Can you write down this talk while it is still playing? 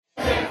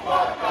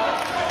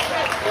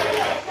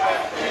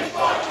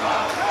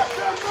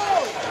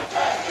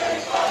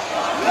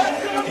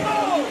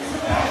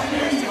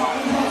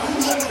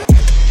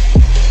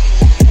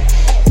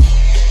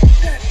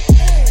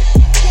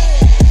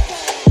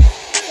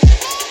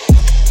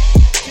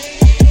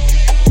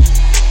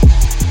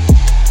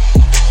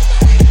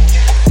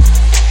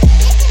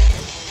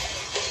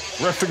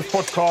Wrestling's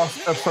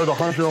Podcast, episode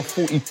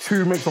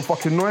 142. Make some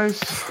fucking noise.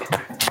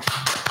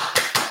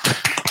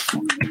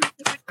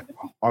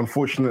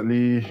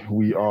 Unfortunately,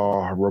 we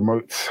are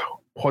remote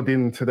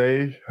podding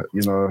today.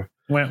 We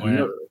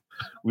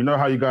know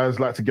how you guys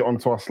like to get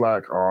onto us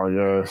like, oh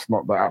yeah, it's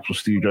not the actual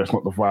studio, it's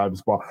not the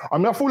vibes. But I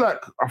mean, I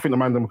think the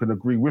man them can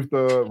agree with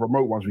the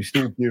remote ones. We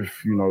still give,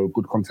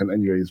 good content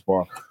anyways.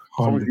 But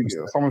some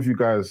of you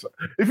guys,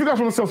 if you guys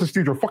want to sell to the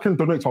studio, fucking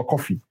donate to our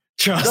coffee.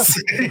 Just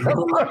donate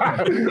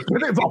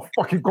to our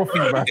fucking coffee,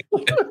 man.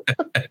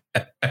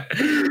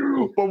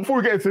 But before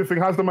we get into anything,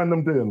 how's the man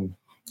them doing?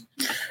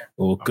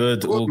 All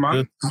good,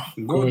 man.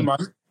 Good, man.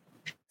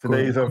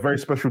 Today is a very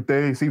special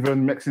day. It's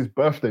even Mex's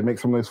birthday. Make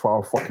some noise for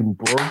our fucking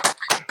bro.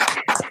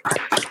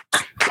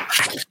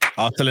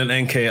 I was telling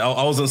NK,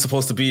 I wasn't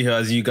supposed to be here,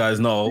 as you guys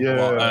know,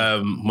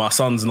 but my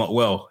son's not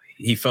well.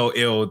 He felt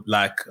ill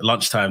like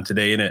lunchtime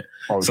today, innit?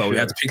 So we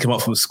had to pick him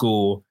up from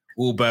school.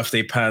 All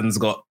birthday pans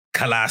got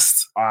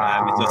calassed.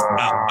 Just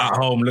at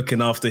home looking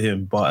after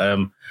him. But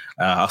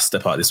I'll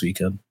step out this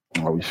weekend.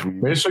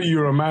 Make sure you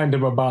remind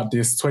him about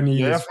this 20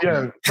 years.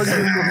 Yeah, 20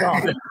 years from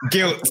now.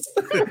 Guilt.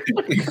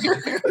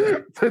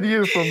 10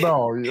 years from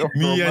now.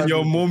 Me and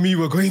your mommy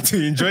were going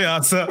to enjoy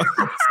ourselves.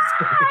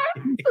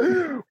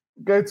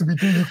 Going to be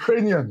doing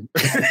Ukrainian.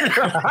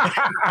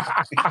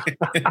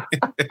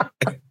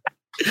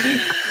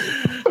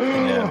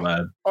 Yeah,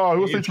 man. Oh, who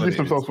wants to introduce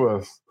themselves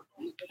first?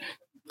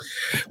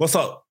 What's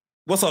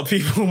up,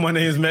 people? My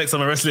name is Mex.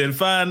 I'm a wrestling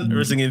fan,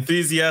 wrestling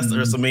enthusiast, a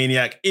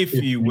WrestleManiac, if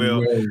you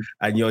will.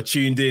 And you're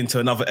tuned in to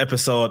another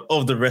episode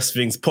of the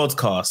Wrestling's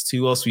Podcast.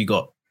 Who else we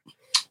got?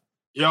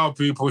 Yo,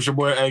 people, it's your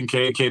boy NK,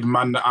 aka the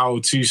man, the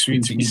owl, too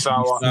sweet to be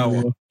sour,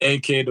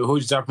 aka the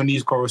Hood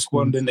Japanese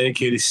correspondent,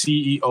 aka the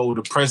CEO,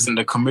 the president,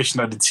 the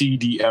commissioner, the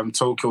TDM,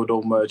 Tokyo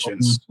Dome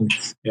Merchants.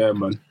 Yeah,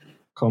 man.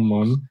 Come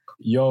on.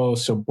 Yo,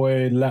 it's your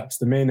boy Laps,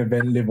 the main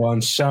event liver on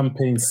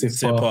Champagne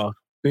Sipper,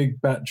 Big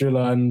Bat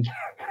Driller, and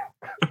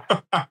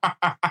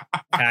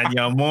and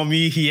your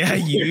mommy hear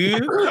you?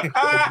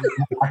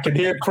 I can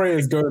hear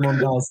prayers going on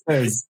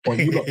downstairs, but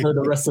you don't know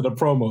the rest of the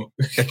promo.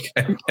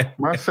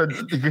 Man said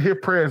you can hear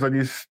prayers and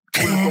he's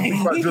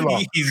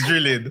he's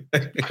drilling.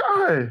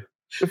 Hi.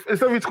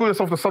 Instead of you calling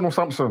yourself the son of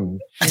Samson.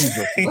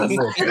 Jesus.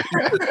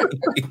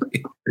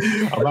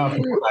 I'm out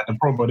like the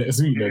promo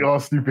next week. You are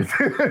stupid.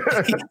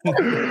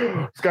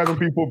 Scandal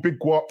people, Big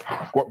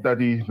Guap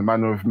Daddy, the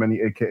man of many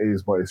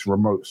AKAs, but it's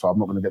remote, so I'm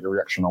not going to get the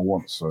reaction I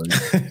want. So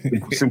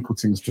simple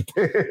things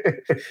today.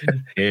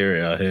 I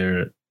hear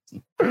it.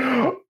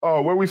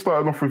 Oh, where we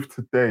starting off with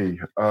today?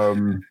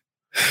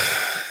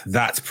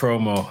 That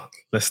promo.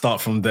 Let's start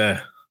from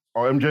there.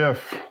 Oh, MJF.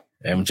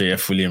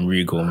 MJF, William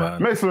Regal,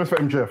 man. Make some noise for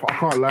MJF. I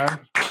can't lie.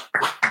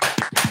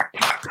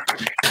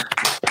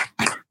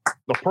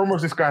 The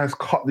promos this guy has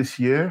cut this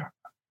year.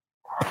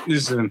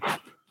 Listen.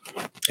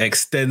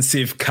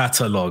 Extensive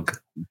catalogue.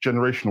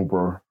 Generational,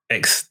 bro.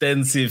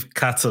 Extensive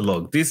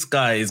catalogue. This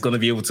guy is going to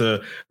be able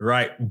to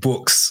write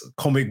books,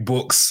 comic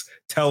books,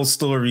 tell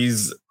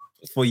stories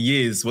for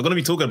years. We're going to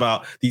be talking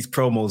about these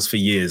promos for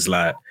years.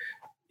 Like,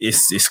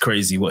 it's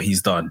crazy what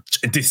he's done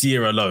this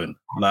year alone.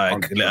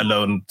 Like, let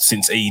alone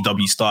since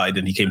AEW started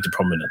and he came to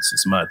prominence.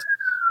 It's mad.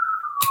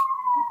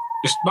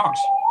 It's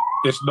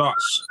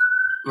nuts.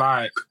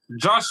 Like,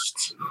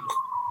 just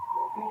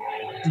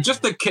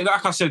the kid,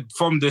 like I said,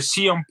 from the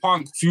CM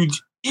Punk feud,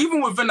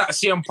 even within that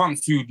CM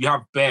Punk feud, you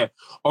have Bear.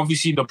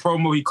 Obviously, the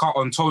promo he cut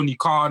on Tony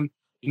Khan,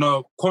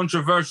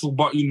 controversial,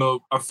 but,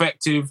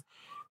 effective.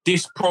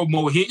 This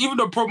promo here, even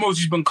the promos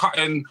he's been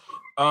cutting,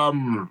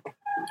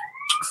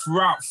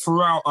 throughout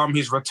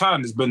his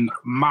return has been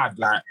mad.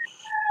 Like,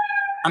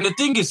 and the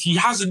thing is, he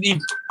hasn't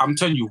even. I'm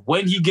telling you,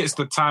 when he gets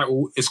the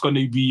title, it's going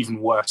to be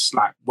even worse.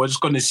 Like, we're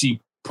just going to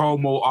see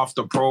promo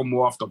after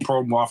promo after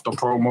promo after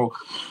promo.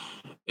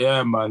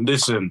 Yeah, man.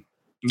 Listen,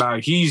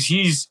 like he's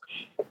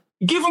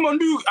give him a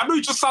new. I know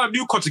he just signed a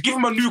new contract. Give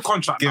him a new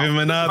contract. Give him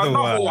another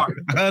one.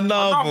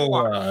 Another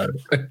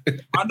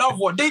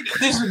one. They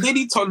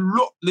need to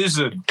look.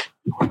 Listen.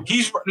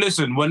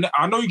 When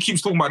I know he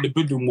keeps talking about the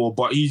bidding war,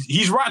 but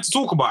he's right to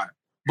talk about it,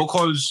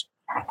 because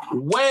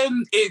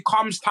when it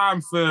comes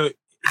time for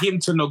him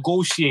to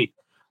negotiate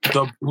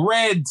the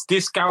bread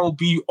this guy will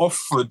be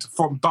offered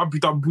from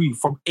WWE,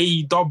 from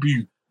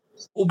AEW,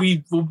 will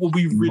be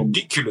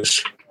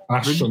ridiculous.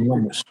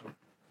 Ridiculous.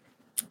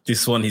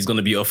 This one he's going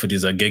to be offered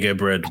is a Gege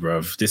bread,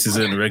 bruv. This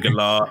isn't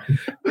regular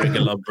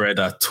bread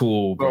at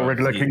all. Not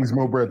regular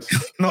Kingsmill bread.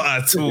 Not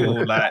at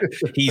all. Like,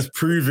 he's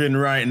proven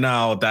right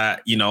now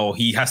that,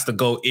 he has to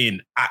go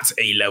in at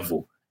a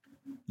level.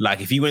 Like,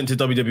 if he went to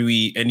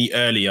WWE any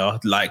earlier,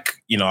 like,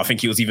 I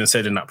think he was even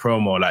said in that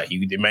promo, like,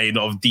 they may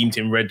not have deemed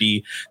him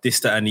ready, this,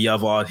 that, and the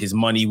other. His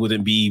money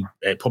wouldn't be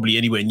probably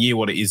anywhere near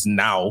what it is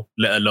now,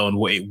 let alone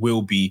what it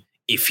will be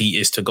if he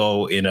is to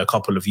go in a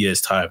couple of years'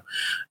 time.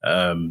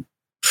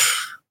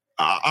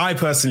 I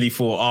personally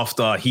thought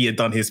after he had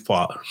done his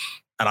part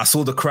and I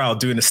saw the crowd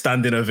doing a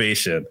standing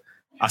ovation,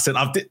 I said,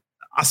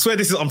 I swear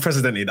this is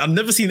unprecedented. I've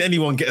never seen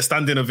anyone get a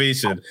standing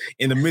ovation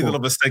in the middle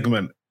of a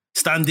segment.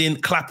 Standing,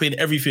 clapping,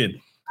 everything.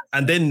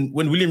 And then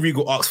when William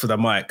Regal asked for the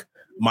mic,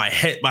 my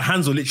head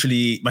was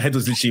literally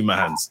in my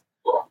hands.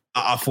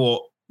 I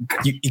thought,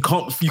 you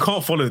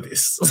can't follow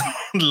this.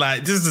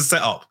 Like, this is the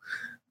setup.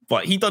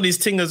 But he done his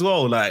thing as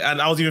well. Like,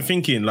 and I was even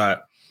thinking, like,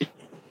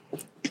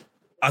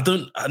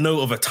 I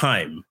know of a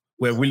time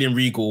where William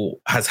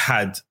Regal has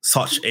had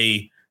such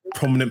a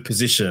prominent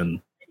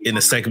position in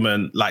a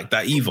segment like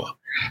that either.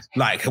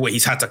 Like, where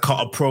he's had to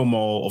cut a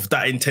promo of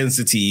that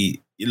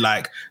intensity,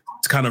 like,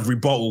 to kind of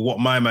rebuttal what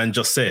my man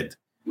just said.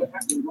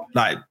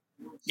 Like,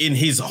 in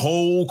his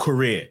whole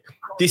career,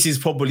 this is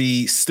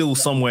probably still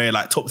somewhere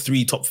like top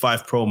 3, top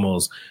 5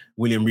 promos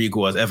William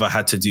Regal has ever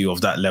had to do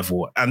of that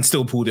level, and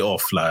still pulled it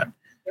off. Like,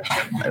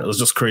 it was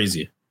just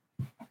crazy.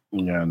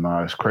 Yeah,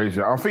 no, it's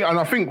crazy. I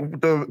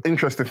think the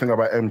interesting thing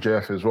about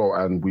MJF as well,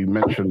 and we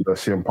mentioned the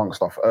CM Punk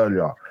stuff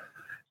earlier,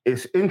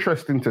 it's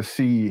interesting to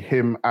see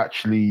him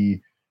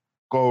actually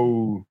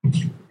go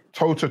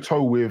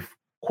toe-to-toe with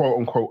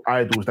quote-unquote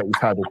idols that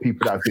he's had, or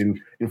people that have been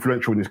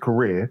influential in his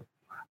career.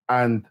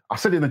 And I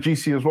said in the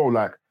GC as well,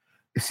 like,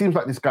 it seems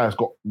like this guy's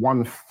got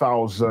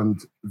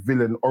 1,000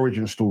 villain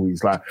origin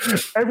stories. Like,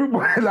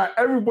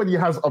 everybody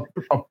has a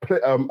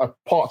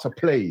part to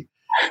play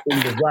in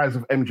the rise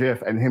of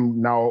MJF, and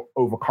him now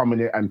overcoming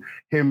it, and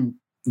him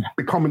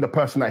becoming the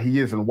person that he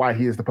is, and why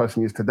he is the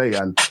person he is today.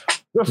 And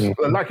just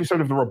like you said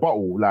with the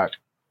rebuttal, like,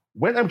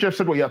 when MJF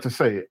said what he had to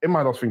say, in my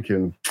head I was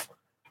thinking,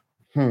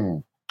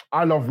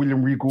 I love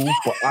William Regal,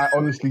 but I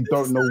honestly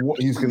don't know what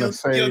he's going to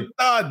say You're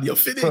done. You're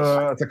finished.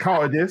 To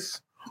counter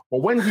this.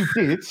 But when he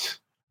did,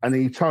 and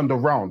then he turned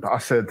around, I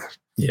said,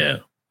 yeah,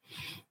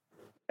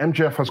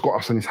 MJF has got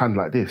us in his hand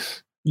like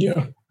this.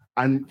 Yeah.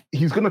 And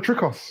he's going to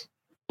trick us.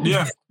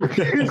 Yeah.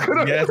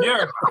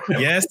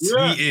 Yes,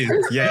 he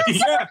is. Yes.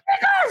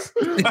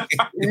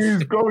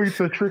 He's going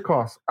to trick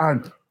us.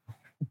 And,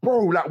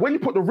 bro, like, when you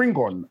put the ring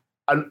on,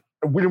 and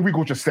William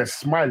Regal just says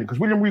smiling, because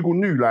William Regal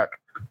knew, like,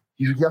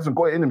 he hasn't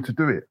got it in him to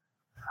do it.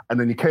 And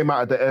then he came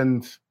out at the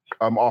end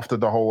after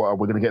the whole,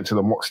 we're going to get into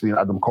the Moxley and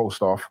Adam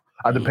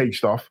Page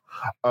stuff.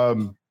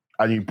 And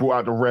he brought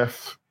out the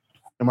ref.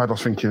 And I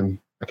was thinking,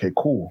 okay,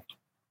 cool.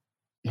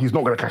 He's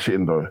not going to cash it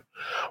in, though.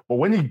 But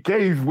when he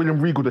gave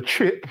William Regal the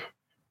chip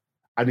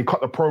and he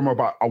cut the promo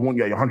about, I want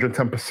you at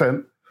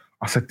 110%,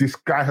 I said, this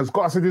guy has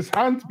got us in his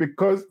hand,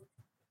 because,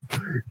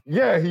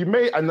 yeah, he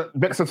made, and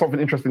Beck said something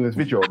interesting in this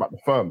video about the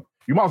firm.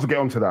 You might as well get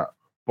onto that.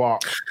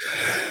 But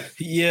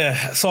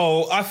yeah,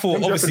 so I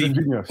thought, obviously,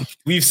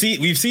 we've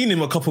seen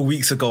him a couple of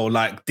weeks ago,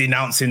 like,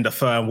 denouncing the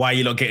firm. Why are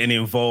you not getting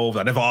involved?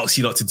 I never asked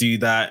you not to do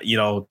that. You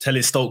know,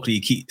 telling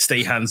Stokely,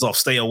 stay hands off,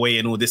 stay away,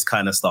 and all this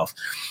kind of stuff.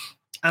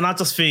 And I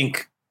just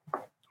think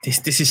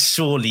this is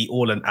surely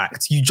all an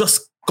act. You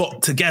just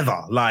got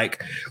together.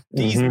 Like,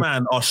 these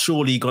men are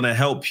surely gonna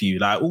help you.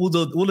 Like, all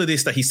of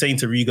this that he's saying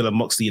to Regal and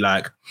Moxley,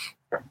 like,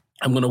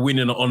 I'm going to win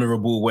in an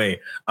honorable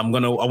way. I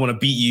want to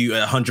beat you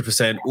at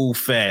 100%, all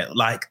fair.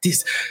 Like,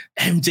 this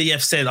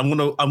MJF said, I'm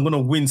going to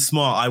win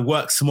smart. I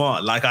work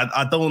smart. Like,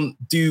 I don't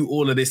do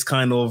all of this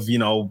kind of, you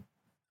know,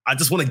 I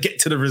just want to get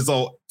to the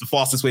result the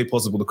fastest way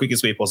possible, the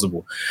quickest way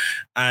possible.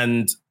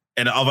 And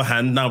on the other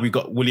hand, now we've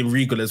got William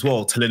Regal as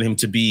well, telling him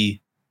to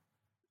be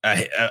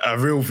a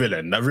real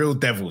villain, a real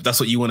devil. That's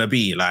what you want to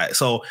be. Like,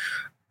 so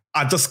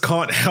I just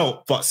can't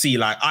help but see,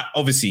 like,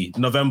 obviously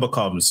November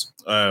comes,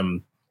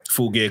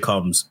 Full Gear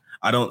comes.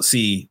 I don't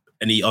see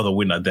any other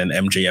winner than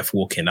MJF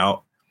walking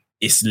out.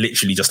 It's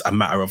literally just a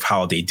matter of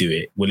how they do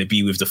it. Will it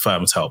be with the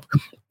firm's help?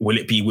 Will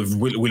it be with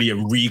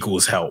William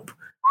Regal's help?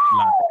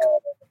 Like,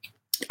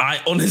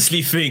 I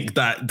honestly think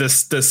that the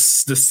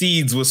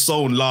seeds were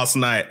sown last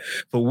night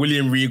for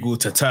William Regal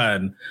to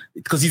turn,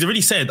 because he's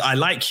already said, I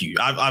like you.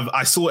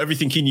 I saw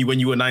everything in you when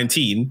you were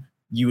 19.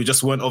 You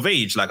just weren't of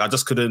age. Like, I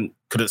just couldn't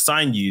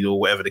sign you, or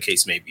whatever the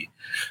case may be.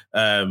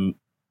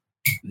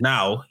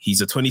 Now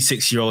he's a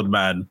 26-year-old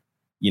man,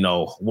 you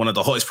know, one of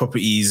the hottest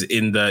properties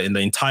in the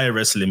entire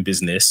wrestling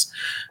business.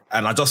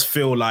 And I just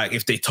feel like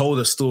if they told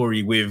a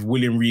story with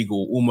William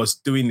Regal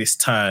almost doing this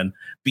turn,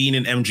 being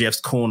in MJF's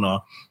corner,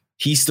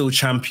 he's still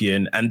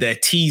champion, and they're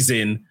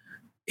teasing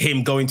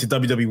him going to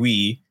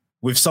WWE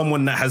with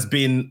someone that has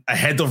been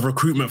ahead of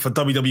recruitment for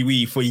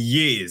WWE for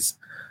years.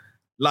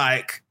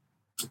 Like,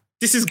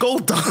 this is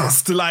gold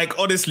dust, like,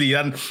 honestly.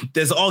 And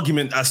there's an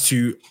argument as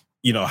to,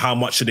 you know, how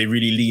much should they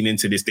really lean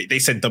into this? They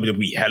said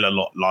WWE hell a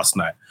lot last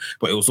night,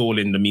 but it was all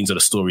in the means of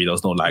the story. There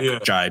was no, like,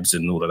 jibes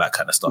and all of that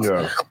kind of stuff.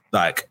 Yeah.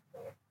 Like,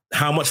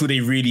 how much would they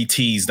really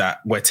tease that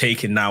we're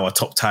taking now a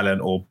top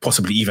talent, or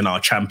possibly even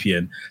our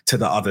champion, to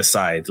the other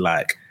side?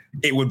 Like,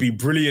 it would be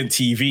brilliant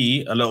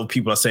TV. A lot of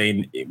people are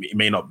saying it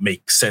may not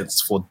make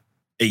sense for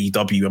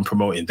AEW and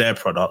promoting their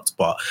product,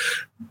 but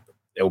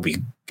it will be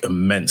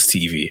immense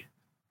TV.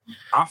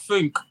 I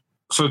think,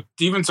 so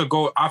even to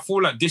go, I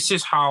feel like this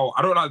is how,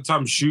 I don't like the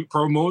term shoot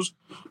promos,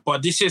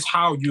 but this is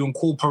how you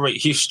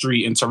incorporate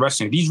history into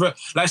wrestling. It's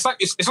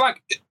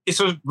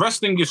a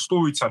wrestling is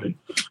storytelling.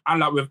 And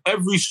like, with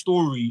every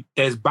story,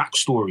 there's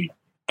backstory.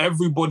 For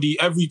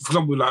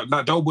example,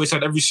 like Del Boy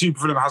said, every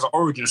supervillain has an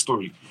origin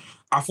story.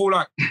 I feel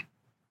like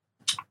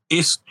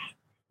it's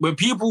when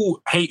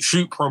people hate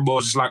shoot promos,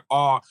 it's like,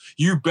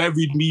 you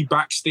buried me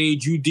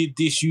backstage, you did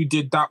this, you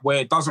did that, where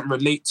it doesn't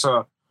relate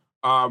to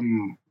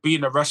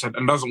being a wrestler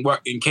and doesn't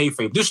work in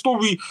kayfabe. This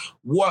story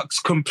works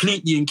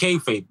completely in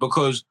kayfabe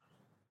because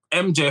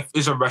MJF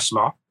is a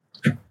wrestler.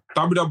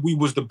 WWE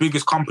was the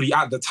biggest company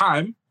at the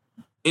time.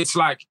 It's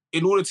like,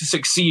 in order to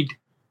succeed,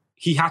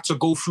 he had to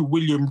go through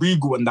William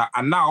Regal and that.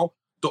 And now,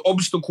 the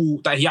obstacle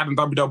that he had in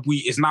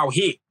WWE is now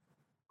here.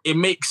 It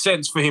makes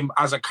sense for him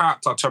as a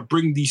character to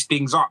bring these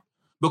things up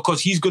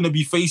because he's going to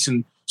be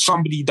facing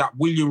somebody that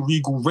William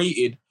Regal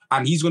rated,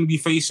 and he's going to be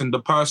facing the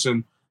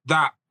person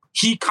that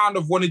he kind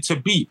of wanted to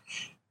be.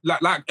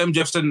 Like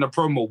MJF said in the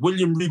promo,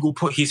 William Regal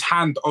put his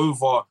hand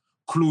over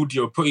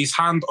Claudio, put his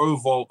hand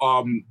over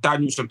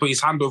Danielson, put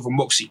his hand over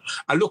Moxie.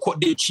 And look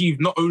what they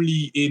achieved, not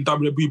only in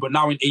WWE, but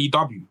now in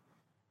AEW.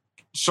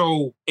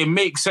 So it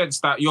makes sense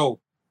that,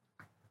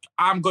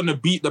 I'm going to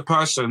beat the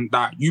person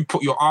that you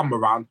put your arm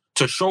around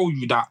to show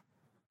you that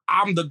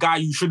I'm the guy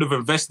you should have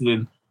invested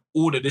in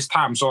all of this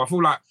time. So I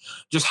feel like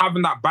just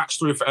having that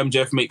backstory for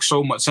MJF makes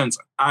so much sense.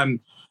 And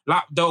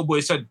like Del Boy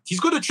said, he's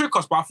going to trick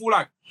us, but I feel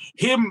like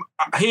him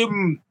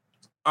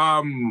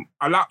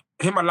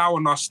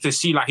allowing us to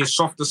see like his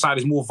softer side,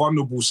 his more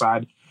vulnerable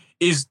side,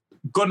 is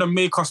gonna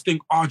make us think,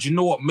 do you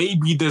know what?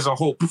 Maybe there's a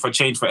hope for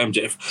change for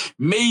MJF.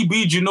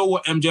 Maybe, do you know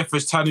what? MJF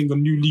is turning a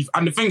new leaf.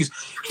 And the thing is,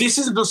 this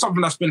isn't just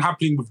something that's been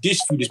happening with this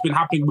feud. It's been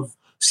happening with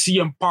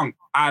CM Punk.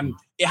 And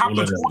it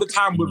happens all the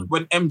time with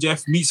when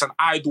MJF meets an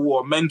idol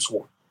or a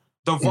mentor.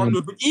 The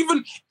vulnerable,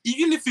 even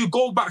if you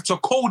go back to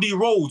Cody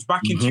Rhodes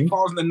back in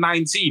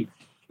 2019,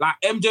 like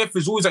MJF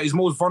is always at his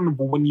most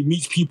vulnerable when he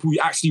meets people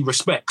he actually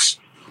respects.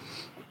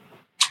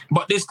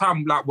 But this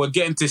time, like, we're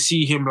getting to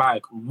see him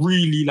like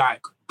really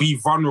like be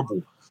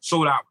vulnerable,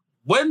 so that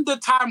when the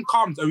time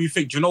comes and we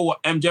think, do you know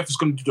what, MJF is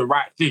going to do the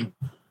right thing,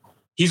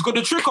 he's going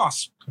to trick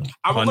us,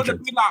 and we're going to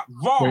be like,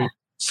 wow.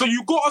 So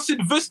you got us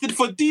invested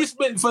for these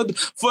men for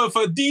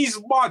these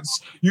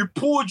months. You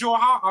poured your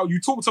heart out. You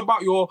talked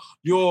about your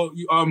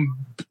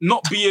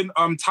not being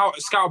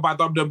scouted by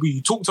WWE.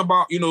 You talked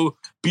about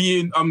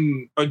being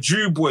a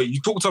Jew boy. You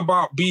talked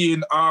about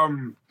being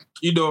having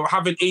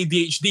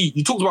ADHD.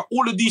 You talked about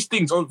all of these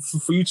things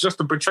for you just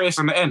to betray us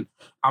in the end.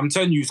 I'm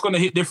telling you, it's gonna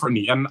hit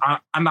differently. And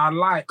I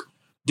like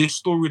this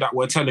story that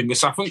we're telling. We've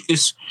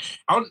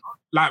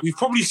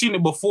probably seen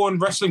it before in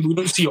wrestling, but we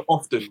don't see it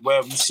often,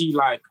 where we see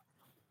like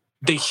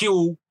the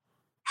heel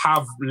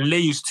have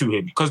layers to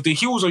him, because the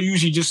heels are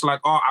usually just like,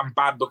 I'm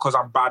bad because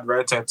I'm bad,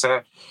 right?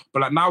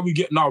 But like now we're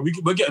getting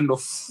the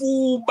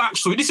full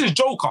backstory. This is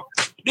Joker.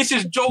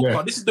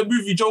 Yeah. This is the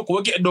movie Joker.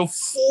 We're getting the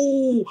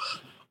full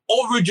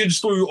origin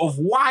story of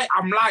why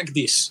I'm like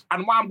this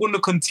and why I'm going to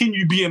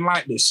continue being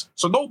like this.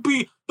 So don't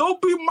be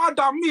mad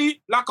at me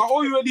like I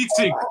owe you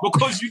anything,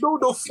 because you know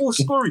the full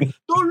story.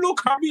 Don't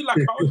look at me like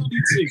I owe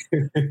you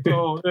anything.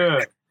 So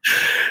yeah.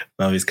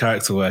 Now his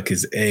character work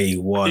is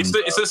A1.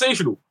 It's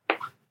sensational.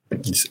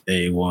 It's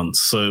A1.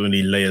 So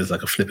many layers,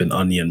 like a flipping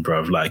onion,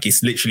 bruv. Like,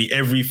 it's literally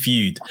every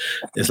feud.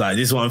 It's like,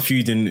 this is what I'm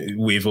feuding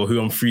with, or who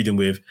I'm feuding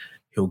with.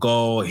 He'll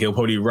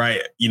probably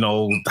write,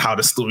 how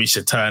the story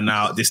should turn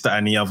out, this, that,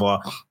 and the other.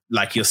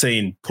 Like you're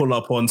saying, pull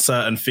up on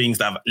certain things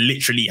that have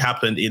literally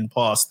happened in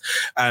past.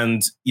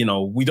 And,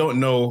 we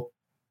don't know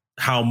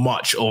how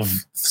much of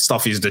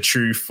stuff is the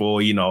truth,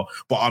 or,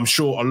 but I'm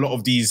sure a lot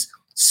of these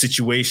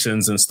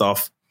situations and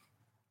stuff,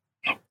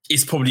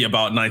 it's probably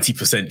about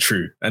 90%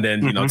 true. And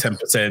then,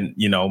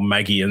 10%,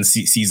 Maggie and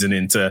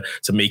seasoning to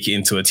make it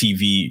into a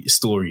TV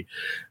story.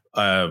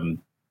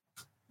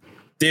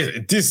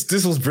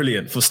 This was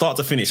brilliant from start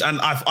to finish.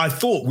 And I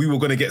thought we were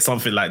going to get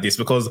something like this,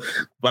 because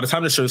by the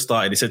time the show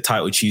started, it said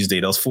Title Tuesday.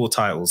 There was 4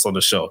 titles on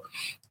the show.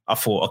 I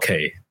thought,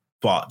 okay,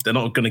 but they're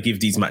not going to give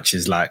these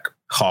matches like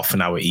half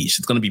an hour each.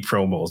 It's going to be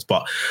promos,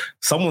 but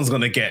someone's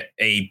going to get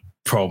a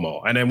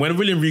promo. And then when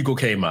William Regal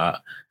came out,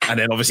 and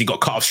then obviously got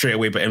cut off straight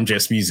away by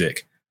MJF's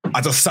music,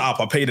 I just sat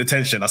up, I paid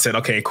attention. I said,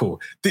 okay, cool.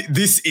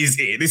 This is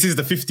it. This is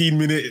the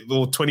 15-minute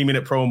or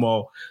 20-minute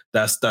promo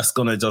that's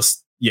going to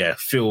just,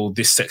 fill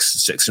this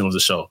section of the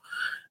show.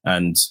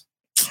 And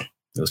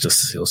it was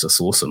just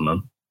awesome,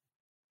 man.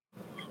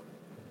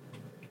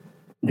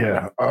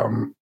 Yeah.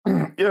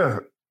 Yeah,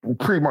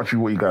 pretty much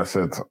what you guys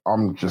said.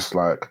 I'm just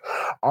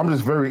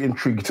very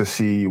intrigued to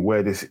see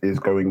where this is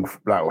going,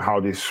 like how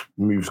this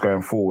moves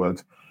going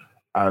forward.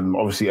 And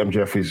obviously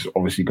MJF is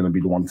obviously going to be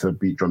the one to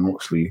beat Jon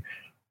Moxley.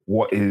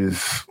 What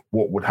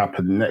would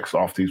happen next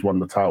after he's won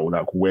the title?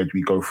 Like, where do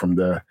we go from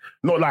there?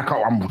 Not like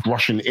I'm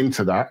rushing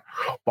into that,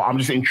 but I'm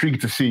just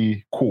intrigued to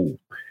see, cool,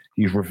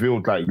 he's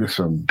revealed, like,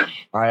 listen,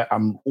 I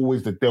am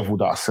always the devil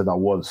that I said I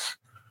was.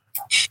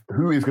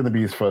 Who is going to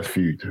be his first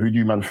feud? Who do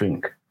you man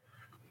think?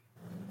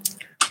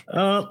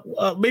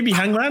 Maybe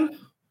Hangman?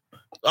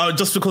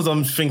 Just because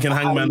I'm thinking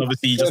Hangman,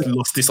 obviously, just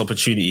lost this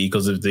opportunity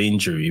because of the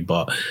injury,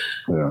 but...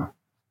 Yeah.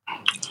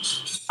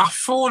 I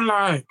feel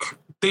like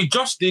they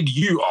just did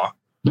Utah.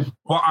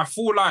 But I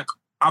feel like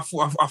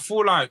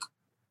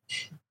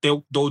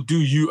they'll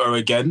do Utah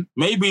again.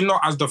 Maybe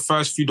not as the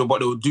first feud, but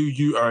they'll do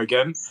Utah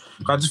again.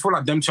 I just feel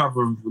like them two have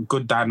a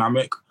good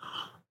dynamic.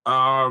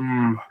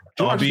 I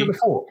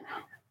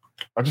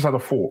just had a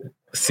thought.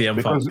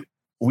 CM Punk.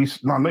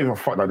 Not even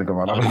fuck that nigga,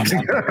 man.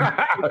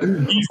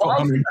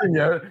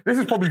 This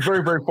is probably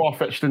very, very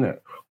far-fetched, isn't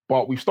it?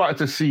 But we started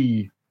to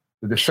see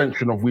the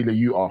dissension of Wheeler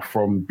Yuta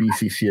from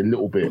BCC a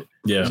little bit.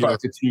 Yeah. We started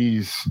to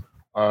tease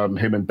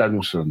him and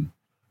Danielson.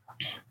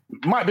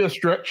 Might be a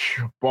stretch,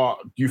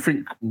 but do you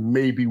think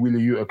maybe Wheeler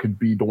Yuta could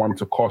be the one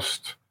to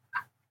cost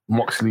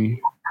Moxley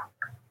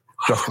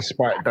just to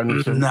spite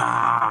Danielson?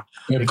 Nah.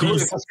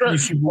 Because it's a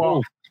stretch,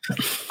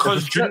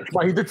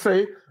 but he did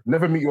say,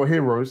 never meet your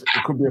heroes.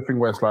 It could be a thing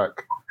where it's like,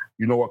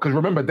 you know what? Because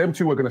remember, them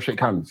two were going to shake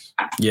hands.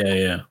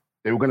 Yeah.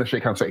 They were going to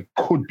shake hands, so it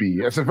could be.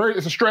 It's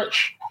a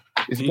stretch.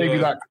 It's maybe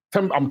like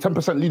I'm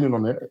 10% leaning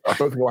on it. I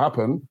don't think it'll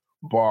happen,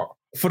 but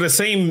for the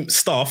same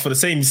stuff, for the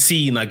same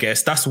scene, I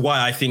guess that's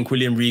why I think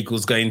William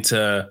Regal's going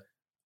to,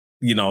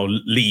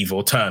 leave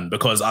or turn,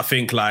 because I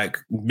think like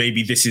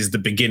maybe this is the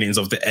beginnings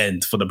of the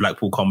end for the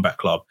Blackpool Combat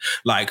Club.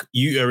 Like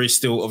Yuta is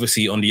still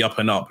obviously on the up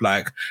and up.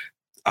 Like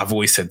I've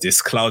always said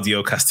this,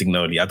 Claudio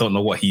Castagnoli, I don't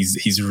know what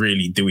he's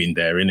really doing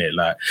there, innit?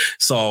 Like,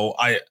 so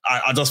I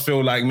just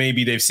feel like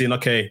maybe they've seen,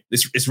 okay,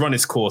 it's run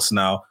its course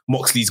now.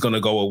 Moxley's going to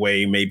go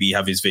away, maybe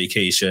have his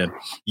vacation.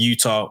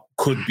 Yuta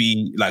could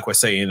be, like we're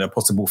saying, a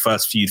possible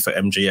first feud for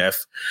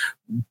MJF.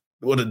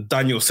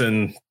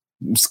 Danielson,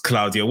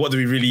 Claudio, what are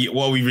we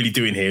really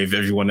doing here with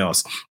everyone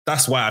else?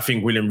 That's why I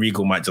think William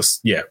Regal might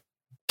just,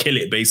 kill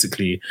it,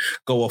 basically,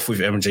 go off with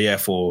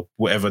MJF or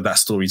whatever that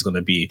story is going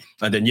to be.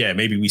 And then,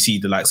 maybe we see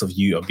the likes of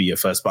Yuta be at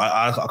first. But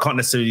I can't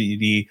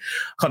necessarily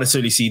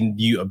see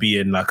Yuta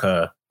being like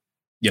a,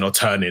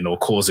 turning or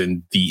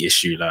causing the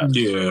issue. Like,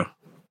 yeah.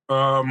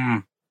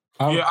 I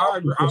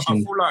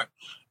feel like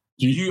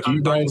do you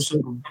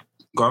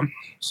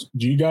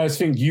guys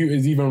think Yuta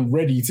is even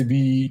ready to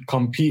be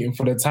competing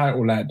for the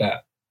title like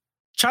that?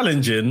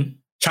 Challenging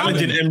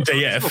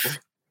MJF.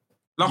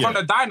 On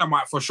the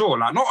Dynamite for sure,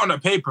 like not on a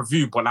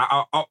pay-per-view, but like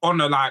on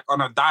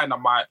a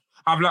Dynamite,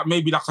 have like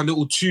maybe like a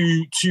little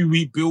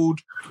two-week build.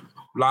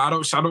 Like I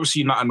don't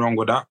see nothing wrong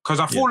with that, because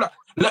I feel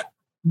like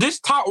this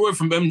title win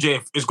from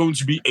MJF is going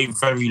to be a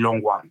very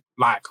long one.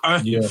 Like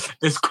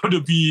it's going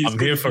to be. I'm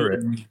here for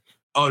it.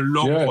 A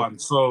long one,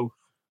 so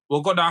we're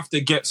gonna have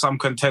to get some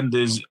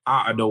contenders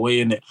out of the way,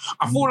 innit?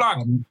 I feel like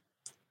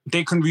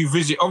they can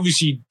revisit.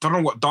 Obviously, don't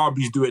know what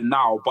Darby's doing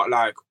now, but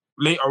like.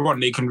 Later on,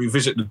 they can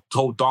revisit the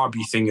whole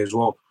Darby thing as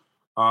well.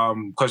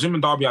 Because him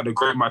and Darby had a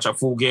great match at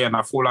Full Gear, and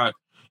I feel like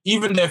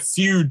even their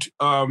feud,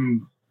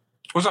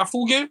 was that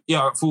Full Gear?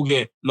 Yeah, Full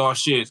Gear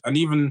last year. And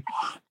even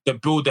the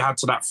build they had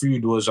to that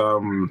feud was,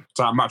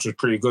 that match was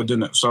pretty good,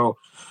 didn't it? So,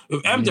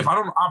 if MJF, I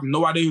have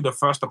no idea who the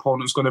first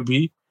opponent's going to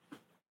be.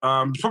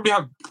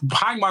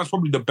 Hangman's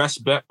probably the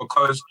best bet,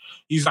 because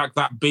he's like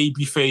that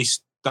baby face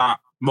that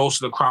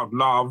most of the crowd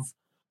love.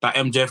 That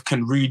MJF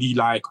can really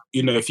like,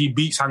 if he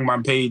beats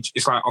Hangman Page,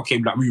 it's like, okay,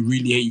 like we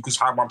really hate you because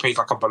Hangman Page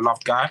like a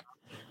beloved guy.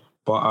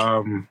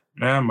 But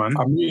man.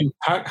 I mean,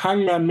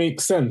 Hangman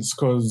makes sense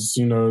because,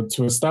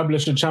 to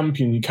establish a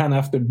champion, you kind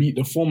of have to beat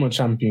the former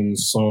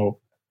champions. So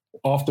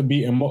after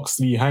beating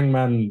Moxley,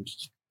 Hangman,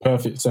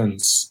 perfect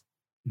sense.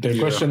 The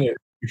question is,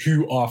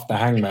 who after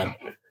Hangman?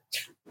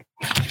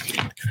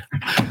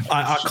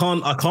 I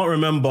can't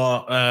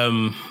remember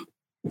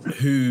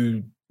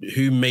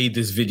who made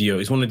this video.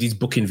 It's one of these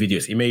booking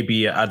videos. It may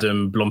be an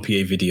Adam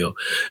Blompier video.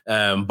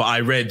 But I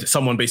read,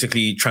 someone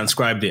basically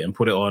transcribed it and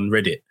put it on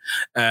Reddit.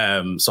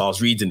 So I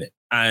was reading it.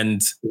 And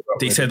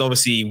they said,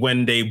 obviously,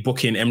 when they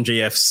book in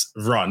MJF's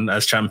run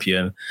as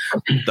champion,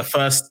 the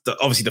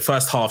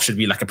first half should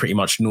be like a pretty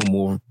much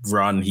normal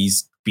run.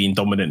 He's been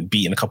dominant,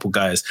 beating a couple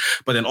guys.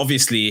 But then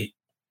obviously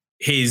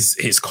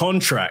his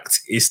contract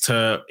is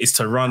to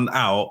run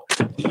out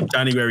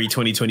January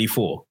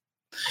 2024.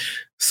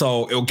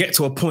 So it'll get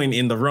to a point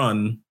in the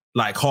run,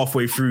 like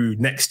halfway through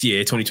next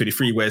year,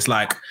 2023, where it's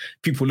like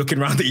people looking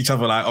around at each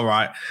other like, all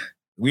right,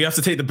 we have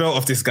to take the belt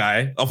off this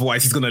guy,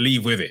 otherwise he's going to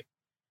leave with it.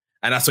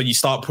 And that's when you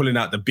start pulling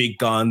out the big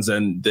guns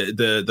and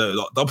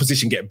the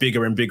opposition get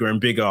bigger and bigger and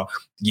bigger.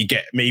 You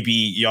get maybe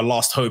your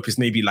last hope is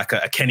maybe like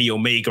a Kenny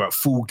Omega at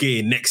Full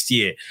Gear next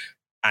year,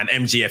 and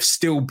MJF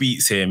still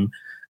beats him.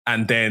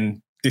 And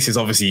then this is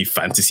obviously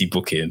fantasy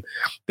booking.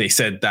 They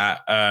said that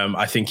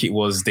I think it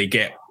was they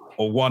get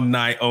a one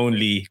night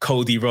only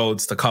Cody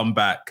Rhodes to come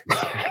back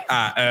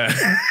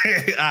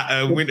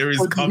at Winter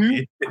is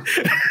Coming.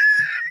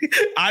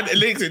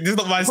 Listen, this is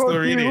not my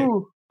story,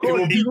 innit?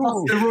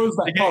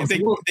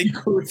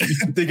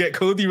 They get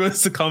Cody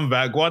Rhodes to come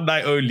back one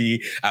night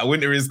only at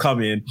Winter is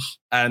Coming,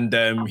 and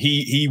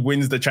he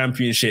wins the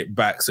championship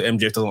back, so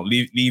MJF doesn't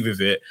leave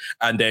with it,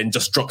 and then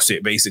just drops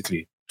it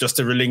basically, just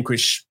to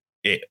relinquish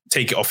it,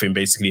 take it off him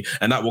basically,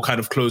 and that will kind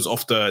of close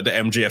off the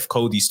MJF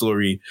Cody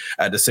story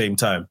at the same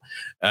time.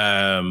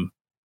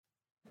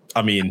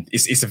 I mean,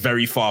 it's a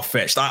very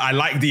far-fetched. I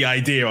like the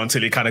idea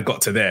until it kind of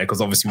got to there, because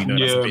obviously we know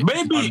that's a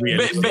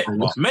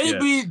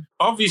bit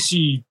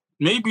obviously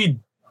maybe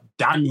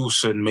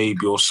Danielson,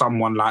 maybe, or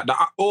someone like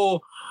that,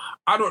 or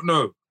I don't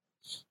know.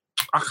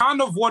 I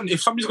kind of want,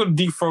 if somebody's going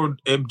to dethrone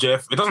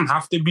MJF, it doesn't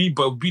have to be,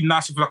 but it would be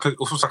nice if it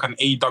was like an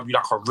AEW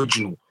like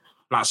original,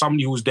 like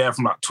somebody who was there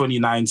from like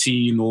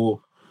 2019, or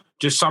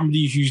just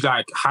somebody who's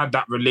like had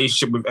that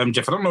relationship with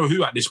MJF. I don't know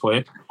who at this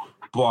point,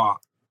 but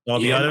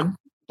Darby Allin.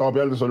 Darby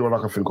Allin's the only one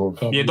I can think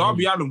of. Yeah,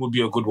 Darby Allin would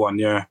be a good one.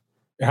 Yeah,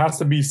 it has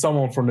to be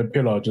someone from the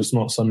Pillar, just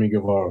not Sammy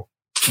Guevara.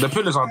 The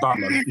pillars are done,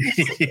 man.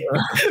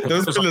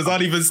 Those pillars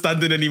aren't even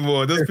standing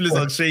anymore. Those pillars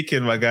are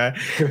shaking, my guy.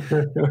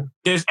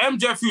 There's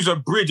MJF who's a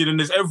bridge, and then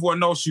there's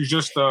everyone else who's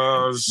just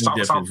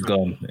MJF is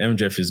gone.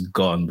 MJF is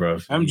gone, bro.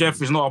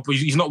 MJF is not.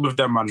 He's not with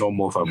them, man, no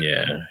more, fam.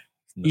 Yeah,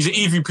 he's an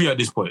EVP at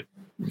this point.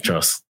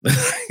 Trust.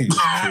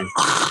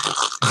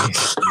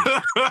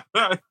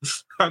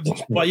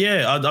 But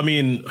yeah, I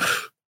mean,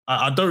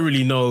 I don't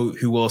really know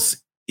who else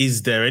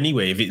is there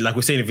anyway. Like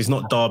we're saying, if it's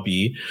not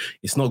Darby,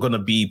 it's not going to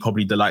be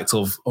probably the likes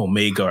of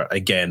Omega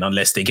again,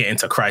 unless they get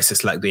into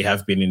crisis like they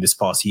have been in this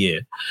past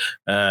year.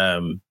 I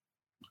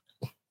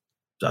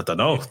don't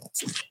know.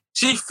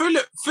 See,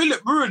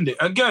 Philip ruined it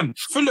again.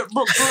 Philip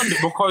Brooks ruined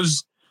it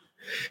because,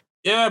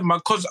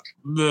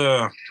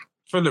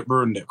 Philip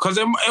ruined it because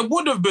it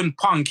would have been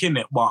Punk,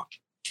 innit, but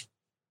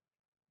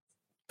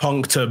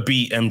Punk to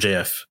beat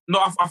MJF. No,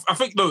 I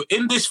think though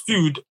in this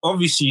feud,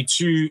 obviously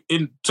to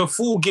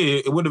Full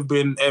Gear, it would have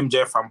been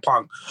MJF and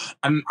Punk,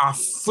 and I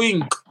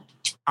think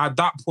at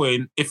that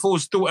point, if it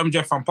was still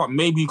MJF and Punk,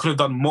 maybe you could have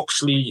done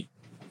Moxley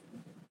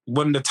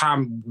when the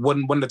time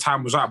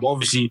was right. But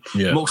obviously,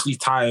 Moxley's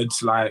tired.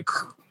 Like,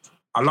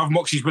 I love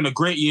Moxley. He's been a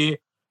great year.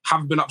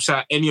 Haven't been upset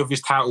at any of his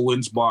title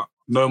wins, but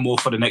no more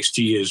for the next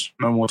 2 years.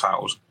 No more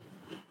titles.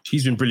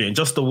 He's been brilliant.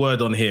 Just a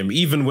word on him.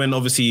 Even when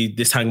obviously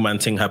this Hangman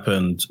thing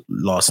happened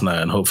last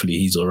night, and hopefully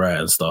he's all right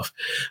and stuff.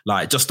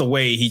 Like, just the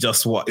way he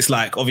just it's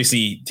like,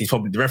 obviously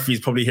the referee's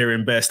probably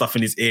hearing bare stuff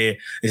in his ear.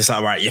 It's just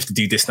like, right, you have to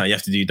do this now, you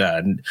have to do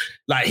that. And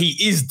like, he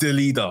is the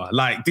leader.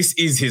 Like, this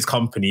is his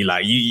company.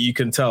 Like, you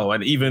can tell.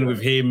 And even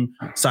with him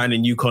signing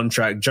a new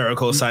contract,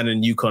 Jericho signing a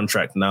new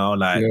contract now,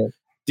 like,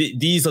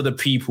 these are the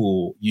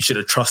people you should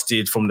have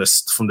trusted from the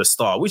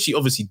start, which he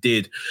obviously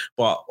did.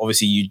 But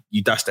obviously,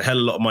 you dashed a hell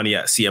of a lot of money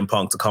at CM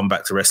Punk to come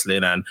back to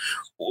wrestling, and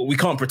we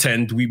can't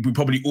pretend we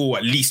probably all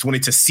at least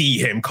wanted to see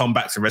him come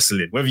back to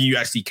wrestling. Whether you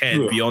actually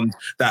cared beyond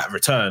that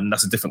return,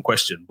 that's a different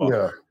question.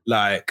 But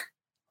like,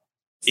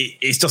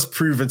 it's just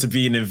proven to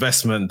be an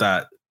investment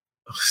that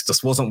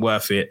just wasn't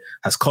worth it.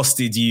 Has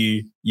costed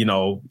you,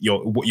 your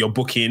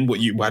booking, what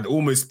you had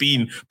almost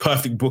been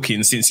perfect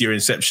booking since your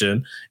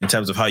inception in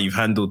terms of how you've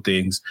handled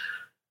things,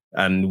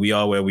 and we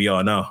are where we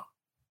are now.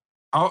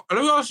 Let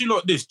me ask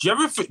you this: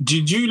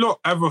 did you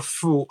ever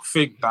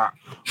think that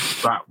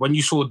when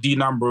you saw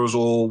Dean Ambrose,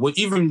 or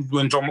even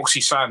when Jon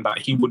Moxley signed, that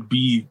he would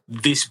be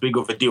this big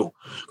of a deal?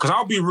 Because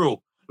I'll be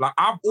real, like,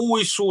 I've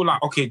always saw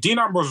Dean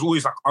Ambrose is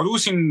always I've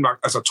always seen him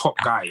as a top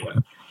guy, yeah.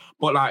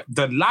 But like,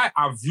 the light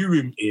I view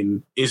him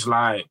in is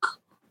like,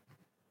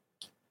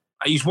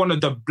 he's one of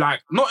the,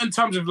 like, not in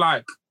terms of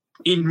like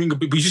in ring,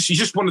 but he's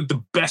just one of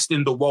the best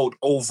in the world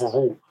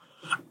overall.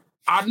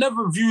 I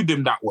never viewed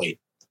him that way.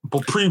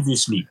 But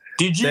previously,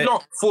 did you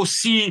not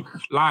foresee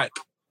like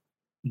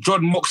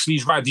Jon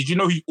Moxley's right? Did you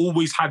know he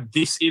always had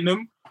this in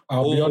him,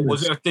 or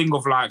was it a thing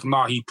of like,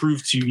 nah, he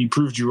proved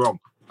you wrong?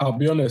 I'll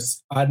be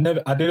honest, I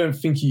didn't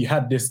think he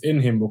had this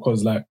in him,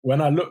 because like, when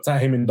I looked at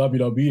him in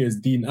WWE as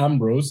Dean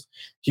Ambrose,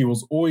 he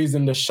was always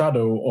in the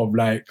shadow of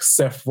like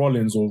Seth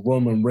Rollins or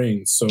Roman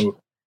Reigns.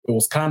 So it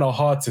was kind of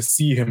hard to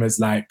see him as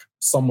like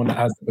someone that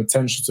has the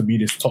potential to be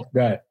this top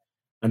guy.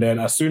 And then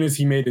as soon as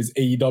he made his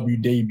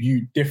AEW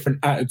debut, different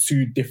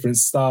attitude, different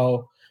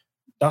style,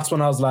 that's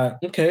when I was like,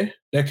 okay,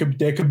 there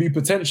could be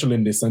potential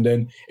in this. And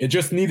then it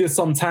just needed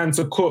some time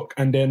to cook,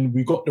 and then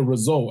we got the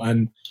result,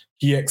 and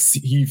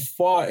he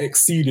far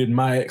exceeded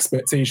my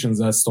expectations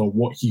as to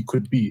what he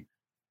could be,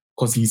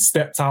 because he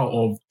stepped out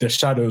of the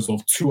shadows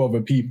of two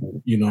other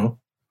people,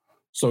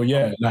 So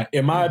yeah, like,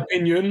 in my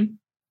opinion,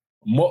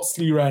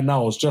 Moxley right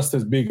now is just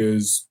as big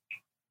as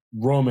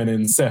Roman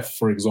and Seth,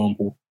 for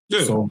example.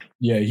 Yeah. So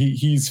yeah,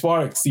 he's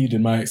far exceeded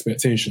my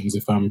expectations,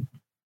 if I'm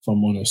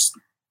honest.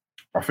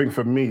 I think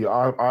for me,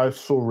 I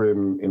saw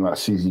him in like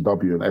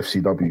CZW and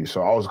FCW,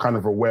 so I was kind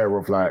of aware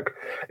of like,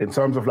 in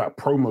terms of like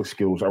promo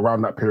skills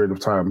around that period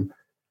of time,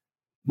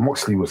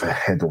 Moxley was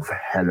ahead of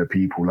hella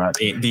people. Like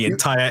the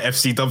entire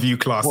FCW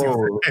class,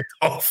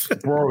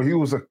 bro, he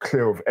was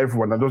clear of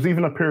everyone. And there was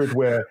even a period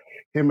where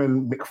him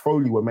and Mick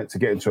Foley were meant to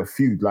get into a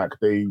feud. Like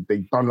they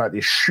done like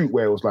this shoot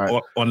where it was like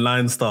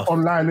online stuff,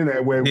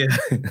 innit, where they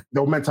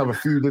were meant to have a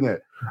feud,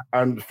 innit.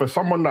 And for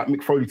someone like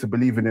Mick Foley to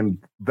believe in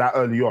him that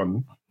early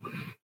on,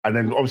 and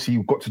then obviously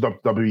you got to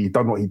WWE, he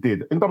done what he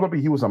did. In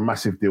WWE, he was a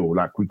massive deal.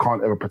 Like, we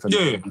can't ever pretend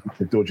he was a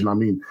massive deal, do you know what I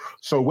mean?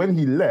 So when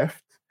he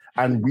left,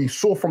 and we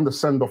saw from the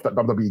send-off that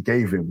WWE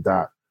gave him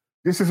that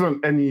this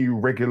isn't any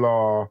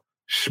regular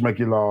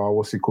schmegular,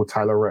 what's he called,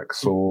 Tyler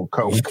Rex or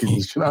Kurt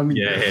Hawkins, you know what I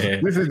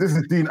mean? This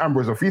is Dean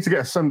Ambrose. So for you to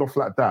get a send-off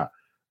like that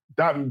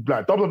that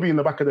like WWE in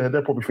the back of their head,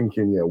 they're probably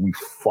thinking, yeah, we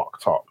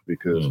fucked up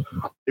because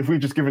if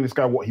we'd just given this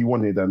guy what he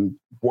wanted and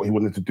what he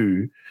wanted to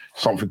do,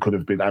 something could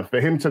have been. And for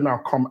him to now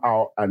come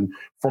out and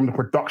from the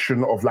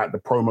production of like the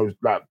promos,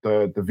 like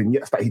the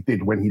vignettes that he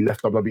did when he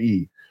left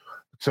WWE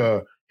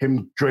to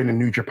him joining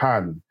New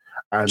Japan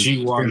and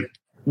G1.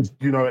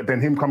 You know,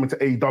 then him coming to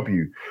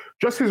AEW,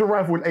 just his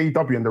arrival in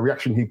AEW and the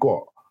reaction he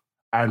got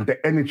and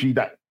the energy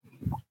that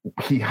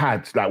he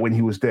had, like when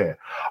he was there.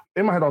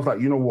 In my head, I was like,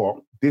 you know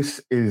what?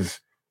 This is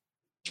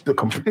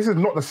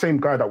not the same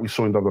guy that we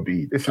saw in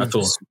WWE.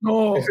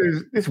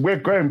 We're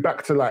going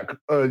back to like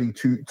early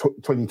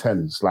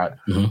 2010s. Like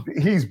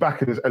he's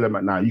back in his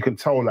element now. You can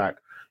tell like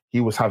he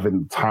was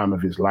having the time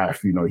of his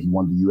life. You know, he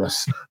won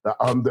the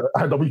the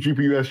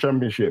IWGP US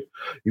Championship.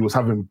 He was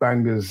having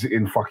bangers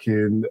in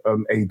fucking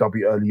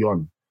AEW early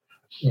on.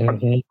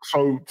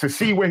 So to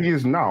see where he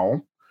is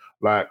now,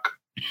 like,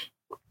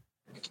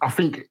 I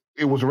think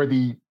it was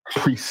already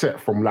preset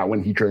from like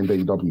when he joined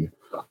AEW.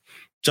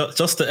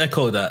 Just to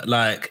echo that,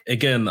 like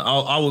again,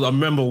 I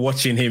remember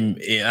watching him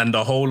and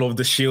the whole of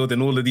the Shield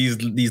and all of these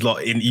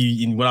lot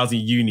in when I was in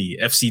uni,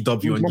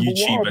 FCW on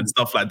YouTube and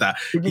stuff like that.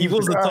 He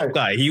was the top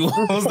guy. He was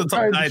the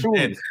top guy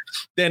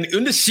then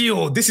in the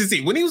Shield. This is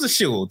it. When he was a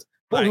Shield,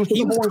 like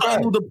he was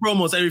cutting all the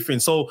promos, everything.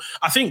 So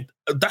I think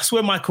that's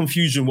where my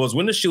confusion was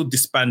when the Shield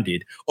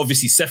disbanded.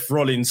 Obviously, Seth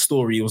Rollins'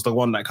 story was the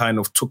one that kind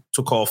of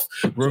took off.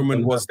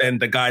 Roman was then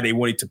the guy they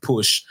wanted to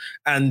push,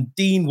 and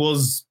Dean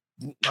was.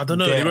 I don't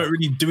know. They weren't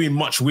really doing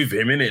much with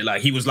him, innit?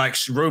 Like he was like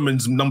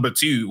Roman's number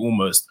 2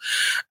 almost.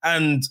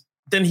 And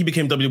then he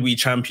became WWE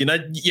champion.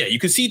 You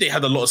could see they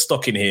had a lot of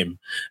stock in him.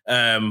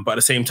 But at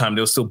the same time,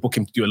 they were still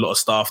booking to do a lot of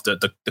stuff.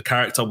 The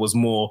character was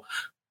more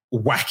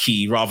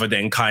wacky rather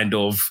than kind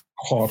of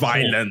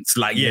violence,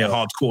 like,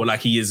 hardcore like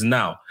he is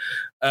now.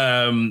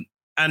 And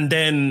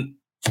then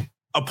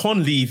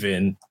upon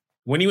leaving,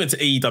 when he went to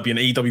AEW and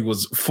AEW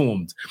was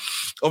formed,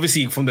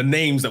 obviously from the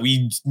names that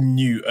we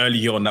knew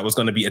early on that was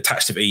going to be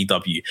attached to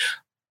AEW,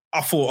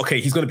 I thought,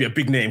 okay, he's going to be a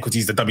big name because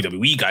he's the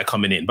WWE guy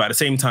coming in. But at the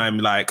same time,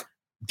 like,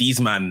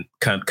 these man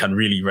can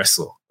really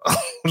wrestle.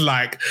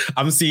 Like,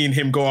 I'm seeing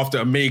him go after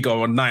Omega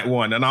on night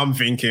 1 and I'm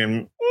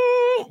thinking,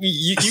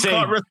 you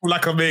can't wrestle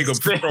like Omega,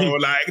 bro.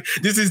 Like,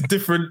 this is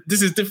different.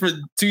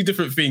 2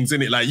 different things,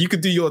 innit? Like, you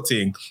could do your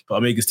thing, but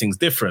Omega's thing's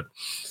different.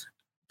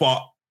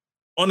 But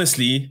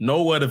honestly,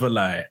 no word of a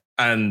lie.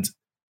 And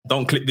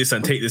don't clip this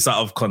and take this out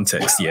of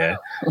context, yeah?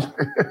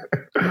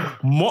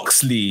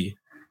 Moxley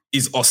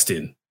is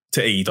Austin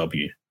to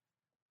AEW.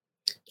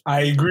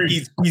 I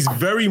agree. He's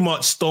very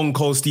much Stone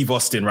Cold Steve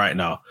Austin right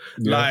now.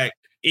 Yeah. Like,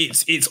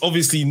 it's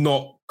obviously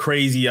not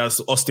crazy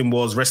as Austin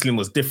was. Wrestling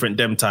was different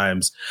them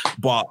times.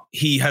 But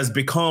he has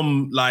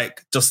become,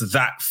 like, just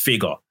that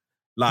figure.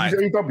 Like,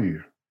 he's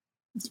AEW.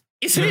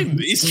 It's him.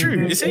 It's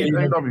true. It's him.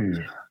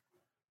 AEW.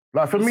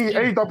 Like, for me,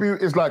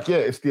 AEW is like,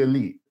 it's the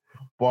elite.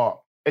 But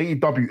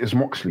AEW is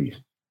Moxley.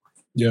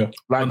 Yeah.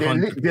 Like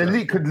the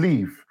elite could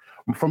leave.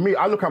 For me,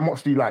 I look at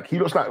Moxley like he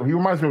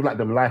reminds me of like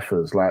them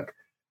lifers. Like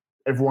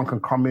everyone can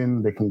come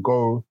in, they can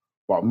go,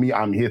 but me,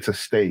 I'm here to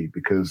stay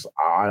because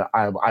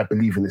I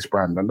believe in this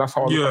brand. And that's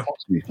how I look at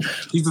Moxley.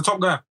 He's the top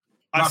guy.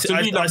 I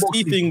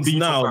see things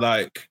now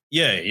like,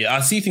 I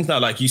see things now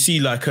like, you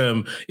see like,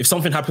 if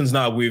something happens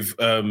now with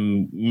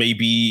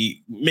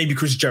maybe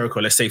Chris Jericho,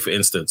 let's say for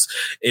instance,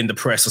 in the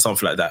press or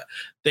something like that,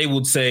 they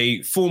would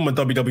say former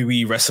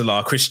WWE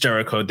wrestler Chris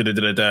Jericho,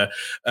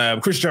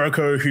 Chris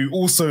Jericho, who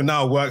also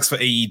now works for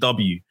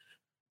AEW.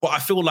 But I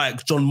feel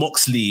like Jon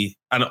Moxley,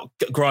 and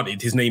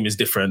granted his name is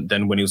different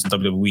than when he was in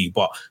WWE,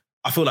 but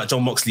I feel like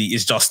Jon Moxley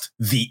is just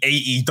the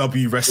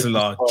AEW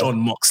wrestler Jon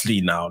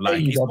Moxley now. Like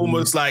AEW. It's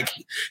almost like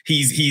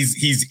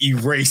he's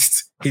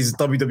erased his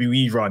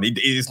WWE run.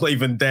 It's not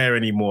even there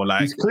anymore.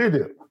 Like he's cleared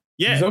it.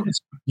 Yeah,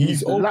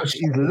 he's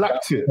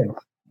lacked it.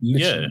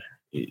 Yeah,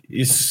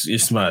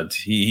 it's mad.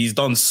 He's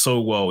done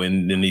so well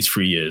in these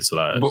 3 years.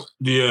 Like,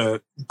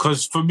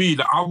 because for me,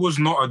 like, I was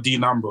not a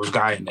Dean Ambrose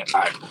guy in it.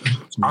 Like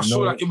I saw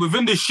like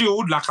within the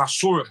Shield, like I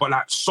saw it, but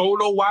like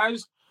solo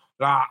wise.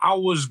 Like I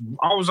was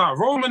like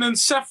Roman and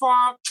Seth,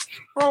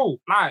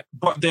 bro. Like,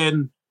 but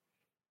then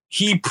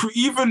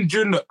even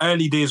during the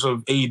early days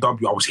of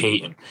AEW, I was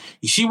hating.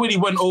 You see when he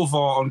went over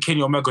on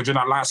Kenny Omega during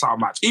that Lights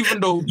Out match, even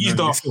though he's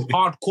the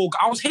hardcore,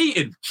 I was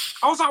hating.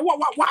 I was like,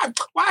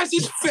 why is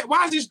this fit?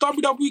 Why is this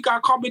WWE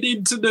guy coming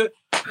into the?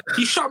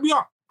 He shut me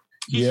up.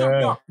 He shut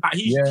me up. Like,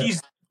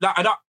 he's like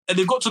that, and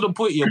it got to the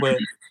point here where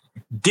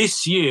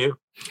this year,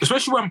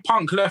 especially when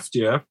Punk left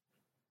here,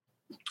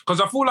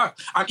 because I feel like,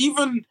 and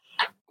even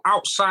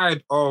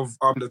outside of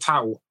the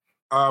title,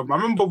 I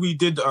remember we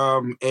did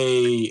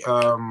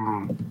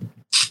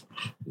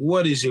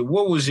what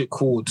was it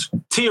called?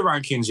 Tier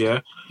rankings, yeah?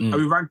 And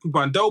we ranked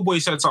people, and Del Boy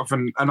said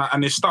something,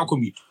 and it stuck with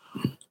me.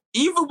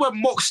 Even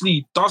when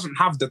Moxley didn't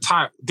have the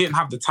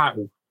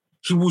title,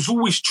 he was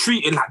always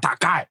treated like that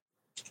guy.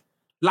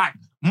 Like,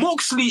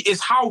 Moxley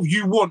is how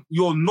you want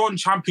your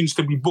non-champions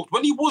to be booked.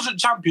 When he wasn't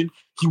champion,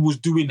 he was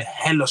doing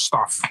hella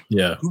stuff.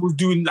 Yeah.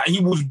 He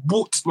was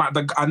booked like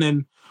and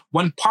then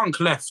when Punk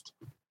left,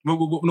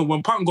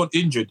 when Punk got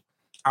injured,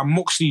 and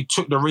Moxley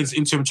took the reins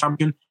interim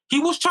champion, he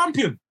was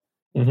champion.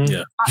 Mm-hmm.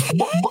 Yeah.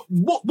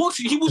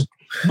 Moxley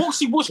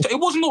was. It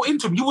wasn't no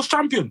interim. He was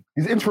champion.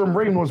 His interim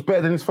reign was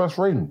better than his first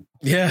reign.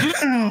 Yeah.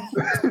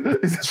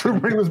 His interim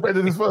reign was better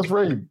than his first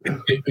reign.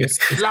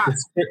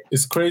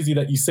 It's crazy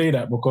that you say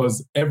that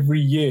because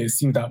every year it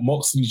seems that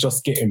Moxley's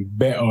just getting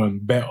better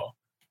and better.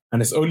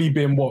 And it's only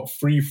been,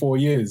 3-4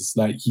 years?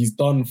 Like, he's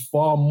done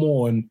far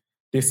more in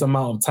this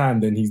amount of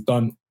time than he's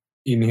done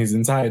in his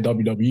entire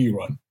WWE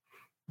run.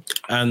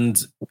 And,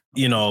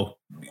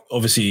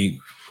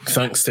 obviously,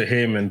 thanks to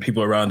him and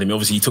people around him,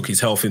 obviously he took his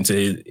health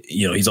into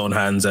his own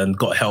hands and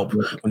got help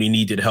when he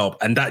needed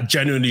help. And that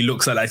genuinely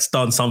looks like it's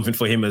done something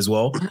for him as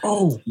well.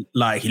 Oh,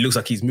 like he looks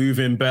like he's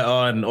moving better.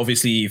 And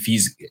obviously if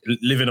he's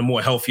living a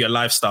more healthier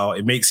lifestyle,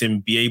 it makes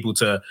him be able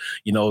to,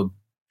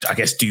 I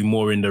guess do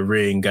more in the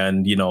ring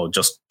and,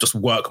 just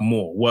work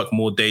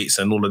more dates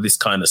and all of this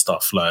kind of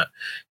stuff. Like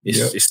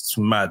it's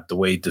mad the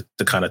way the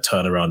kind of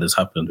turnaround has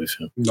happened with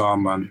him. Nah,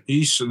 man.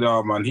 He's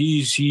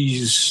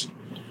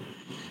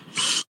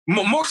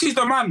Moxie's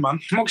the man.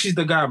 Moxie's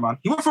the guy, man.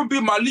 He went from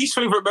being my least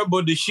favorite member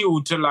of the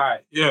Shield to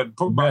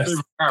probably my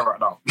favorite guy right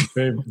now.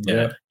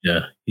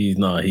 Yeah.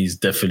 He's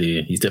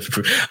definitely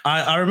true.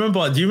 I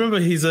remember. Do you remember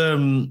his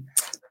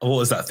what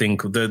was that thing?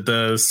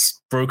 The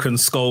Broken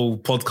Skull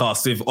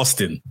podcast with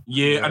Austin.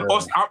 Yeah, and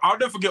I'll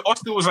never forget.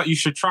 Austin was like, "You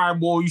should try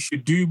more. You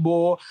should do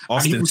more."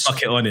 Austin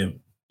stuck it on him.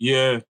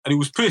 Yeah, and he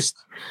was pissed.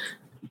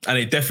 And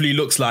it definitely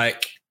looks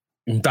like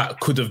that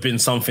could have been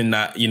something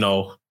that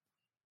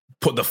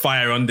put the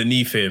fire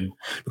underneath him,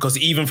 because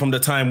even from the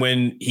time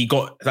when he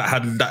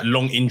had that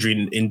long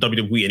injury in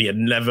WWE and he had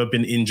never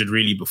been injured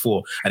really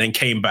before and then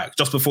came back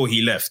just before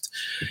he left,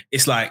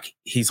 it's like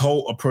his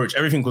whole approach,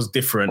 everything was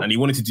different and he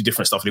wanted to do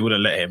different stuff and they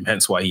wouldn't let him,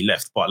 hence why he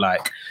left. But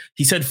like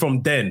he said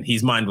from then,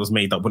 his mind was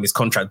made up when his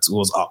contract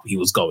was up, he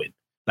was going.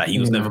 Like he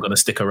was never going to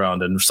stick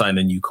around and sign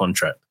a new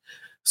contract.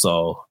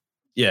 So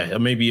yeah,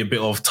 maybe a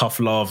bit of tough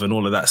love and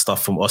all of that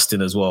stuff from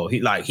Austin as well.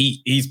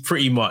 He's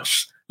pretty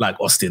much like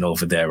Austin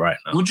over there right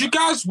now. Would you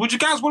guys want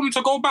him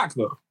to go back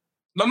though?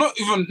 No,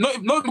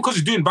 not because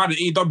he's doing bad at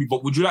AEW,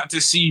 but would you like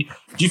to see?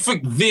 Do you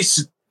think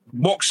this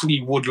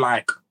Moxley would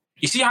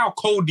You see how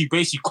Cody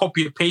basically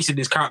copy and pasted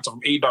his character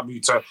from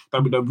AEW to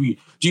WWE?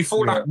 Do you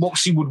feel like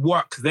Moxley would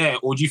work there,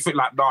 or do you think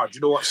like, nah, do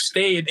you know what?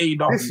 Stay in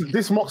AEW.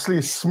 This Moxley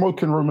is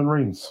smoking Roman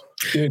Reigns.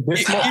 Yeah.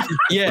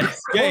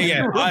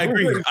 I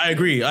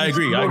agree. I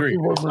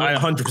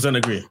 100%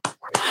 agree.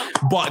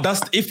 But that's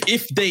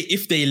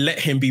if they let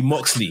him be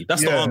Moxley.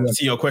 That's the answer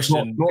to your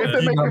question.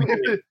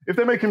 If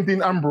they make him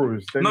Dean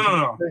Ambrose, then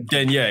no.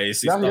 Then you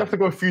have to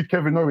go feud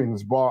Kevin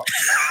Owens. But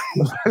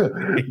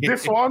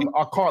this one,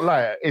 I can't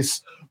lie.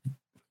 It's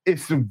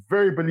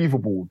very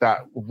believable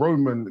that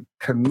Roman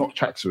cannot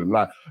chat to him.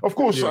 Like, of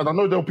course, and I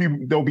know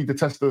there'll be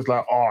detesters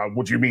like, oh,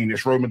 what do you mean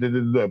it's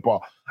Roman?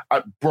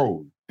 But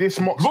bro,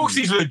 this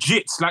Moxley's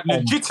legit, like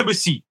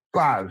legitimacy.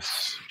 Baz.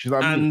 You know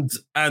what I mean?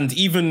 And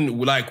even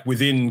like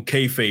within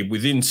kayfabe,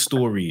 within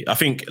story, I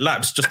think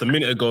Laps just a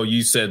minute ago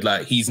you said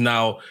like he's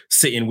now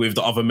sitting with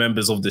the other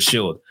members of the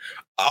Shield.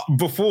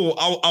 Before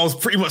I was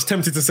pretty much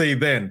tempted to say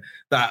then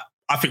that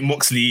I think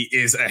Moxley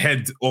is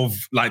ahead of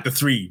like the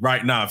three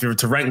right now. If you were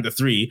to rank the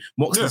three,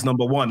 Moxley's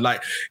number one.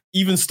 Like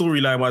even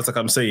storyline wise, like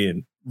I'm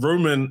saying,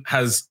 Roman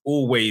has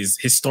always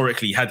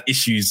historically had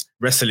issues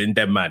wrestling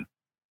dead man.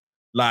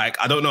 Like,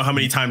 I don't know how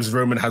many times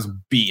Roman has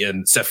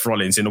beaten Seth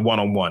Rollins in a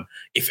one-on-one,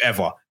 if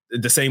ever.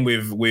 The same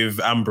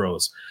with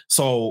Ambrose.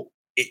 So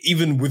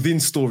even within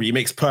story, it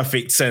makes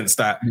perfect sense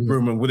that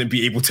Roman wouldn't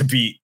be able to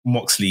beat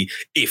Moxley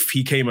if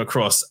he came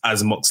across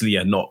as Moxley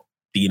and not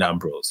Dean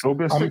Ambrose. It'll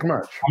be a sick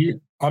match.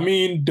 I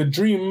mean, the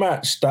dream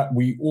match that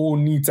we all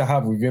need to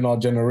have within our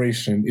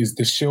generation is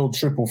the Shield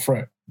triple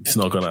threat. It's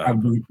not going to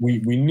happen. And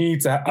we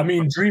need to...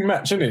 dream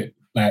match, innit?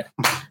 Like,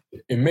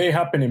 it may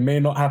happen, it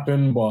may not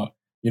happen, but...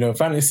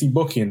 fantasy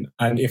booking.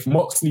 And if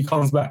Moxley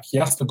comes back, he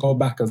has to go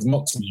back as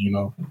Moxley,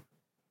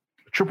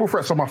 Triple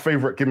threats are my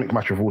favourite gimmick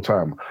match of all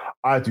time.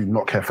 I do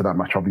not care for that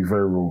match, I'll be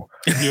very real.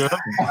 Yeah.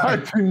 I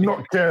do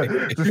not care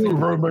to see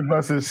Roman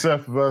versus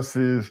Seth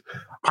versus...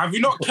 Have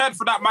you not cared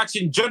for that match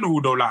in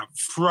general, though? Like,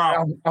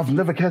 I've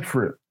never cared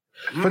for it.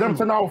 For them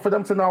to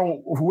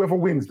now, whoever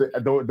wins,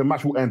 the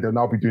match will end and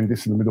I'll be doing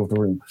this in the middle of the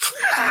ring.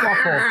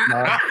 Fuck off,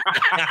 man.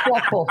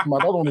 Fuck off,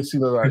 man. I don't want to see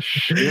that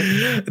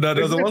shit. No,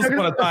 there was once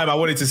upon a time I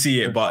wanted to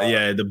see it, but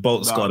yeah, the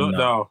boat's gone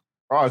now.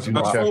 I do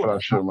not care for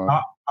that shit, man.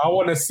 I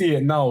want to see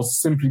it now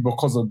simply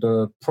because of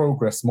the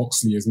progress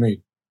Moxley has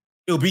made.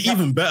 It'll be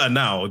even better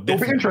now. It'll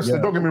be interesting,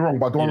 don't get me wrong,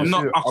 but I don't want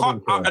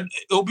to see it.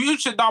 It'll be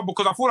interesting now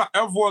because I feel like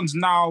everyone's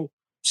now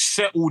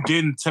settled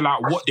into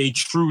like what they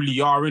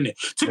truly are, innit?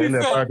 To be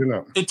fair,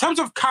 in terms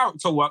of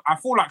character work, I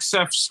feel like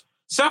Seth,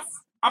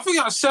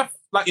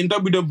 like in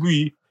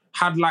WWE,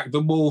 had like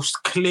the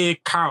most clear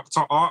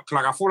character arc.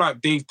 Like I feel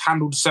like they've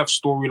handled Seth's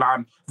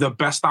storyline the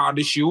best out of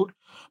the Shield.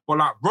 But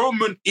like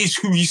Roman is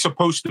who he's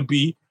supposed to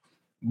be.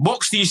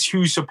 Moxley's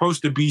who he's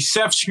supposed to be.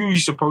 Seth's who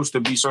he's supposed to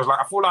be. So it's like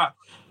I feel like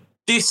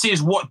this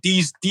is what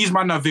these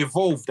men have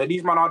evolved. That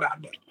these men are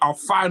our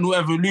final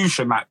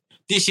evolution. Like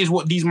this is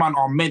what these men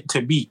are meant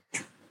to be.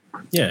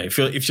 Yeah, if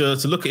you're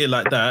to look at it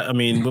like that, I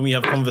mean, when we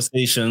have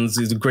conversations,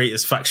 it's the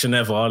greatest faction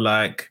ever.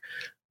 Like,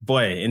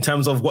 boy, in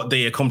terms of what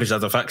they accomplished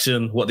as a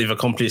faction, what they've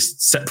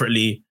accomplished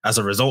separately as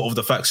a result of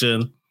the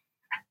faction,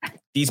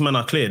 these men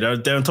are clear.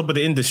 They're on top of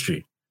the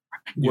industry.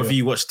 Yeah. Whether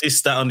you watch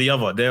this, that, and the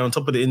other, they're on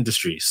top of the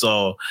industry.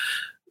 So,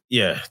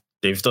 yeah,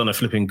 they've done a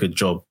flipping good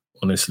job,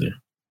 honestly.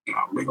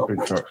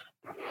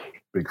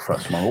 Big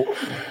facts, man.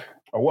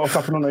 What else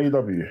happened on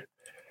AEW?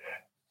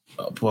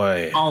 Oh,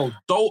 boy. Oh,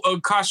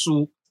 Dalton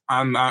Castle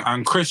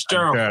and Chris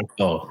Jericho.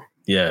 Oh,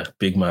 yeah,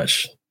 big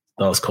match.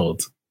 That was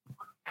cold.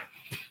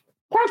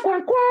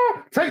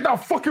 Take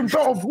that fucking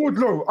belt off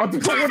Wardlow. I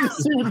don't want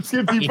to see with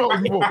the TNT belt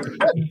anymore.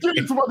 Give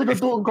it to my nigga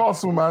Dalton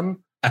Castle, man.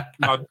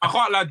 No, I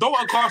can't, like,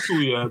 Dalton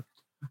Castle, yeah.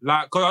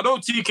 Like, because I know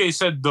TK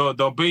said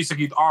the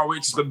basically the ROH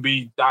is going to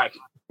be, like...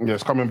 Yeah,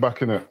 it's coming back,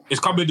 innit? It's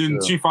coming in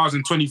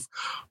 2020.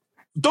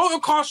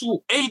 Dalton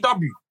Castle,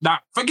 AEW,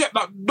 like,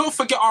 don't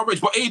forget RH,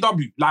 but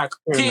AEW, like,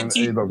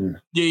 TNT. AEW.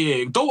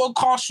 Yeah. Dalton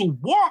Castle,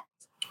 what?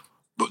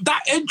 But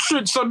that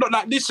entrance, so not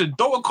like, listen,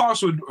 Dalton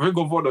Castle, Ring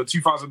of Honor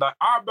 2009,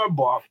 I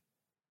remember,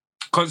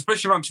 because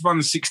especially around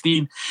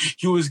 2016,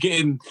 he was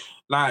getting,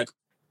 like,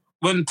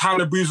 when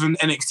Tyler Breeze and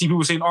NXT, people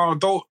were saying,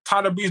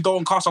 Tyler Breeze,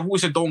 Dalton Castle, I've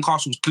always said Dalton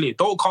Castle's clear.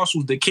 Dalton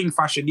Castle's the king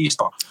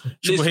fashionista.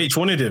 Triple H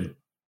wanted him.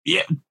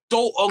 Yeah,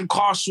 Dalton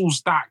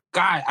Castle's that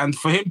guy. And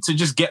for him to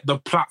just get the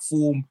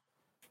platform,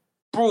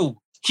 bro,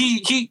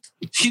 he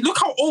look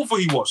how over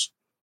he was.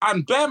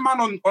 And bare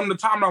man on the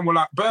timeline were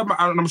like, bare man,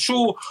 and I'm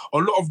sure a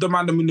lot of the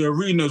man in the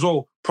arena as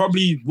well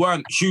probably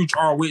weren't huge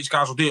ROH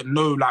guys or didn't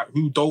know like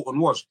who Dalton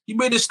was. He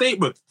made a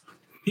statement.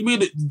 He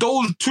made it.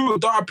 Those two,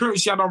 the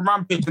appearance he had on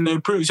Rampage and the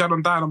appearance he had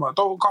on Dynamite,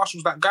 Dalton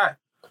Castle's that guy.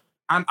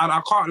 And I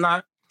can't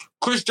lie,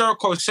 Chris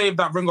Jericho saved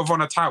that Ring of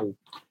Honor title.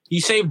 He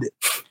saved it.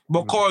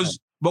 Because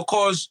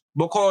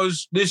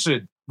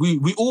listen,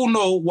 we all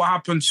know what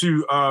happened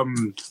to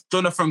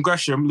Jonathan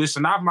Gresham.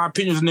 Listen, I have my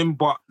opinions on him,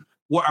 but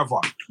whatever.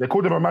 They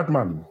called him a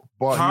madman,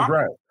 but he was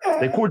right.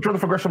 They called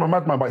Jonathan Gresham a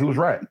madman, but he was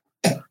right.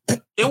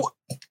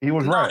 He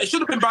was right. It should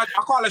have been bad.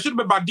 I can't. It should have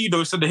been Bandido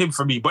instead of him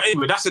for me. But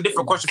anyway, that's a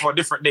different question for a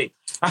different day.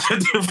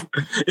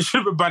 It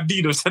should have been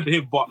Bandido instead of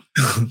him. But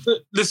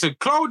listen,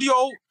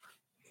 Claudio,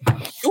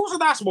 it was a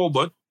nice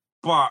moment,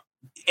 but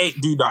it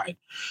ain't do nothing.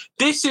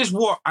 This is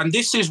what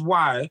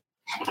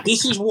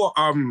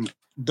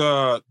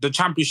the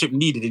championship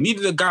needed. It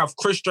needed a guy of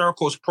Chris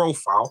Jericho's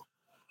profile.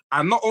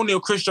 And not only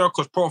of Chris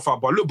Jericho's profile,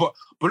 but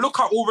look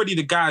how already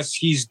the guys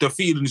he's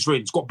defeated in his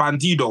reign. He's got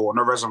Bandido on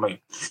the resume.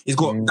 He's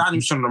got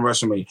Danielson on the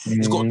resume.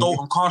 He's got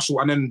Dalton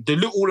Castle. And then the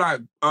little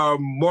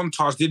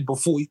montage did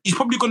before, he's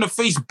probably going to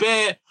face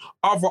bare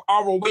other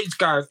ROH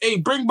guys. Hey,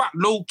 bring back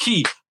Low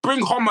Key.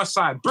 Bring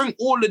Homicide. Bring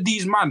all of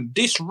these, man.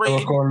 This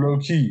reign. Low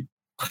Key.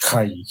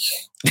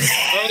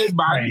 Hey,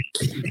 man.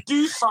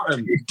 Do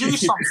something.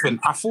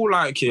 I feel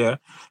like,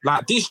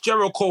 like this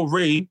Jericho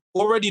reign,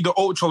 already the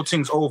Ultra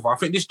thing's over. I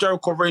think this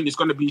Jericho reign is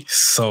going to be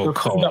so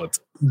cold.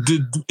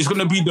 It's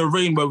going to be the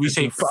reign where we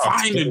say,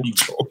 finally,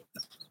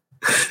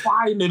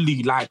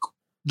 like,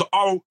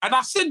 and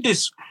I said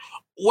this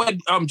when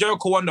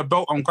Jericho won the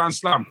belt on Grand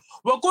Slam.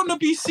 We're going to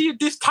be seeing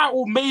this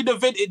title main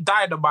event in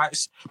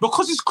Dynamite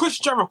because it's Chris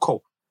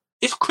Jericho.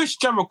 It's Chris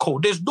Jericho.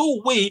 There's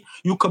no way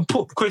you can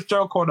put Chris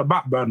Jericho on the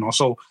back burner.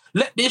 So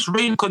let this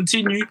reign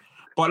continue.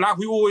 But like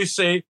we always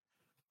say,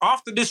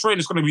 after this reign,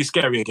 it's going to be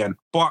scary again.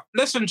 But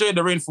let's enjoy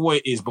the reign for what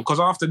it is,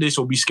 because after this,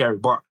 it'll be scary.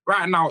 But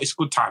right now, it's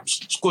good times.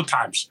 It's good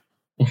times.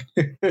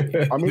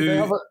 I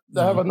mean,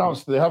 they have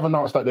announced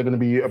that they're going to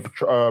be.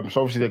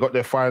 So obviously, they got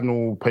their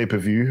final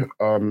pay-per-view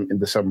in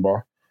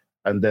December,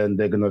 and then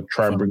they're going to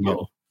try and bring it.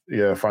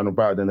 Yeah, final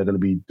battle. Then they're going to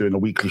be doing a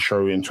weekly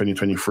show in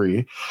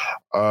 2023.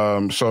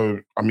 So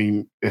I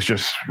mean,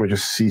 we're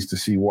just seized to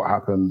see what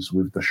happens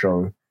with the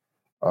show.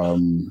 I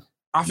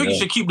think you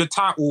should keep the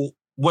title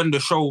when the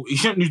show. You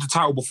shouldn't use the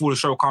title before the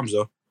show comes,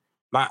 though.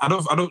 Like I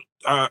don't.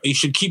 You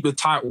should keep the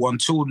title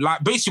until,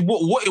 like, basically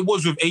what it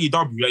was with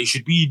AEW. Like, it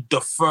should be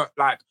the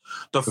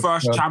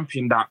first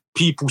champion that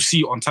people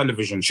see on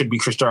television should be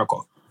Chris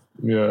Jericho.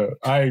 Yeah,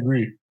 I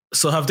agree.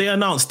 So have they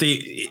announced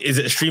is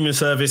it a streaming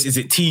service? Is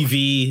it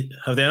TV?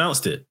 Have they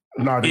announced it?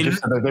 No,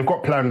 they've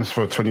got plans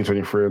for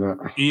 2023 and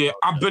that. Yeah,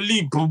 I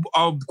believe,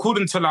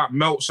 according to like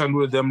Meltz and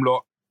with them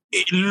lot,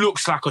 it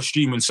looks like a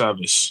streaming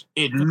service.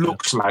 It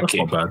looks like That's it.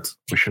 Not bad.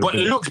 But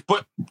it looks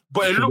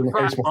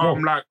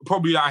like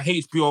probably like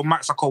HBO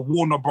Max, like a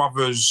Warner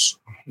Brothers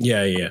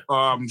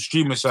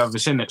streaming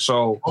service, innit?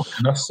 So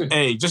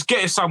hey, just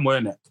get it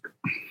somewhere, innit?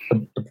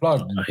 The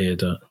plug. I hear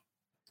that.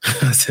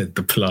 I said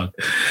the plug.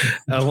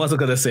 What was I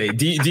gonna say?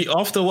 Do you,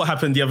 after what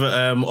happened the other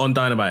on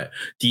Dynamite,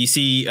 do you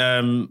see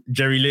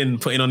Jerry Lynn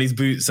putting on his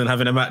boots and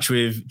having a match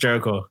with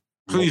Jericho?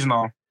 Please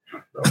no.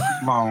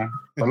 No.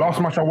 The last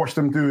match I watched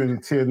them do in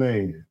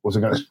TNA was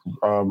against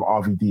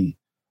RVD,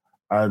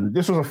 and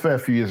this was a fair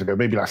few years ago,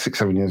 maybe like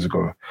 6-7 years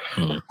ago.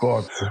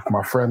 God,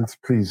 my friend,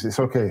 please, it's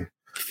okay.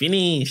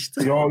 Finished.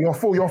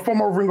 You're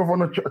former Ring of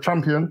Honor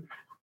champion.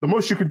 The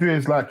most you could do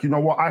is like, you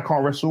know what? I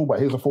can't wrestle, but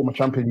here's a former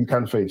champion you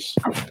can face.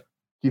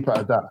 Keep it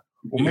at that.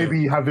 or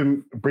maybe have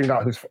him bring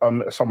out his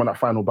someone at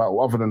final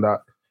battle. Other than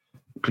that,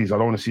 please, I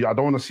don't want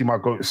to see my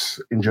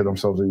goats injure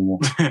themselves anymore.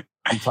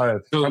 I'm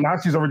tired. And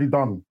Hashi's already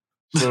done.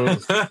 So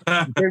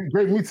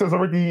Great Muta's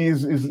already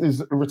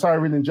is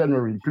retiring in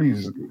January.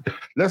 Please,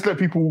 let's let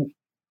people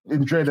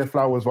enjoy their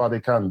flowers while they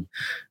can.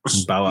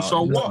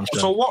 So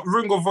what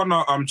Ring of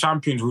Honor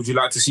champions would you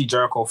like to see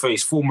Jericho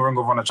face? Former Ring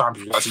of Honor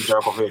champions would you like to see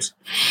Jericho face?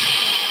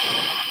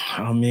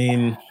 I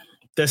mean,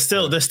 there's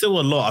still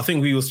a lot. I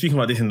think we were speaking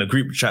about this in the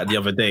group chat the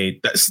other day.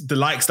 That's the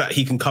likes that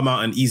he can come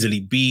out and easily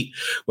beat.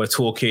 We're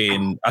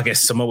talking, I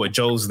guess, Samoa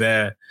Joe's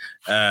there.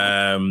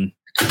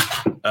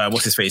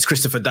 What's his face?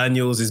 Christopher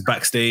Daniels is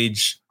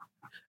backstage.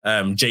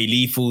 Jay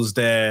Lethal's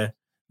there.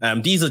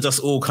 These are just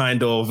all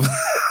kind of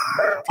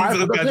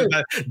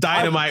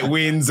dynamite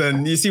wins,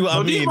 and you see what I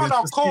mean. These men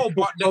are cold,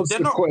 but they're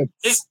not.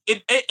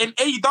 In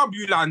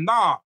AEW land,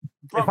 nah.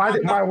 If I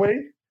did my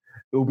way,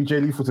 it would be Jay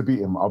Lethal to beat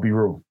him. I'll be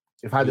real.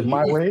 If I had it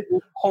my way,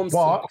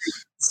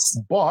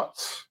 but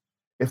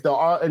if there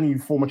are any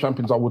former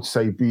champions, I would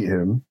say beat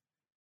him.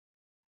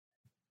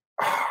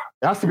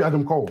 It has to be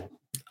Adam Cole.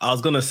 I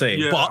was gonna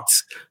say, but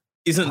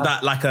isn't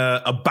that like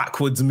a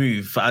backwards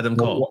move for Adam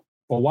Cole?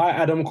 But why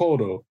Adam Cole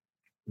though?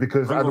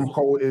 Because Adam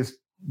Cole is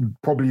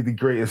probably the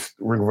greatest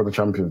Ring of Honor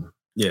champion.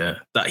 Yeah,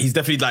 that he's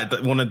definitely like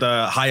one of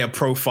the higher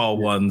profile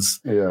ones.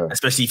 Yeah,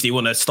 especially if they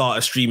want to start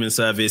a streaming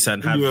service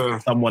and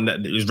have someone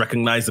that is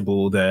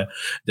recognizable there.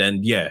 Then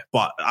yeah,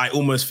 but I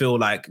almost feel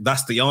like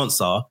that's the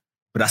answer,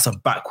 but that's a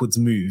backwards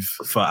move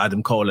for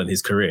Adam Cole and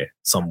his career.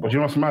 Somewhat. But you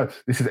know what's mad?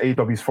 This is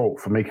AEW's fault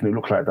for making it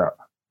look like that.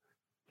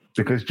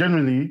 Because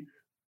generally,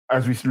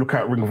 as we look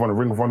at Ring of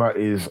Honor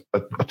is a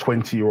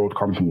 20-year-old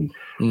company.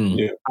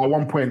 Yeah. At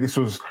one point, this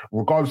was,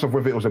 regardless of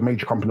whether it was a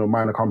major company or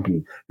minor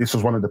company, this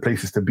was one of the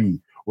places to be.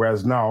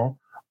 Whereas now,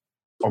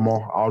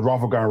 I'd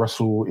rather go and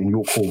wrestle in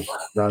York Hall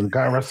than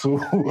go and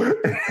wrestle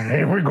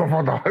in Ring of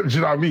Honor. Do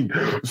you know what I mean?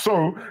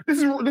 So this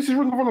is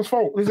Ring of Honor's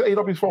fault. This is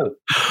AEW's fault.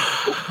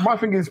 My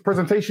thing is,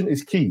 presentation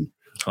is key.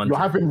 100. You're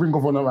having Ring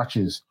of Honor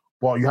matches,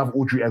 but you have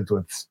Aubrey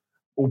Edwards,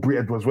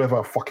 whatever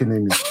her fucking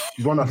name is.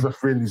 She's one that's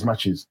refereeing these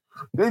matches.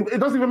 It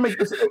doesn't even make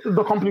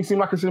the company seem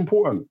like it's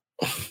important.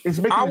 It's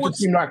making it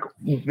seem like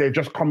they're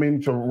just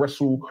coming to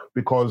wrestle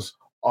because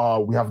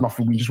we have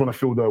nothing. We just want to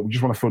fill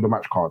the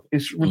match card.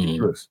 It's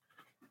ridiculous.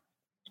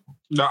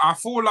 No, I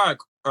feel like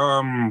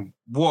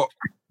what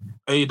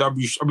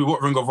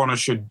Ring of Honor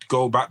should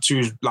go back to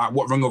is like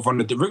what Ring of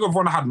Honor did. Ring of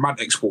Honor had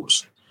mad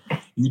exports.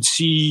 You'd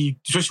see,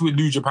 especially with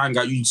New Japan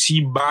guy, you'd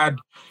see mad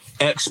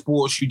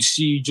exports. You'd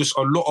see just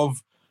a lot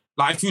of,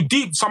 like, if you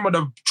deep some of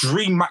the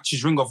dream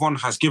matches Ring of Honor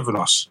has given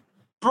us,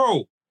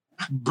 bro,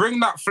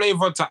 bring that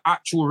flavor to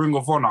actual Ring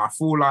of Honor. I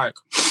feel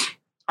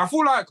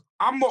like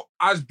I'm not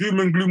as doom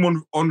and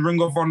gloom on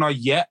Ring of Honor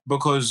yet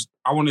because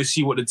I want to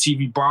see what the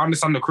TV. But I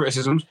understand the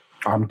criticisms.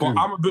 I'm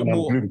a bit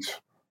more.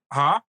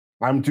 Huh?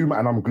 I'm doom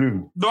and I'm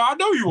gloom. No, I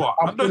know you are.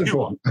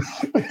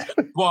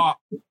 But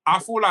I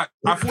feel like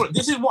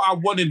this is what I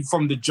wanted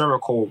from the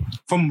Jericho,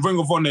 from Ring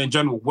of Honor in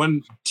general.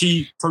 When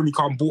Tony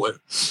Khan bought it,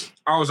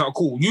 I was like,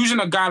 cool. Using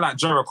a guy like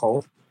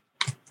Jericho,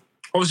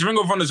 obviously Ring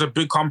of Honor is a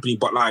big company,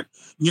 but like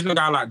using a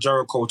guy like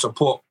Jericho to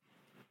put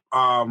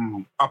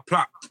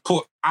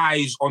put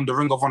eyes on the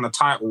Ring of Honor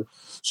title,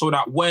 so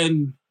that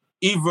when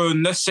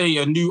even, let's say,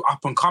 a new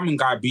up-and-coming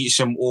guy beats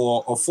him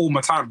or a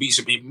former talent beats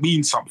him, it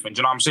means something. Do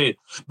you know what I'm saying?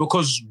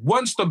 Because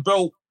once the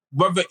belt,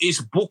 whether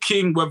it's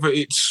booking, when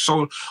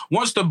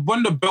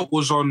the belt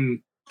was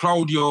on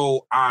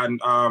Claudio and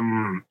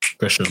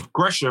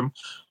Gresham,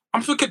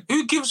 I'm thinking,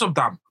 who gives a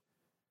damn?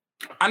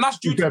 And that's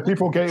due to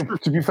people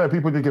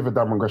did give a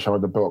damn on Gresham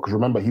at the belt, because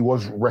remember, he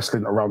was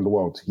wrestling around the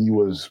world. He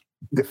was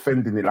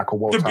defending it like a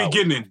world title.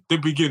 The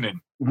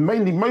beginning.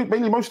 Mainly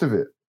most of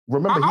it.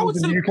 Remember, he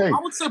was in the UK.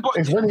 I would say, but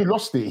it's when he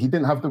lost it, he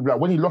didn't have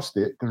when he lost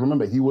it, because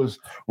remember, he was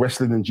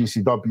wrestling in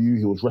GCW,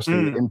 he was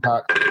wrestling in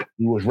Impact,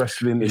 he was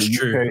wrestling in the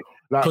UK.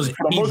 Because he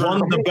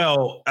won the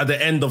belt at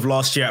the end of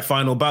last year at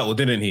Final Battle,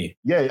 didn't he?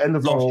 Yeah, end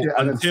of last year.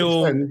 And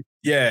until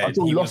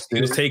he lost it.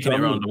 He was taking it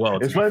around the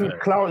world. It's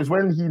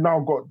when he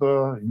now got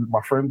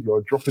my friend,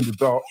 you're dropping the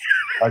belt,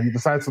 and he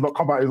decided to not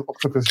come out his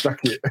octopus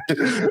jacket.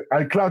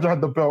 And Claudio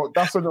had the belt.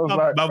 That's when it was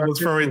like... Man was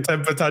throwing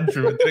temper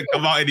tantrum and didn't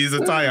come out in his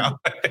attire.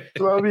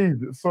 You know what I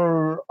mean?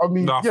 So,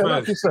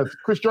 like you said,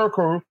 Chris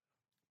Jericho,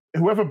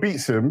 whoever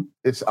beats him,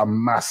 it's a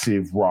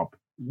massive rub.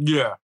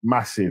 Yeah.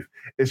 Massive.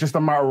 It's just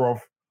a matter of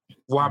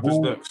what happens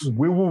next?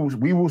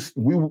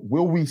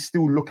 Will we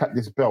still look at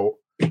this belt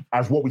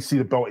as what we see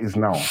the belt is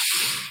now?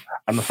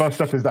 And the first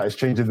step is that it's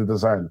changing the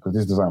design, because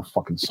this design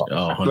fucking sucks.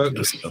 Oh,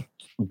 100%.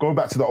 Go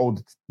back to the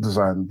old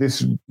design.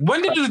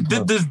 When did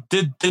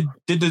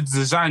the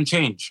design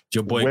change?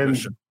 Your boy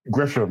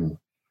Gresham.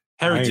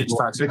 Heritage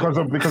tax. Because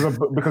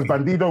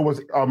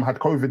Bandido had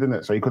COVID in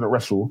it, so he couldn't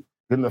wrestle,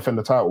 didn't defend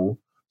the title.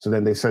 So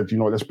then they said,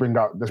 let's bring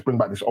back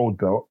this old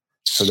belt.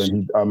 So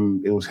then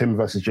it was him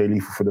versus Jay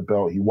Lethal for the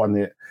belt. He won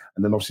it,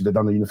 and then obviously they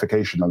done the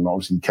unification, and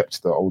obviously he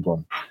kept the old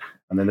one.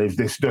 And then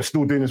they're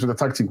still doing this with the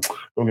tag team.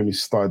 Don't get me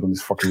started on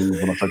this fucking Ring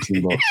of Honor tag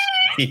team belts.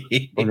 Don't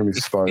get me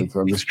started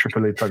on this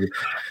AAA tag team.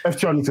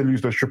 FTR need to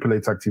lose those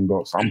AAA tag team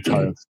belts. I'm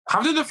tired.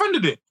 Have they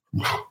defended it?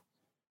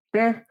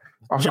 Yeah.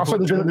 I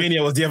said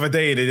Mania was the other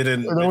day. They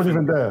didn't. They weren't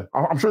even there.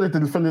 I'm sure they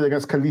defended it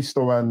against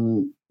Kalisto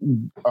and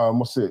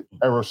what's it,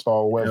 Aerostar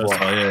or whatever.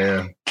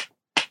 Yeah.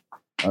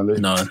 And they're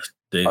not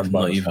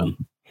even.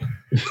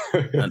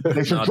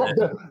 They should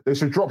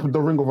drop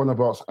the Ring of Honor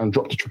belts and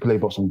drop the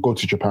AAA belts and go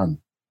to Japan.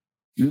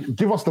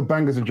 Give us the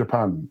bangers in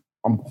Japan.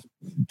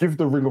 Give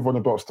the Ring of Honor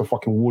belts to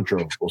fucking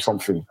Wardrobe or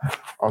something.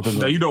 I don't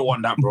know. No, you don't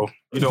want that, bro.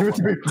 You don't want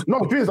that. No,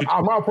 please,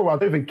 I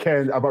don't even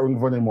care about Ring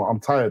of Honor anymore. I'm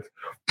tired.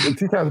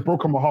 TK has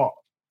broken my heart.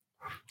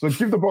 So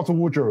give the belt to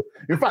Wardrobe.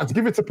 In fact,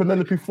 give it to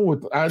Penelope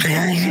Ford. And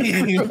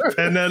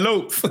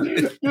Penelope.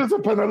 Give it to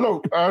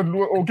Penelope.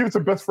 Or give it to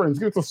Best Friends.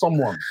 Give it to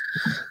someone.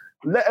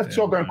 Let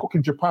FTR go and cook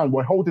in Japan.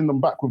 We're holding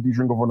them back with these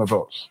Ring of Honor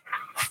belts.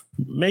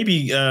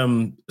 Maybe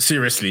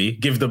seriously,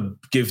 give the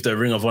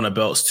Ring of Honor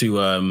belts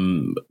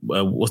to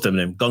what's their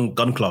name?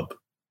 Gun Club.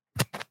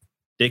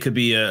 They could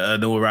be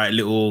an all right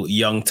little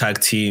young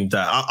tag team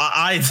that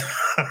I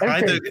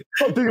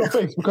don't do your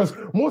face, because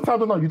more time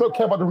than not, you don't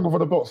care about the Ring of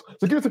Honor belts.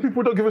 So give it to people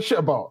who don't give a shit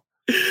about.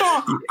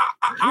 No,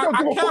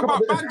 I care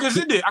about bangers,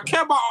 isn't it? I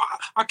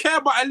care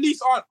about at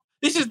least.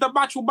 This is the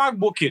match with bag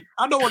booking.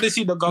 I don't want to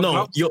see the Gun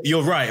Club. No,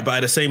 you're right, but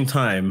at the same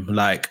time,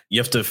 like you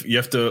have to.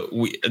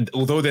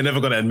 Although they're never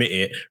going to admit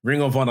it,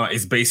 Ring of Honor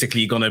is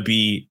basically going to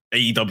be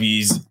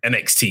AEW's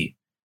NXT.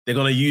 They're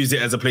going to use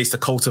it as a place to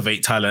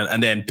cultivate talent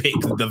and then pick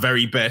the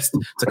very best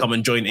to come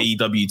and join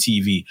AEW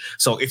TV.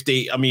 So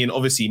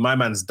obviously my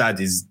man's dad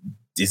is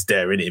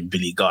there, innit,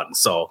 Billy Gunn.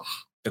 So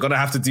they're going to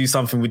have to do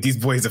something with these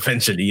boys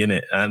eventually,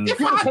 innit? And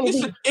if I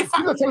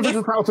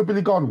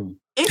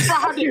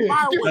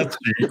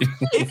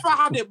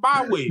had it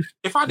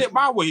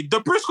my way, the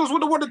Briscoes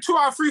would have won the 2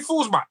 out of 3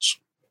 falls match.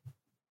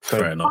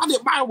 Fair enough. If I had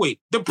it my way,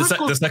 the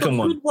Briscoes the second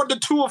one won the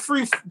 2 out of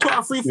 3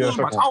 falls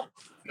match.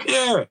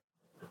 Yeah.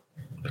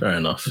 Fair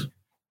enough.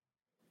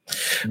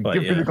 But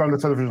give Billy Gunn the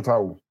television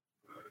title.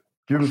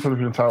 Give him the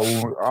television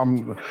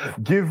title.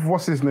 Give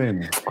what's his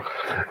name?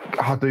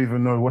 I don't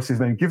even know what's his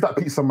name. Give that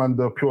pizza man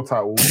the pure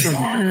title.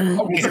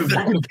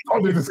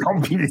 I'll do this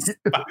company.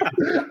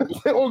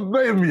 They all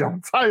blame me.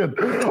 I'm tired.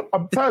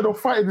 I'm tired of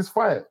fighting this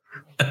fight.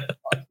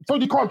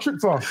 Tony Khan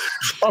tricked us.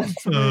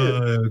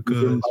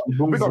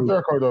 Big up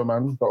Jericho though,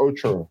 man. The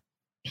Ocho.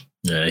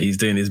 Yeah, he's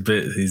doing his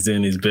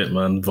bit,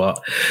 man.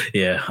 But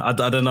yeah, I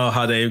don't know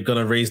how they're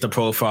gonna raise the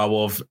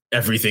profile of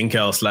everything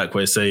else, like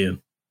we're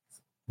saying.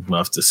 We'll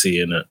have to see,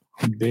 innit?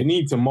 They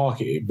need to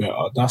market it better.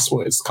 That's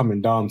what it's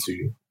coming down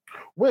to.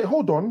 Wait,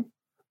 hold on.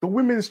 The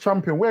women's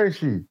champion, where is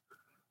she?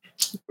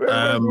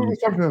 Women's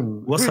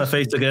champion? What's her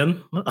face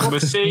again?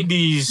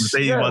 Mercedes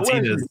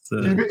Martinez.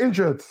 She's been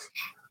injured.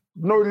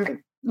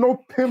 No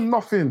pin,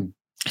 nothing.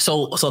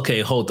 So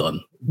okay, hold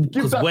on.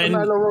 Give that to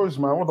Nyla Rose,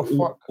 man. What the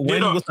fuck?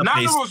 When was the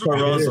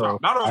Purrazzo?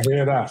 I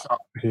hear that.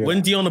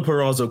 When Deonna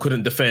Purrazzo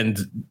couldn't defend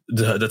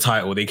the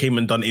title, they came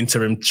and done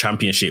interim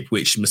championship,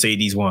 which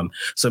Mercedes won.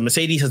 So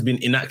Mercedes has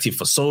been inactive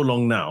for so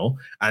long now,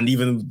 and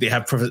even they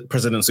have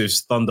presidents with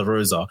Thunder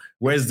Rosa.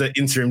 Where's the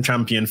interim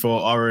champion for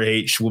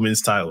ROH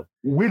women's title?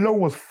 Willow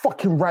was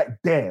fucking right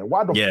there.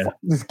 Why the fuck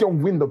did this girl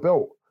win the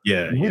belt?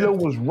 Yeah, Willow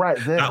was right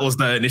there. That was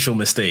the initial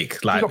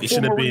mistake. Like it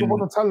should have been.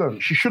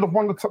 She should have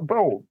won the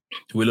belt.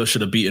 Willow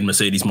should have beaten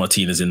Mercedes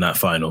Martinez in that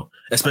final,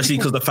 especially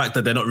because the fact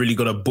that they're not really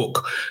going to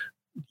book.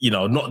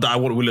 Not that I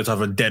want Willow to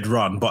have a dead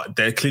run, but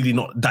they're clearly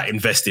not that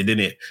invested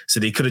in it. So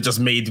they could have just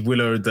made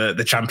Willow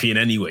the champion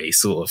anyway,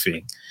 sort of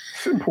thing.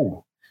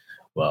 Simple.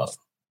 Well,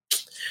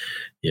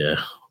 yeah,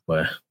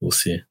 well, we'll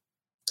see.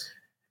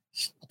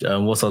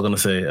 What's I going to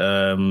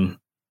say?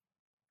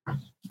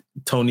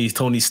 Tony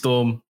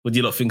Storm. What do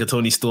you lot think of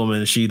Tony Storm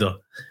and Shida?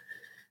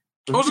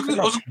 It was a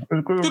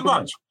good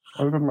match.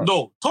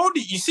 No,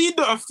 Tony, you see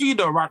the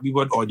Athena rant we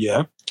went on,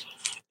 yeah?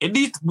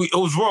 It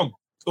was wrong.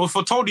 It was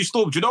for Tony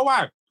Storm. Do you know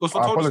why? It was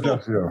for Tony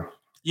Storm.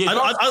 Yeah,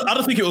 I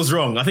don't think it was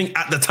wrong. I think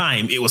at the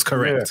time it was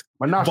correct.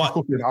 Yeah. But now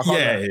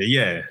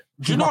yeah.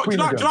 Do you know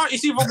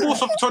it's even more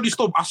so for Tony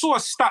Storm? I saw a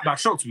stat that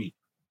shocked me.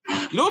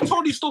 You know,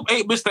 Tony Storm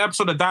ain't missed the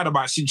episode of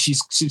Dynamite since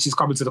she's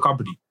coming to the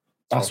company.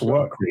 That's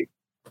work rate.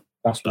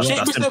 That's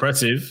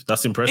impressive.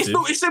 That's impressive.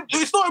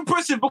 It's not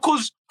impressive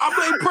because I'm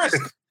not impressed.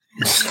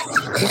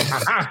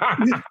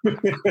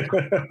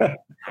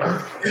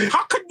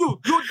 How can you?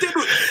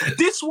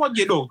 This one,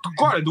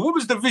 God, the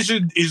women's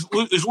division is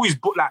always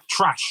booked like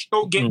trash.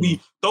 Don't get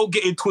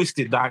it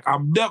twisted. Like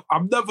I'm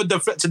never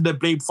deflecting the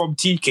blame from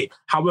TK.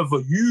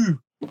 However,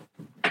 you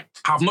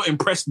have not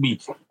impressed me.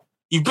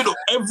 You've been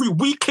every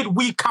week in,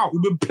 week out.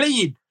 We've been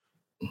playing,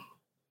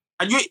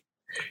 and you.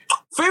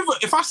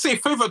 If I say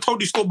favorite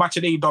Tony Storm match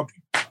in AEW,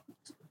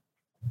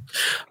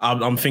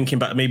 I'm thinking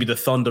about maybe the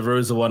Thunder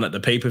Rosa one at the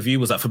pay-per-view.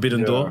 Was that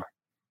Forbidden Door?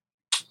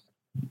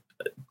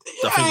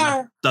 Yeah. I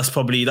think that's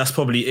probably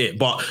it.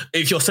 But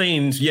if you're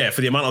saying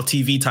for the amount of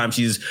TV time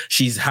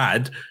she's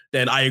had,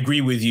 then I agree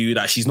with you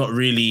that she's not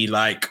really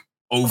like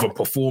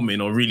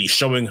overperforming or really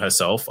showing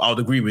herself. I would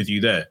agree with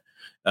you there.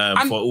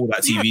 for all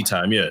that TV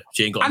time. Yeah,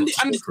 she ain't got. And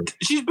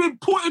she's been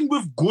put in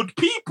with good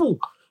people.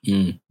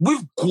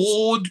 With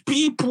good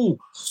people.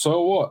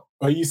 So what?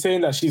 Are you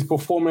saying that she's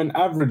performing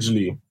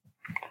averagely?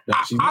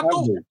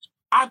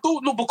 I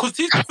don't know, because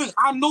here's the thing.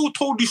 I know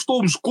Toni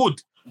Storm's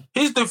good.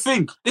 Here's the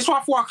thing. This is why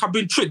I feel like I've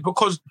been tricked,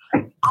 because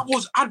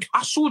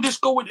I saw this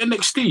go in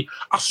NXT.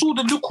 I saw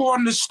the look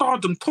around the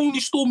Stardom. Toni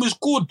Storm is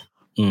good.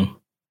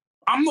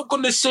 I'm not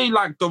gonna say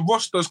like the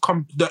rosters,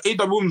 the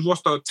AEW Women's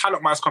roster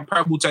talent-wise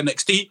comparable to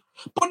NXT,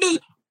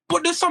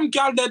 but there's some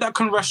gal there that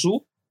can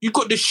wrestle. You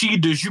got the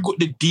Sheeders, you got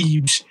the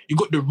Deebs, you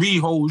got the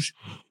Rihos,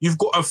 you've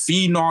got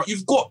Athena,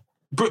 you've got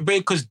Britt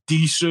Baker's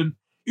decent.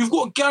 You've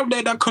got a gal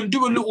there that can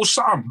do a little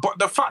something. But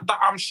the fact that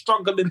I'm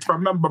struggling to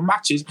remember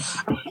matches,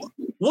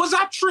 was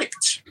I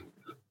tricked?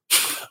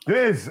 It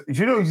is.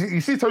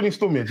 You see Toni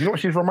Storm here. Do you know what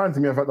she's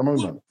reminding me of at the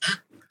moment?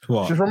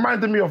 What? She's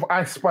reminding me of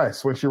Ice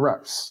Spice when she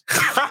raps.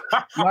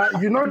 Like,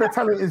 the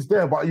talent is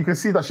there, but you can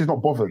see that she's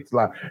not bothered.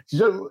 Like,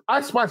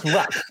 Ice Spice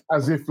raps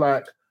as if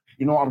like,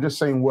 I'm just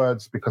saying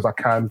words because I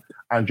can,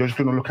 and you're just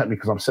going to look at me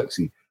because I'm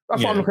sexy.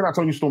 That's what I'm looking at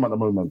Toni Storm at the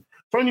moment.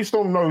 Toni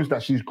Storm knows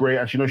that she's great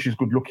and she knows she's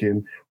good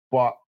looking,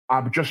 but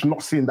I'm just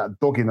not seeing that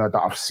dog in her that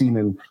I've seen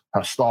in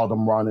her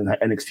Stardom run, in her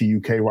NXT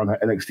UK run, her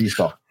NXT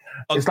stuff.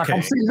 Okay. It's like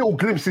I'm seeing little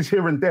glimpses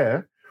here and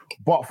there,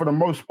 but for the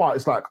most part,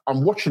 it's like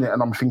I'm watching it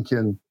and I'm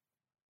thinking,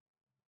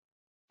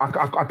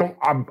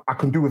 I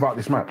can do without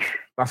this match.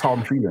 That's how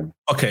I'm feeling.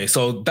 Okay,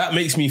 so that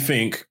makes me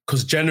think,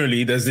 because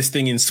generally there's this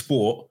thing in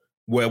sport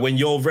where when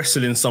you're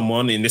wrestling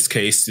someone, in this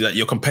case, that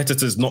your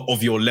competitor's not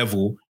of your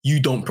level, you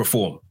don't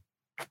perform.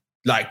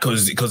 Like,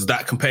 because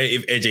that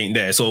competitive edge ain't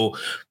there. So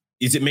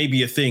is it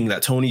maybe a thing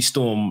that Toni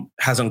Storm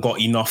hasn't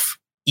got enough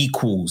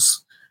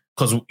equals?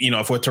 Because,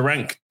 if we're to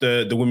rank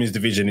the women's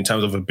division in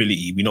terms of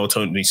ability, we know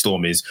Toni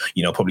Storm is,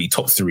 probably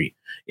top 3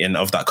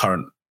 of that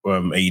current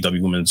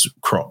AEW women's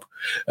crop,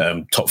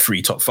 top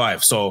 3, top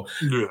 5. So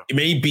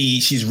maybe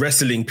she's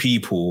wrestling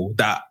people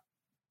that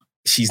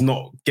she's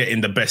not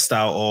getting the best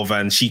out of,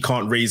 and she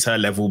can't raise her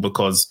level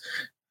because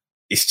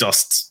it's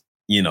just,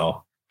 And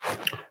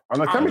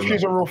the chemistry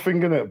is a real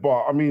thing, in it.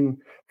 But I mean,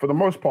 for the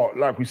most part,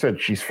 like we said,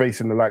 she's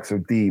facing the likes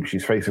of Deeb,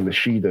 she's facing the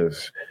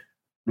Sheeders.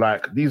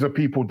 Like, these are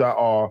people that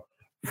are,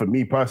 for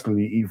me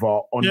personally, either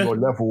on your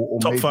level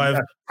or top maybe 5.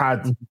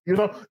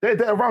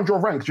 They're around your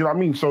ranks. Do you know what I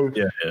mean? So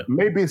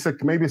maybe it's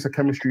a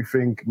chemistry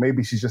thing.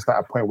 Maybe she's just at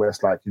a point where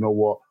it's like, you know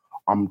what,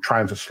 I'm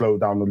trying to slow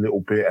down a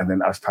little bit, and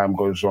then as time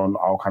goes on,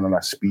 I'll kind of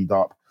like speed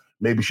up.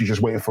 Maybe she's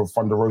just waiting for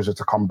Thunder Rosa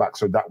to come back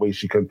so that way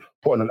she can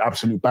put on an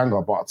absolute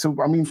banger. But I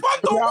don't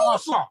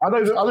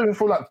even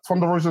feel like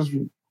Thunder Rosa's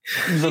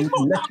even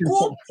left in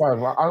top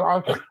 5.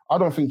 I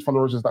don't think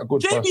Thunder Rosa's that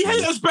good. Jamie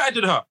Hayter's better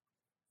than her.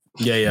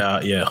 Yeah,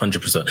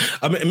 100%.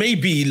 I mean,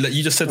 maybe like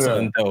you just said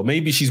something, Del.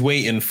 Maybe she's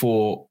waiting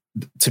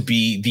to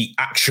be the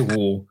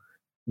actual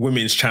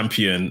women's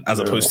champion as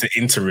opposed to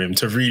interim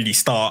to really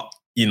start,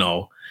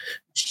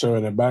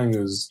 showing the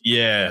bangers.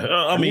 Yeah,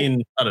 I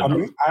mean, I don't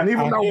know. And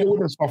even now, all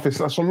this stuff, there's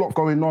a lot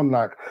going on.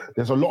 Like,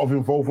 there's a lot of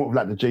involvement with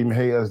like the Jamie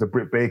Hayters, the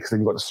Britt Bakers, then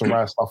you got the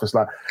Saraya stuff. It's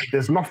like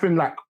there's nothing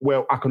like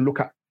where I can look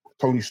at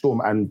Toni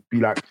Storm and be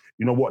like,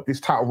 you know what, this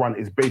title run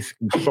is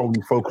basically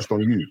solely focused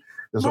on you.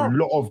 There's a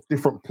lot of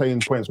different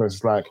playing points where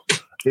it's like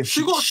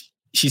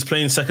she's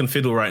playing second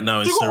fiddle right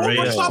now in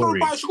Saraya.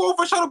 She got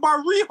overshadowed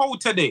by Riho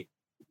today.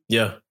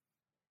 Yeah,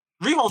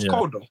 Riho's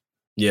cold though.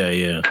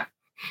 Yeah.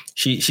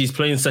 She's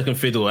playing second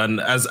fiddle, and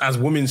as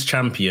women's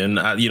champion,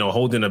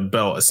 holding a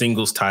belt, a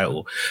singles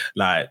title,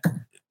 like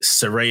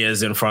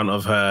Saraya's in front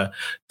of her,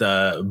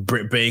 the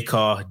Britt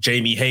Baker,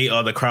 Jamie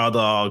Hayter, the crowd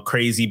are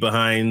crazy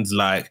behind,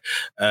 like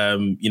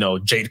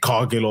Jade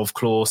Cargill, of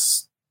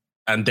course,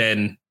 and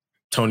then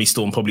Toni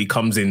Storm probably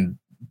comes in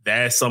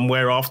there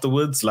somewhere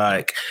afterwards.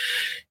 Like,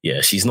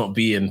 yeah, she's not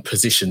being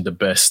positioned the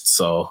best,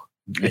 so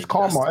it's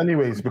karma,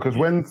 anyways. Because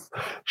when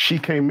she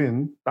came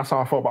in, that's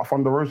how I felt about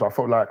Thunder Rosa. I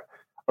felt like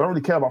I don't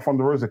really care about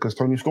Thunder Rosa because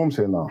Toni Storm's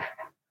here now.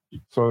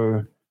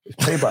 So it's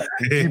payback.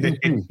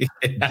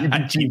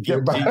 GBG,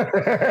 get back.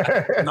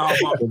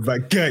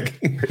 Back gag.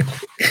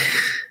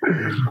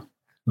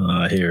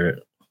 I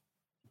hear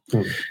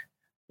it.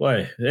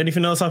 Why?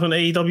 Anything else happen at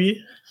AEW?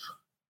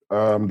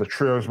 The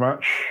trios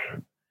match.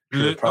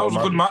 That was a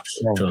good match.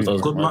 That's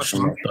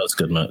a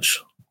good match.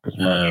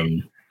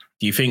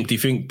 Do you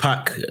think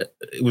Pac,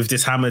 with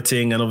this Hammer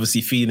thing and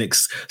obviously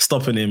Phoenix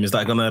stopping him, is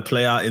that going to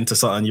play out into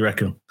something, you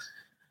reckon?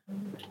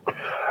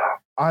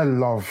 I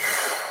love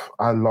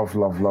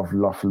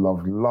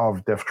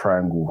Death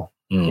Triangle.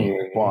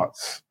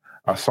 But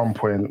at some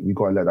point, we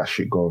got to let that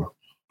shit go.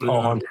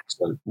 100%.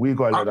 We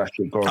got to let that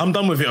shit go. I'm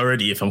done with it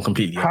already, if I'm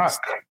completely honest.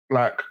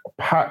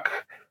 Pac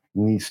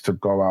needs to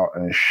go out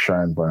and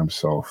shine by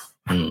himself.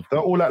 The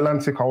All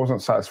Atlantic, I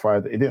wasn't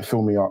satisfied. It didn't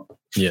fill me up.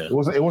 Yeah,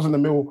 it wasn't the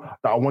meal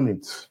that I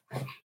wanted.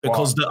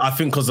 Because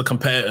the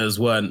competitors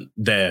weren't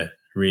there,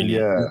 really. Yeah.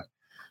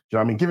 Do you know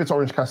what I mean? Give it to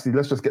Orange Cassidy.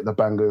 Let's just get the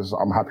bangers.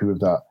 I'm happy with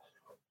that.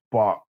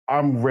 But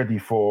I'm ready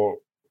for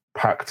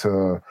Pac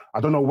to, I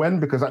don't know when,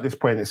 because at this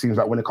point it seems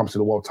like when it comes to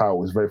the world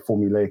title, it's very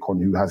formulaic on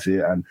who has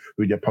it and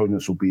who the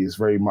opponents will be. It's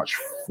very much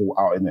thought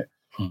out in it.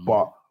 Mm-hmm.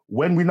 But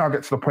when we now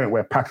get to the point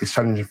where Pac is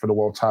challenging for the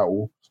world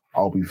title,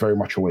 I'll be very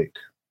much awake.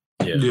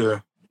 Yeah.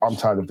 I'm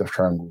tired of Death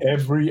Triangle.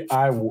 Every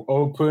eye will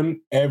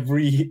open,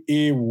 every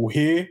ear will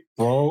hear,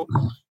 bro.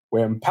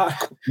 When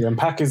Pac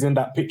is in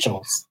that picture,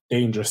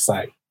 dangerous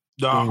sight.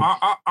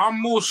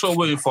 I'm also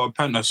waiting for a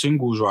Penta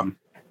singles run.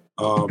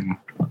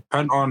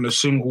 Penta on the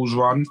singles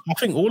run. I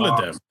think all of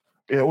them.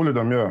 Yeah, all of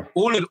them. Yeah,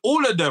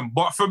 all of them.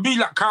 But for me,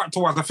 like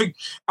character-wise, I think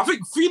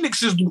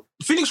Phoenix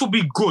will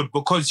be good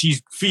because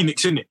he's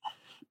Phoenix in it.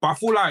 But I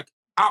feel like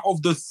out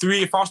of the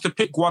three, if I was to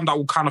pick one that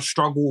will kind of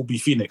struggle, will be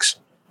Phoenix.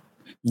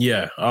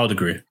 Yeah, I would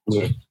agree.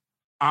 Yeah.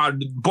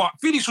 But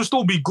Phoenix will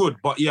still be good.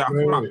 But yeah,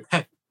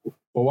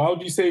 but why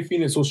would you say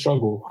Phoenix will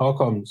struggle? How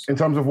comes? In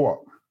terms of what?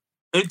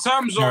 In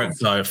terms of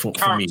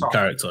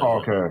character. Oh,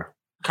 okay.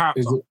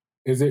 Character.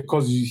 Is it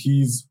because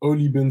he's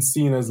only been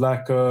seen as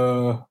like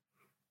a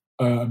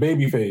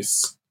baby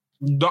face?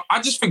 No,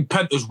 I just think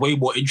Penta's way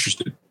more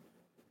interested.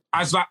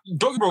 As like,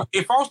 don't get me wrong,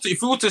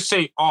 if we were to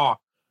say,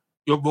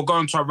 we're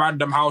going to a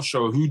random house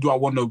show, who do I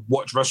want to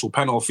watch wrestle,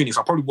 Penta or Phoenix?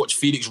 I'll probably watch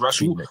Phoenix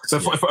wrestle. So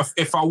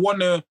if I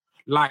want to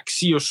like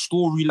see a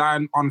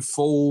storyline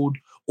unfold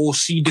or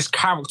see this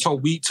character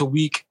week to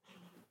week,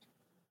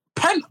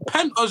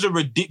 Penta's a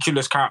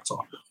ridiculous character.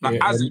 Like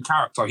as a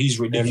character, he's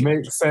ridiculous. It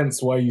makes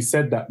sense why you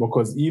said that,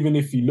 because even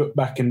if you look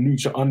back in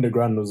Lucha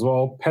Underground as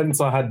well,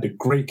 Penta had the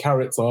great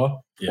character.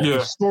 Yeah.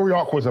 The story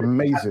arc was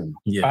amazing.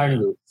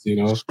 Bangers,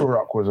 The story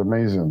arc was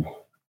amazing.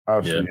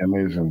 Absolutely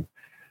amazing.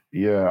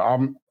 Yeah.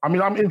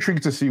 I'm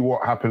intrigued to see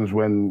what happens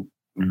when,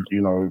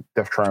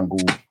 Death Triangle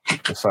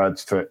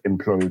decides to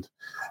implode.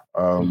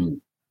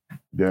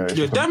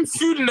 Them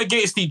feuding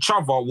against each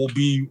other will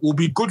be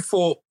good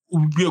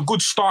would be a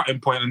good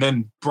starting point and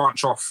then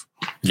branch off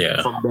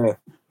from there.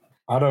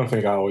 I don't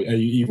think I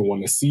even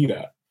want to see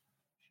that.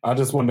 I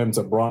just want them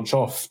to branch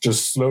off,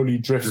 just slowly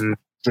drift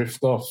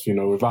off,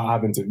 without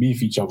having to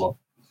beef each other.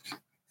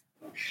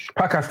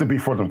 Pac has to be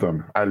front of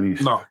them, at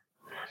least. No.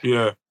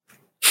 Yeah.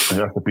 He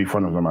has to be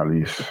front of them, at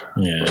least.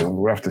 Yeah.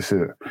 We have to see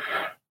it.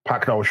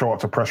 Pac that will show up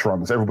to press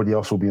runs. Everybody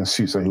else will be in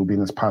suits, so he'll be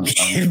in his pants.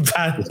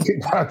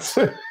 Pants.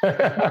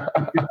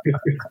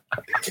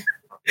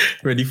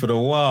 Ready for the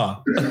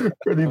war.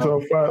 Ready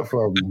to fight,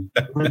 fam.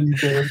 Ready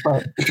to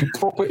fight.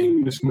 Proper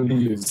Englishman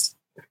he is.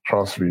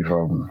 Trust me,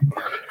 fam.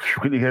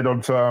 Should we quickly head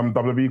on to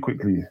WWE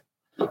quickly?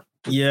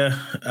 Yeah.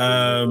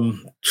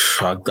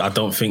 I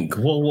don't think...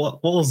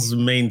 What was the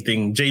main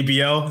thing?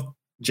 JBL,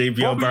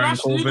 Baron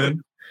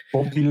Corbin.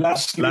 Bobby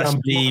Lashley,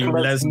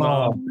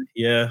 Lesnar.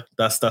 Yeah,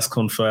 that's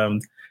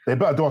confirmed. They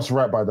better do us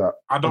right by that.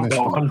 I don't.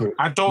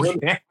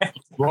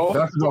 Bro,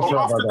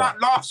 after that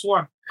last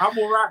one, I'm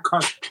all right,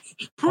 cuz.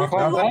 I'm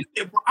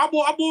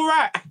all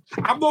right.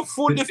 I'm not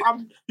full if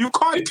you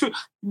can't do,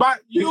 but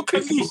you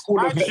can be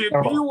my shit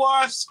be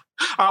worse.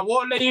 I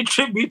won't let you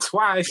trip me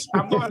twice.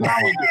 I'm not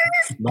allowing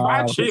it.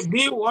 My shit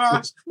be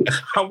worse.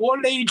 I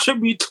won't let you trip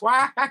me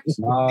twice.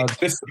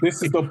 This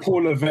is the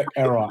Paul Levesque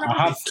era.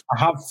 I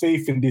have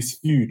faith in this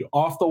feud.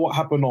 After what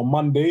happened on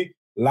Monday,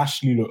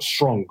 Lashley looked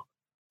strong.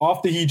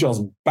 After he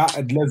just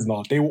battered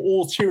Lesnar, they were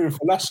all cheering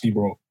for Lashley,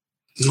 bro.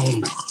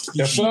 No.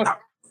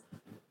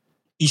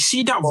 You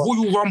see that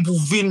Royal Rumble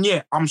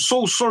vignette? I'm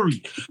so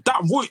sorry.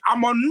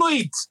 I'm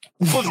annoyed.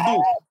 Because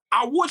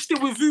I watched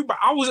it with you, but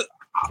I was...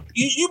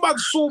 You man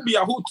saw me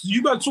at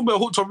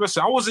Hooked on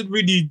Wrestling. I wasn't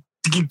really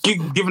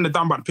giving a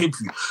damn about the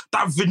pay-per-view.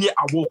 That vignette,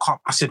 I woke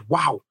up. I said,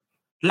 wow,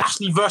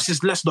 Lashley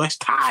versus Lesnar, it's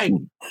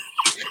time.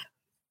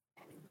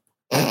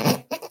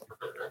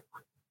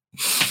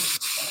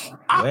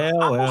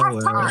 Well.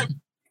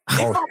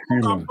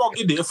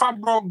 If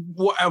I'm wrong,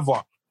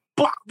 whatever.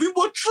 But we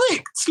were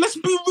tricked. Let's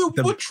be real.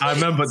 We were tricked. I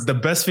remember the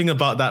best thing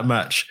about that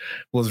match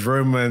was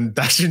Roman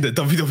dashing the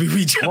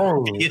WWE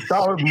champion.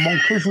 That was my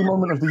crazy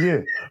moment of the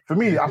year. For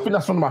me, I think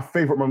that's one of my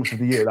favorite moments of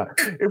the year. Like,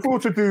 if we were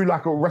to do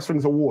like a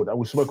wrestling's award, I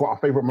would spoke about our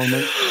favorite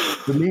moment.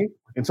 For me,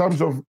 in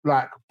terms of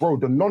like, bro,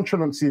 the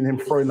nonchalance in him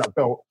throwing that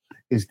belt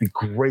is the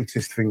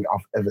greatest thing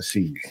I've ever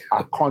seen.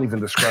 I can't even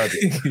describe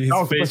it. His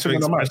facial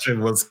expression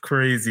was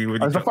crazy.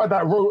 And the fact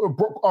that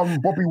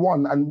Bobby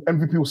won and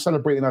MVP was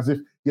celebrating as if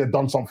he had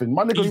done something.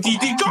 My nigga, he's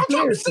a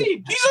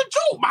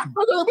joke, man.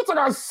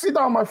 I sit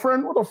down, my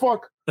friend. What the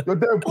fuck? You're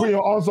there putting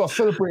your arms up,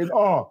 celebrating.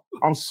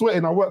 I'm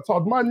sweating. I worked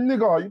hard. My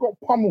nigga, you got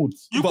pummeled.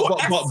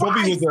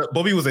 But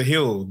Bobby was a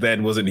heel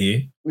then, wasn't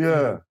he?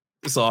 Yeah.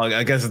 So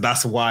I guess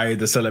that's why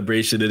the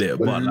celebration in it.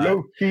 But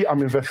low key,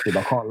 I'm invested.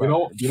 I can't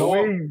lie. You know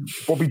what?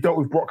 Bobby dealt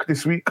with Brock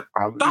this week.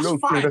 I'm low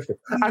key invested.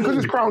 And because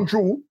it's Crown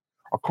Jewel,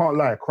 I can't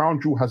lie. Crown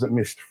Jewel hasn't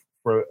missed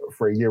for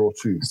a year or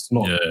two. It's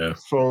not. Yeah.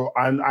 So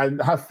I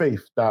have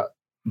faith that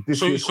this.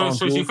 So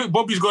you think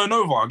Bobby's going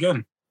over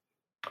again?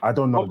 I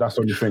don't know. That's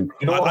the only thing.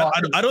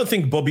 I don't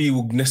think Bobby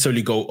will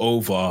necessarily go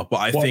over,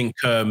 but I think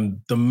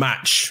the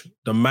match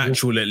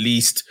will at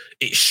least,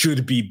 it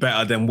should be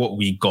better than what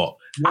we got.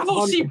 I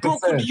don't see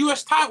Brock with the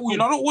US title, I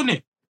don't want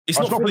it. It's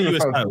not for the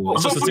US title.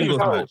 It's just a singles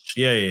match.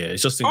 Yeah.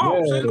 It's just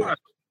singles.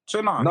 So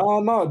no.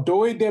 No. The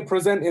way they're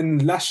presenting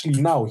Lashley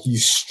now,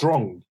 he's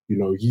strong. You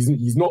know,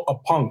 he's not a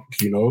punk.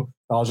 You know,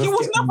 he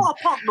was never a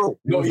punk though.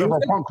 No, he was never a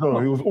punk though.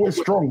 He was always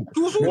strong.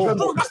 He was always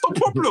strong. That's the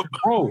problem,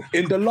 bro.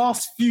 In the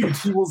last feud,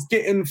 he was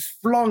getting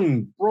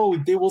flung, bro.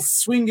 They were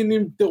swinging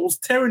him. They was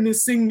tearing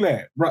his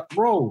singlet,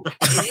 bro.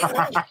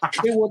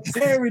 They were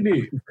tearing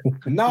it.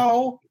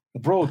 Now,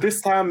 bro, this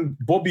time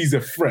Bobby's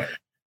a threat.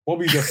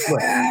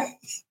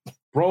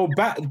 Bro,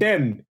 back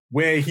then,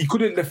 where he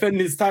couldn't defend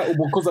his title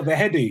because of a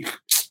headache,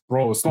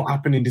 bro, it's not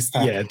happening this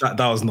time. Yeah, that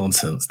was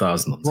nonsense.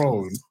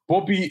 Bro,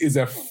 Bobby is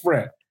a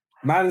threat.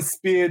 Man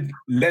speared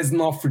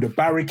Lesnar through the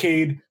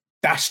barricade,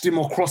 dashed him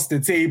across the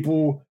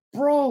table.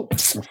 Bro,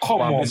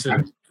 come on,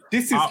 man.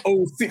 This is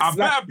 06. I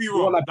better be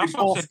wrong. That's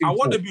what I'm saying. I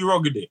want to be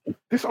wrong in it.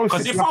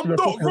 Because if I'm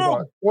not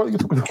wrong... What are you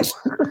talking about?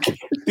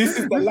 This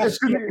is the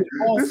Lashley.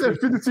 This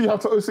Infinity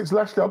had to 06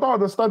 Lashley. I don't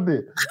understand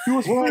it. He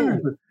was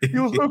food. He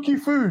was low-key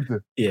food.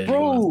 Yeah,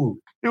 bro.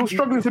 He was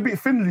struggling to beat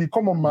Finley.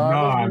 Come on,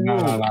 man.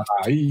 Nah.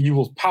 He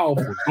was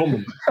powerful,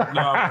 dominant.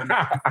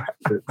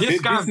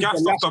 This guy's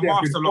gassed off the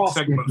Master Lock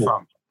segment,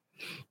 fam.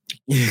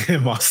 Yeah,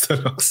 Master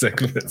Lock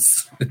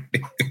segments.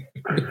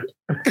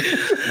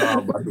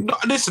 No,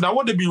 listen, I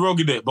want to be wrong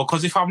in it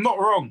because if I'm not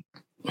wrong,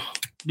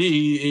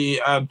 this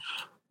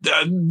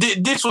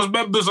was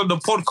members of the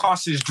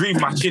podcast's dream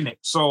match, innit?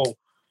 So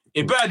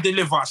it better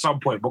deliver at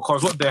some point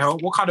because what the hell?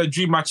 What kind of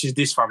dream match is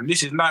this, fam?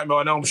 This is Nightmare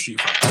on Elm Street,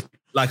 fam.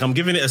 Like, I'm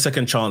giving it a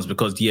second chance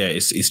because, yeah,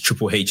 it's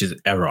Triple H's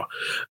era.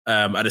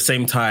 At the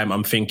same time,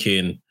 I'm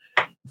thinking,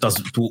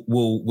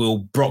 will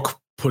Brock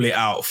pull it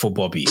out for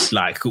Bobby?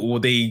 Like,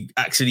 will they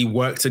actually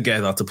work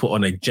together to put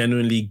on a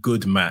genuinely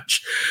good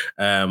match?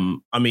 I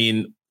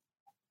mean,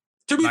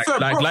 to be fair,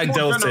 like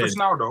Del said,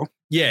 now, though.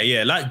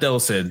 Yeah, like Del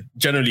said,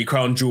 generally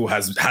Crown Jewel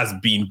has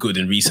been good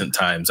in recent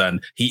times,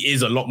 and he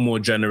is a lot more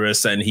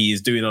generous, and he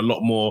is doing a lot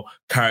more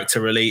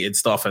character-related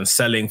stuff and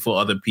selling for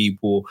other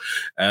people.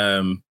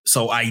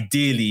 So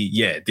ideally,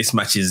 yeah, this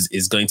match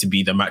is going to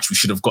be the match we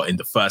should have got in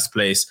the first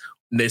place.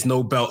 There's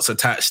no belts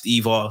attached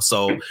either,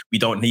 so we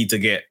don't need to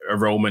get a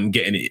Roman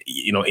getting it,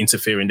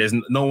 interfering. There's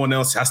no one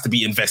else has to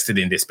be invested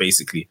in this.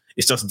 Basically,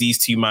 it's just these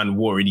two men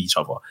warring each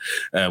other,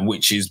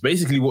 which is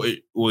basically what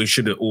it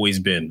should have always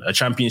been. A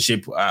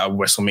championship at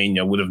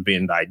WrestleMania would have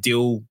been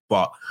ideal,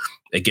 but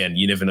again,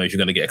 you never know if you're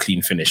going to get a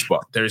clean finish.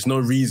 But there is no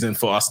reason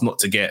for us not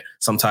to get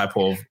some type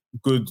of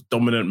good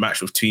dominant match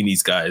between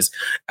these guys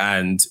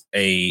and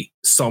a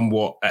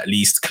somewhat at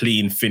least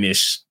clean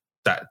finish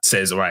that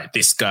says, all right,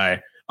 this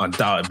guy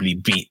undoubtedly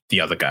beat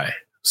the other guy.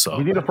 So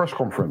we need a press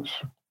conference.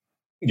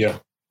 Yeah.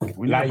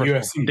 Like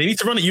UFC. They need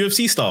to run it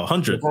UFC style,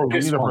 100. Bro, we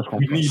need a press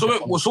conference. So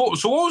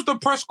what was the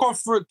press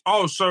conference?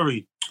 Oh,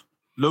 sorry.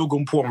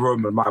 Logan Paul and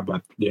Roman, my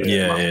bad.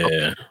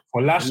 Yeah.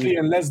 For Lashley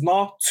and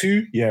Lesnar,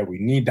 2, we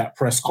need that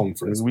press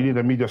conference. We need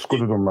a media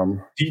squad of them,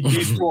 man.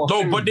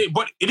 No, but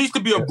it needs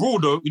to be a brawl,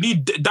 though. We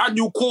need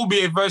Daniel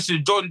Cormier versus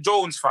John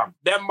Jones, fam.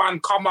 Them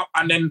man come up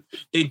and then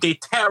they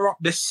tear up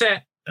the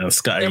set. And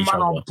scatter them each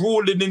man other. are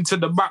brawling into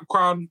the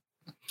background.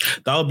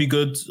 That would be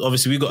good.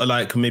 Obviously, we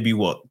got maybe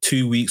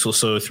 2 weeks or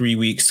so, 3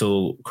 weeks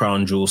till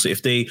Crown Jewel. So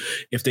if they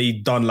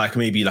done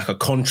maybe a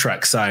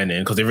contract signing,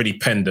 because they already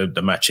penned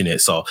the match in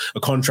it, so a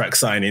contract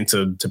signing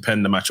to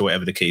pen the match or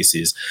whatever the case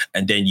is,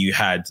 and then you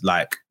had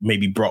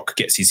maybe Brock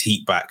gets his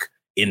heat back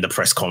in the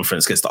press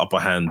conference, gets the upper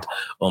hand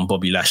on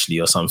Bobby Lashley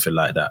or something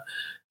like that.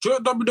 Do you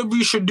know what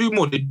WWE should do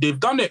more? They've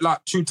done it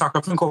 2 times.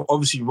 I think of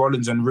obviously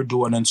Rollins and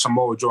Riddle and then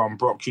Samoa Joe and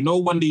Brock. You know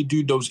when they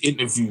do those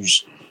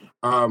interviews,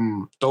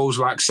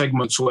 those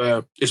segments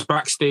where it's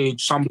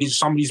backstage,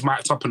 somebody's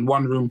mic'd up in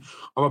one room,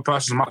 other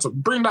person's mic'd up.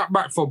 Bring that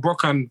back for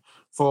Brock and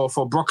for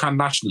Brock and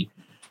Lashley.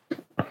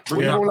 When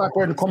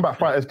the combat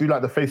fighters do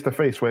the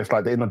face-to-face where it's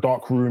they're in a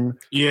dark room.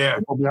 Yeah.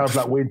 They probably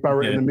have Wade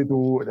Barrett in the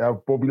middle. They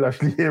have Bobby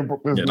Lashley here.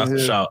 Brock Lesnar that's here.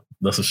 a shout.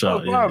 That's a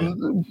shout.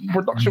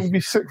 Production would be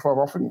sick, fam.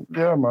 I think,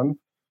 man.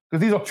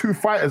 Because these are 2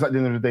 fighters at the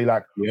end of the day.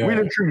 Really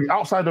and truly,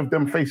 outside of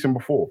them facing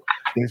before,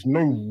 there's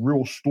no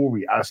real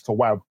story as to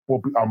why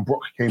Bobby and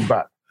Brock came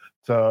back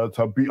to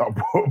beat up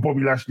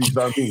Bobby Lashley. You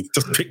know what I mean?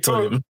 Just picked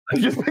on him.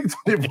 Just picked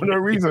on him for no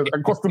reason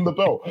and cost him the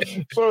belt.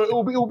 So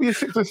it'll be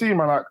sick to see,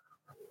 man.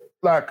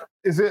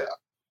 Is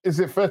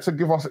it fair to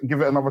give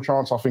it another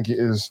chance? I think it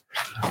is.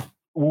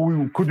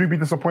 Could we be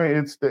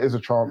disappointed? There is a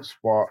chance,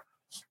 but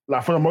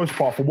for the most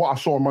part, for what I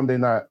saw on Monday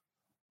night,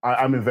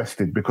 I'm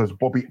invested because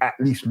Bobby at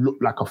least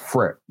looked like a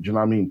threat. Do you know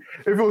what I mean?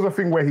 If it was a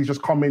thing where he's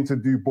just come in to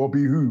do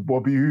Bobby who,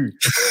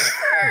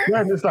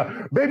 yeah, it's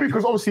maybe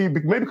because I was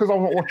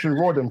not watching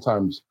Raw them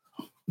times.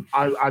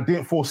 I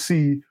didn't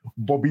foresee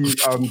Bobby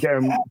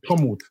getting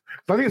pummeled.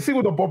 So I didn't see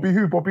with the Bobby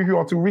who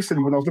until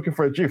recently when I was looking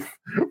for a GIF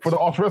for the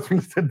Arch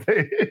Wrestling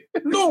today.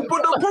 No,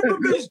 but the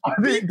problem is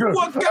people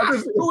were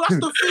gassed. No,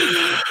 that's the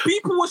thing.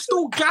 People were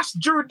still gassed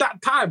during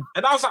that time,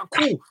 and I was like,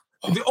 cool.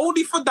 The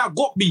only thing that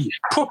got me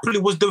properly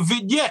was the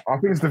vignette. I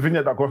think it's the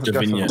vignette that got the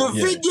vignette. The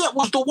vignette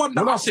was the one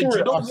that I said,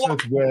 you know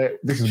what? Where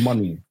this is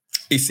money.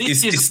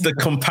 It's the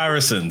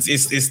comparisons.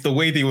 It's the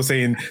way they were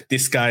saying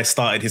this guy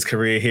started his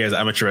career here as an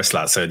amateur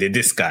wrestler. So did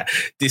this guy.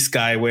 This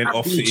guy went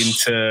off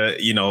into,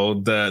 you know,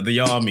 the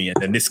army, and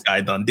then this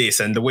guy done this.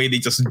 And the way they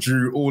just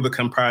drew all the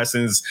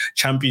comparisons,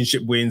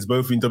 championship wins,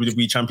 both in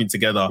WWE champion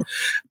together.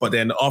 But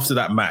then after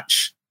that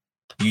match,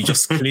 you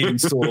just clearly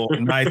saw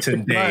night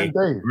and day.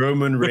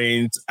 Roman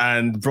Reigns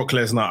and Brock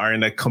Lesnar are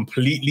in a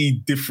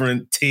completely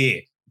different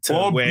tier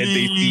to where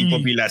they see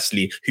Bobby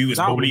Lashley, who was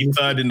probably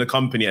third in the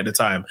company at the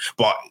time,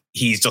 but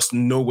he's just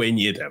nowhere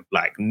near them,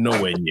 like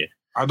nowhere near.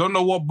 I don't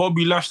know what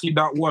Bobby Lashley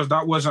that was.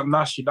 That wasn't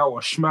Lashley. That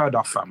was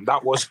Schmurder, fam.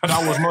 That was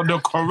not the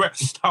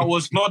correct. That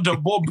was not the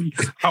Bobby.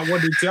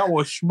 That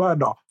was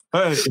Schmurder.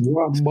 Hey,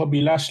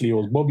 Bobby Lashley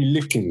was Bobby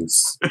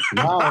Lickings.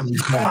 Now we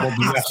have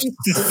Bobby Lashley.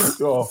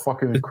 You're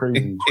fucking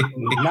crazy.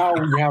 Now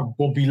we have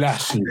Bobby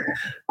Lashley.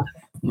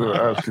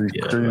 You're actually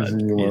crazy,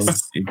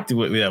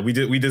 man.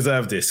 We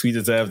deserve this. We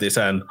deserve this,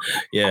 and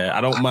I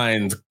don't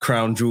mind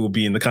Crown Jewel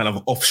being the kind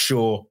of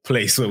offshore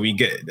place where we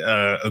get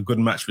a good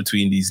match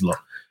between these lot.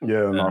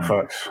 Yeah, no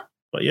facts.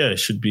 But yeah, it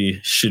should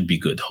be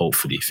good.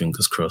 Hopefully,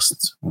 fingers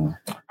crossed.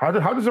 How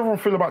does everyone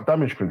feel about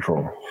Damage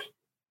Control?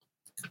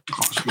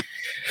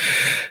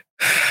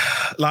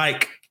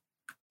 Like,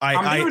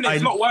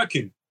 it's not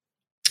working.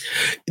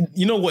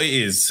 You know what it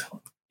is?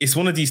 It's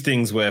one of these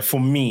things where, for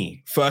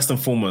me, first and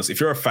foremost,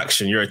 if you're a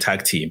faction, you're a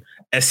tag team,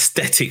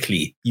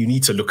 aesthetically, you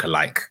need to look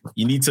alike.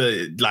 You need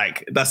to,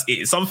 like, that's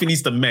it. Something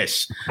needs to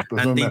mesh.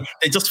 They're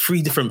just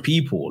three different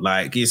people.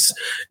 Like, it's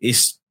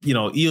you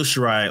know, Io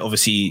Shirai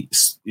obviously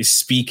is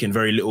speaking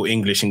very little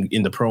English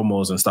in the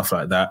promos and stuff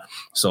like that.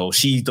 So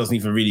she doesn't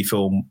even really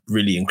feel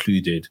really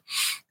included.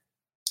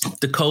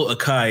 Dakota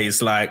Kai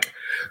is like,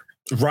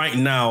 right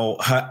now,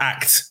 her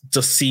act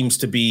just seems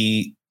to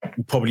be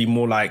probably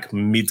more like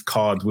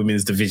mid-card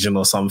women's division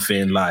or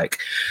something. Like,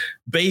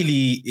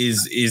 Bayley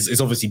is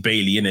obviously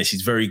Bayley, innit?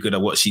 She's very good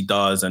at what she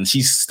does, and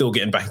she's still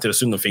getting back into the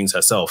swing of things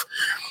herself.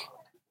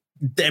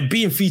 They're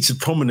being featured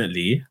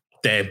prominently.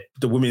 They're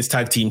the women's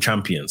tag team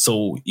champions,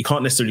 so you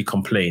can't necessarily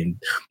complain.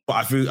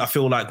 But I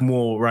feel like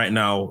more right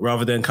now,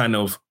 rather than kind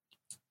of,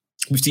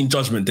 we've seen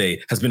Judgment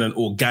Day has been an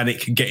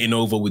organic getting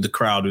over with the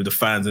crowd, with the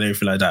fans and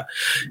everything like that.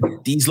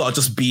 These lot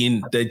are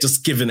they're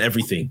just giving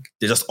everything.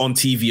 They're just on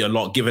TV a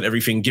lot, giving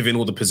everything, giving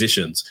all the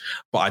positions.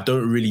 But I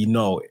don't really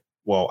know.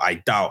 Well, I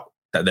doubt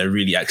that they're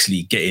really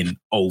actually getting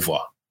over,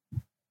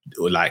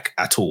 like,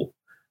 at all.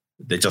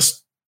 They're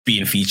just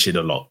being featured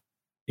a lot,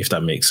 if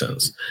that makes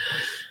sense.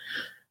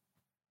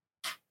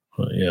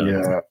 But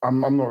I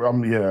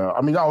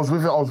mean, I was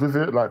with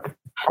it. Like,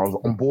 I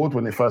was on board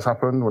when it first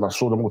happened. When I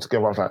saw them all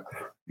together, I was like,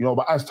 you know,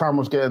 but as time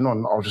was getting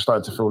on, I was just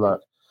starting to feel like,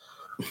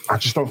 I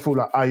just don't feel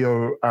like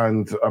Io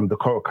and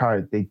Dakota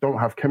Kai, they don't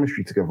have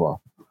chemistry together.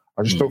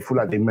 I just don't feel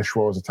like they mesh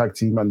well as a tag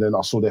team. And then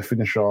I saw their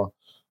finisher,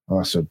 and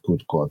I said,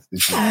 good God.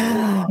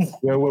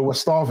 We're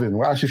starving.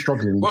 We're actually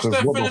struggling. What's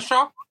their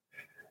finisher?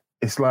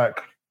 It's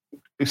like,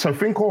 so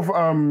think of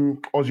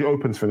Aussie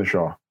Open's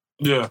finisher.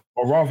 Yeah.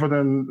 But rather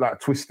than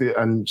like twist it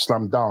and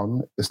slam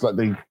down, it's like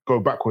they go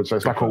backwards. So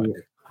it's like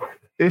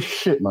it's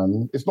shit,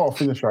 man. It's not a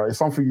finisher. It's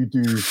something you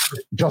do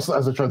just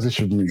as a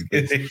transition move.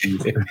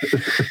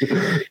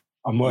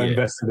 I'm more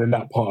invested in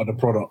that part of the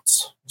product.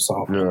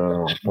 So I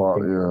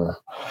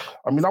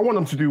mean, I want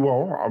them to do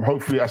well.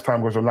 Hopefully, as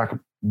time goes on, like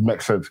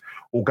Meg said,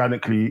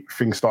 organically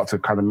things start to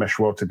kind of mesh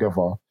well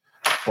together.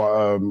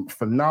 But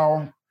for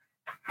now,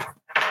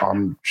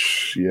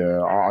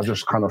 I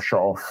just kind of shut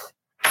off.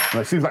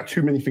 And it seems like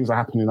too many things are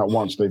happening at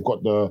once. They've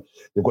got the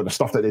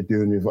stuff that they're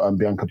doing with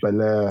Bianca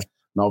Belair.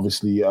 Now,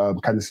 obviously,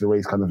 Candice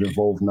LeRae's kind of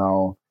involved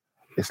now.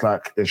 It's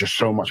like there's just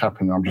so much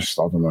happening. I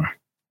don't know.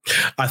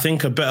 I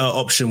think a better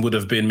option would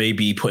have been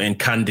maybe putting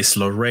Candice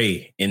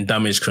LeRae in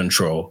Damage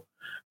Control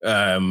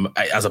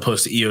as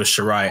opposed to Io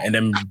Shirai, and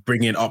then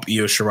bringing up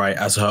Io Shirai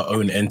as her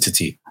own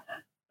entity.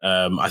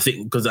 I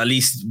think because at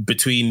least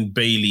between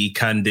Bayley,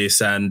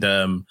 Candice,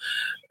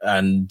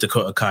 and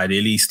Dakota Kai, they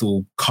at least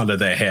all colour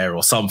their hair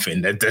or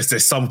something.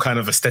 There's some kind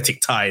of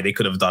aesthetic tie they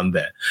could have done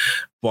there.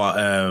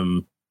 But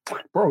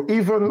bro,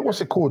 even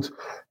what's it called?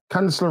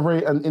 Candice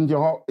LeRae and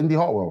Indy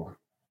Hartwell.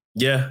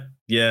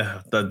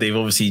 Yeah, that they've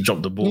obviously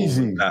dropped the ball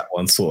with that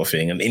one sort of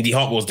thing. And Indy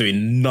Hartwell's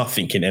doing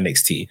nothing in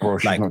NXT. Bro,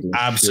 like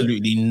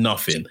absolutely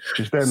nothing.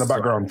 She's there in the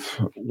background.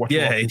 Watching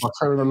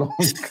along.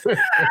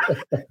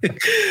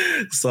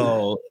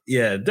 So,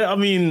 I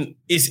mean,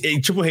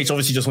 Triple H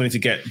obviously just wanted to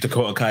get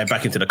Dakota Kai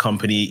back into the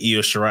company.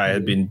 Io Shirai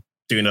had been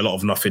doing a lot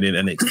of nothing in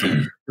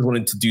NXT. He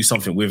wanted to do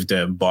something with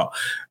them, but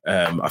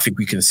I think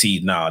we can see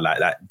now like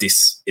that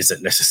this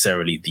isn't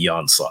necessarily the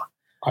answer.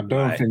 I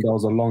don't think that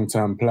was a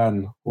long-term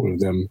plan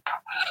with them.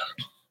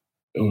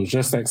 It was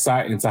just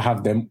exciting to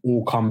have them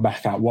all come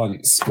back at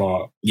once,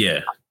 but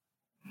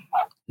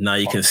now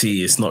you can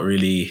see it's not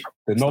really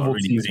the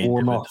novelty is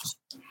worn off.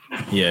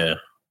 Yeah,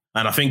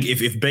 and I think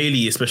if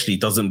Bayley especially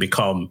doesn't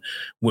become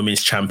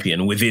women's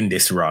champion within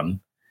this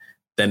run,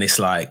 then it's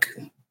like,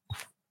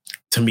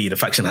 to me, the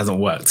faction hasn't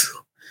worked.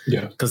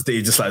 Yeah, because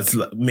they just like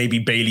maybe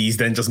Bayley's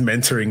then just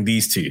mentoring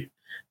these two,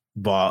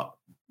 but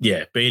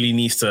Bayley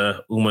needs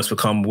to almost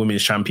become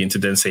women's champion to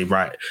then say,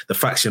 right, the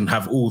faction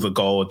have all the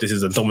gold. This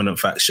is a dominant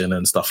faction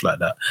and stuff like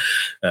that.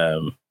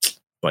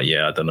 But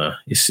yeah, I don't know.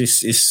 It's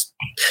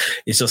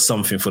just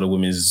something for the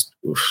women's,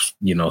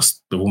 the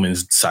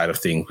women's side of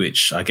things,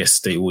 which I guess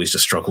they always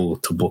just struggle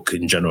to book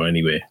in general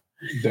anyway.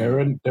 They're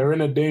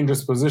in a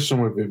dangerous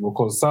position with it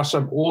because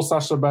Sasha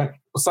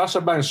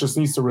Banks just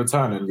needs to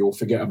return and you'll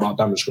forget about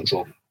Damage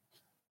Control.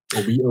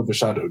 It'll be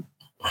overshadowed.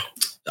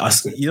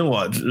 You know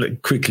what?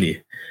 Look,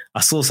 quickly, I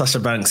saw Sasha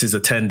Banks is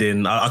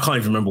attending. I can't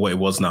even remember what it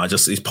was now.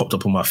 It's popped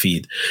up on my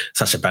feed.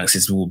 Sasha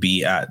Banks will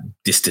be at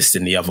this,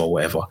 and the other, or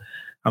whatever.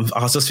 I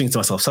was just thinking to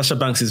myself, Sasha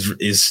Banks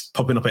is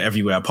popping up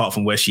everywhere apart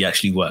from where she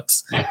actually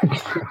works.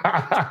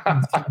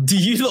 Do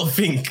you not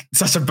think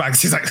Sasha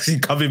Banks is actually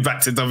coming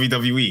back to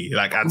WWE?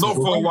 Like, not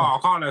for a while,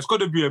 can't it? It's going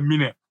to be a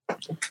minute.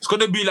 It's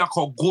going to be like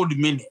a good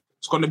minute.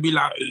 It's going to be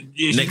like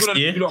she's going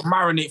to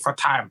marinate for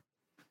time.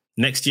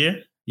 Next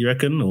year, you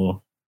reckon,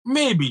 or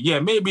maybe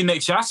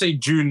next year. I say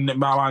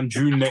around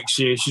June next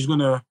year. She's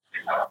gonna.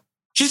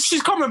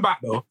 She's coming back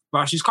though.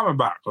 Like she's coming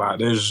back. Like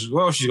there's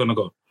where else she's gonna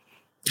go.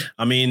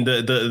 I mean,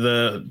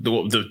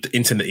 the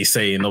internet is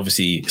saying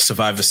obviously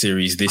Survivor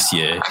Series this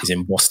year is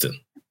in Boston.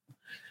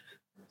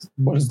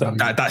 What does that mean?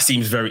 That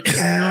seems very...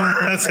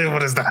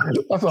 What is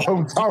that? That's a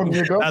hometown,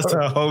 nigga. That's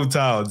a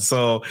hometown.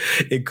 So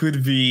it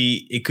could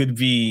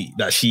be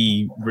that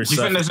she... Do you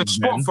think there's a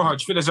spot for her?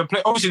 Do you think there's a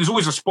place? Obviously, there's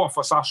always a spot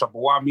for Sasha, but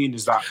what I mean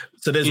is that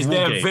is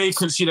there a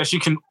vacancy that she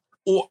can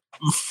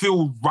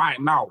fill right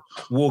now?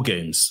 War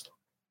Games.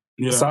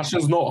 Yeah.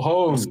 Sasha's not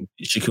home.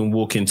 She can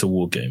walk into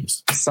War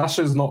Games.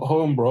 Sasha's not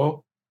home,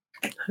 bro.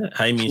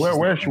 How you mean?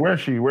 Where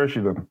is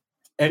she then?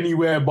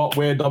 Anywhere but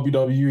where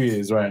WWE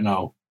is right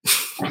now.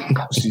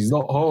 She's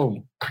not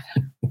home.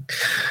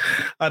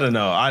 I don't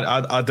know.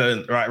 I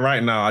don't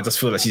right now. I just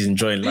feel like she's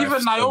enjoying life.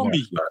 Even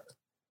Naomi.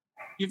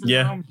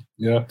 Yeah.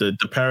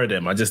 The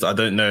paradigm. I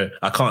don't know.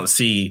 I can't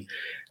see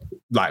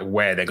like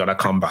where they're gonna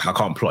come back. I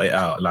can't plot it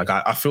out. Like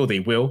I feel they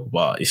will,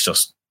 but it's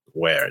just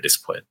where at this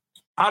point.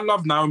 I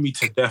love Naomi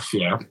to death,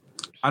 yeah.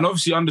 And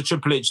obviously under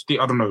Triple H,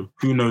 I don't know,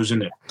 who knows,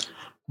 innit?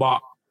 But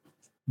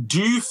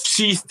do you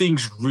see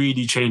things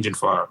really changing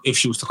for her if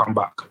she was to come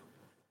back?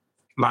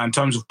 Like in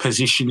terms of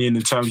positioning,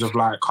 in terms of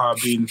like her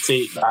being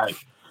fit, like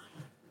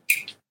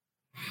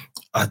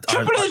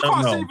Triple H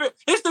can't save it.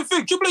 Here's the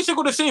thing, Triple H ain't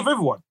gonna save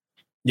everyone.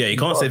 Yeah, he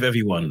can't save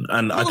everyone.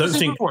 And I don't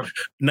think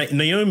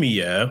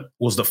Naomi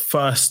was the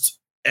first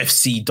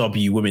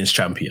FCW women's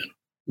champion.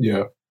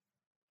 Yeah.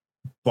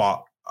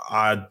 But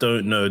I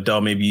don't know,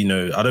 Del, maybe you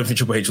know, I don't think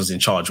Triple H was in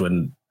charge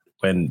when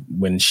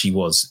she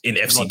was in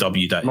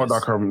FCW. Not that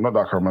I can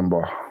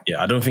remember.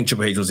 Yeah, I don't think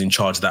Triple H was in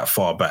charge that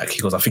far back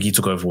because I think he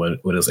took over when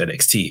it was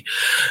NXT.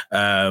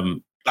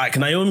 Like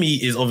Naomi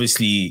is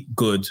obviously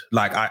good.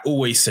 Like I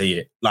always say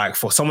it, like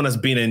for someone that's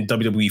been in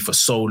WWE for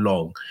so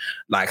long,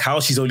 like how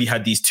she's only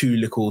had these 2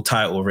 little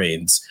title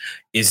reigns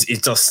is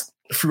just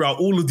throughout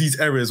all of these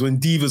eras when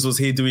Divas was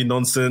here doing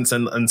nonsense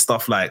and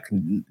stuff. Like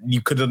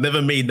you could have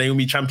never made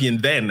Naomi champion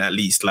then, at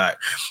least. Like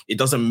it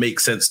doesn't make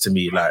sense to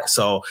me. Like,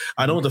 so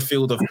I know the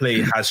field of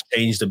play has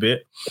changed a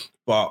bit,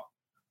 but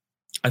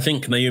I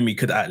think Naomi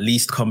could at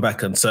least come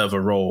back and serve a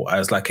role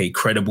as like a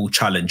credible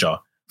challenger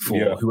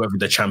for whoever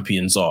the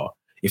champions are,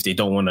 if they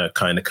don't want to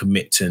kind of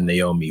commit to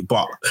Naomi.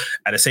 But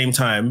at the same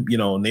time, you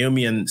know,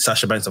 Naomi and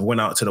Sasha Banks have went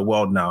out to the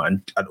world now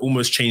and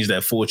almost changed their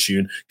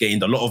fortune,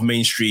 getting a lot of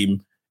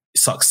mainstream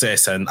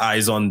success and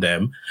eyes on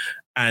them.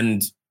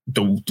 And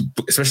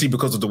especially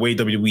because of the way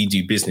WWE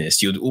do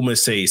business, you'd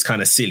almost say it's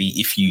kind of silly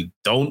if you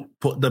don't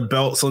put the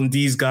belts on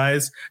these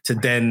guys to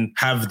then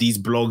have these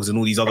blogs and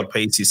all these other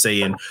places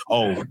saying,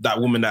 oh, that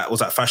woman that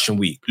was at Fashion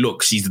Week,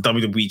 look, she's the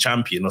WWE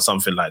champion or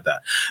something like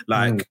that.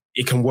 Like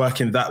it can work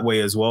in that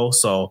way as well.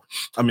 So,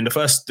 I mean, the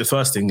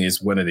first thing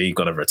is when are they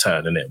going to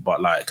return, innit?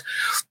 But like,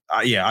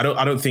 I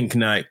don't think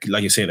like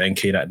you're saying,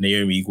 NK, that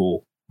Naomi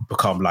will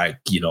become like,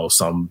 you know,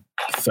 some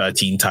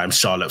 13 times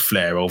Charlotte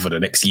Flair over the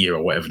next year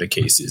or whatever the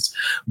case is.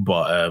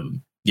 But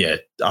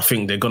I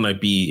think they're going to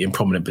be in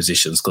prominent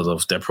positions because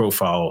of their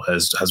profile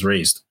has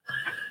raised.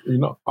 You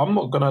know, I'm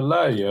not going to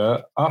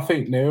lie, I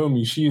think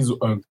Naomi, she's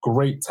a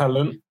great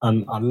talent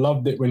and I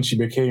loved it when she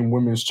became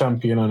women's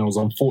champion, and it was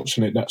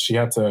unfortunate that she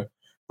had to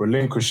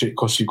relinquish it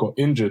because she got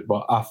injured.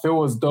 But I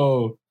feel as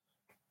though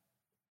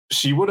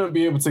she wouldn't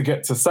be able to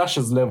get to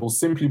Sasha's level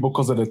simply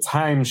because of the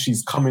time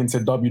she's coming to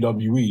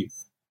WWE.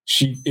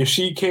 If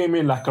she came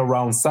in like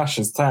around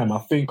Sasha's time, I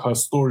think her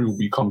story will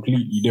be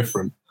completely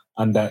different,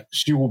 and that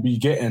she will be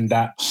getting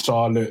that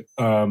Charlotte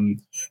and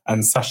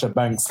Sasha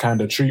Banks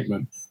kind of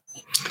treatment.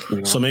 You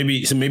know? So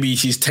maybe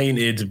she's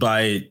tainted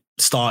by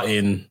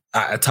starting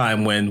at a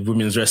time when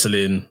women's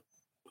wrestling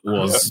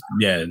was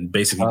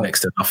basically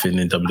next to nothing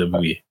in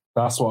WWE.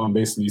 That's what I'm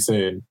basically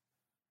saying.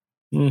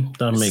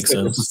 That makes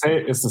sense.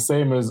 It's the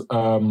same as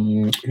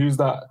who's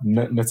that?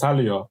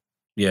 Natalia.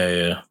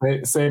 Yeah.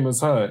 Same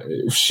as her.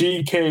 If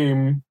she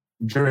came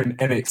during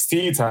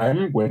NXT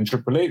time when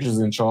Triple H was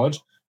in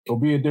charge, it'll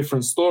be a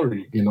different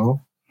story, you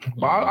know?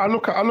 But I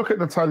look at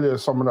Natalya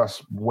as someone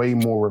that's way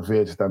more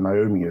revered than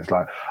Naomi is.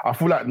 Like, I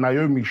feel like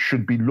Naomi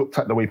should be looked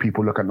at the way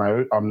people look at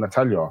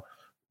Natalya,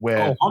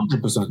 where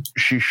 100%.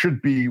 She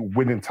should be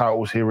winning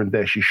titles here and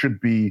there. She should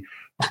be,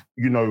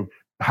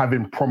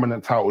 having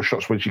prominent title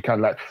shots when she can.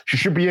 Like, she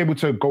should be able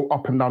to go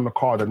up and down the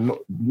card and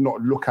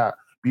not looked at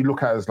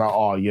as like,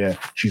 oh yeah,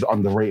 she's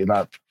underrated.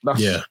 Like,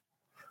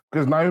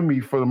 because Naomi,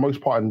 for the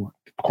most part, and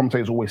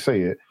commentators always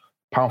say it,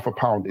 pound for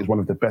pound is one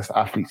of the best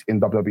athletes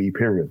in WWE,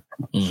 period.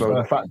 So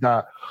the fact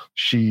that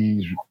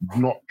she's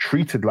not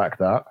treated like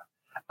that,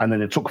 and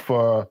then it took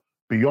for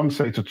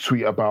Beyonce to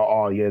tweet about,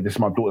 oh yeah, this is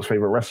my daughter's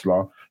favorite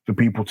wrestler, for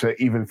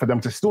them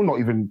to still not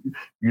even,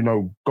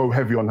 go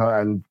heavy on her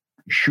and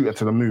shoot her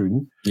to the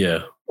moon.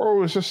 Yeah.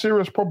 Bro, it's a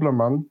serious problem,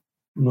 man.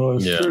 No,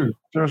 it's true.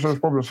 Serious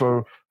problem.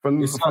 So for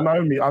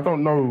Naomi, I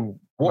don't know.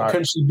 What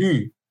can she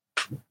do?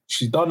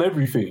 She's done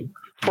everything.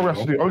 Probably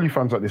has to do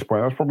OnlyFans at this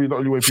point. That's probably the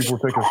only way people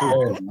take her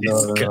seriously.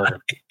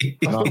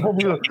 That's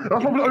probably the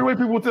only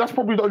way that's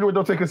probably the only way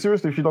they'll take her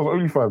seriously if she does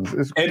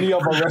OnlyFans. Any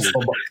other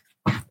wrestler,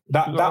 but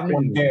that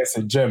one there is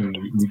a gem.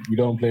 We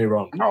don't play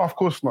around. No, of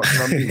course not.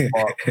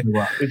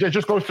 But it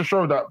just goes to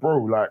show that,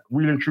 bro, like,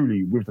 really and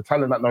truly, with the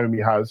talent that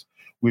Naomi has,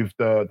 with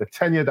the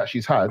tenure that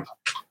she's had,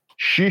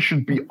 she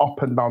should be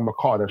up and down the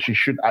card, and she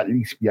should at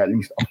least be a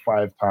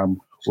 5-time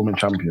women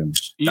champion.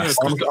 Yeah,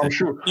 I'm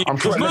sure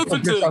Alexa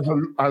Bliss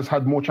has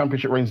had more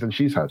championship reigns than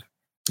she's had.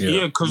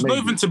 Yeah, because not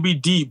even to be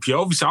deep,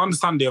 obviously I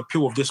understand the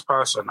appeal of this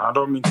person. I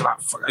don't mean to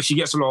she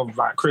gets a lot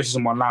of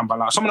criticism online, but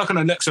like someone like an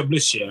Alexa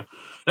Bliss,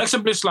 Alexa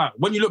Bliss, like,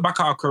 when you look back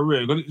at her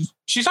career,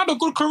 she's had a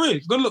good career.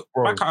 Go look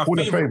back at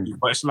her fame,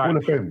 but it's like,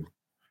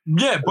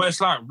 but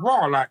it's like,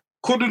 raw, like,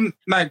 couldn't,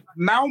 like,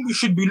 Naomi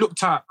should be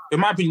looked at, in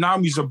my opinion,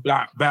 Naomi's a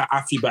better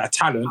athlete, better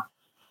talent.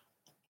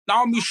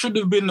 Naomi should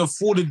have been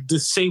afforded the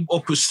same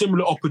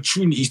similar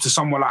opportunities to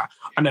someone like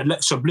an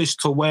Alexa Bliss,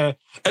 to where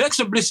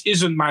Alexa Bliss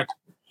isn't like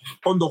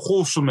on the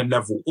horsewoman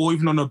level or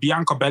even on a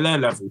Bianca Belair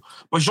level,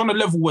 but she's on a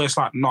level where it's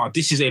like, nah,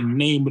 this is a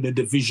name in the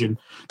division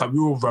that we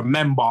will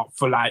remember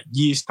for like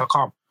years to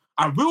come.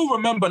 And we'll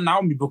remember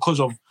Naomi because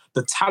of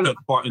the talent,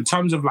 but in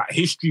terms of like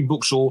history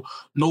books or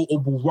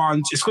notable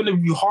runs, it's going to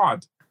be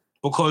hard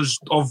because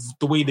of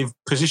the way they've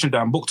positioned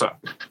her and booked her.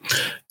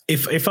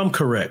 If I'm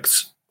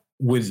correct,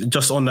 with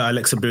just on the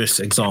Alexa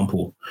Bliss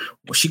example,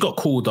 she got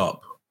called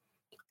up,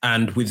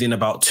 and within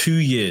about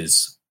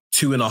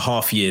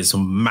 2.5 years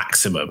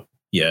maximum,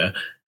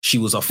 she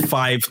was a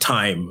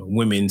 5-time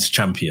women's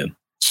champion,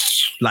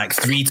 like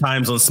 3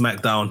 times on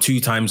SmackDown, 2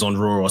 times on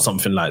Raw or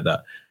something like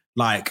that.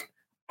 Like,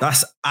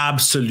 that's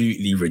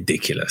absolutely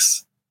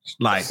ridiculous.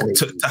 Like,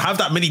 to have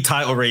that many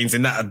title reigns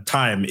in that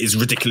time is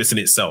ridiculous in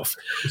itself.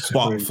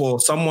 But for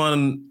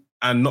someone,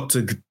 and not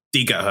to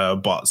dig at her,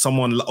 but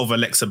someone of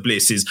Alexa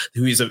Bliss is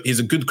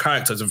a good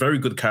character, is a very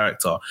good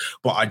character.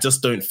 But I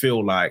just don't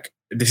feel like,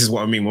 this is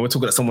what I mean when we're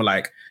talking about someone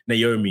like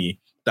Naomi,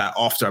 that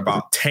after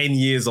about 10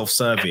 years of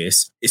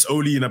service, it's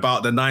only in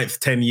about the 9th,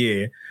 10th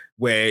year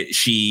where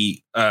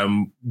she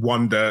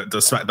won the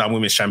SmackDown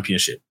Women's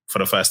Championship for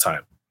the first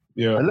time.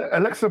 Yeah,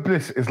 Alexa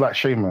Bliss is like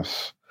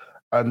Sheamus,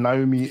 and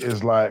Naomi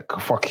is like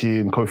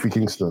fucking Kofi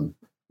Kingston.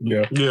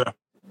 Yeah.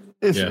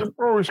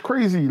 Bro, it's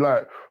crazy.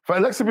 Like, for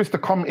Alexa Bliss to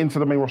come into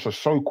the main roster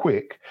so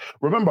quick.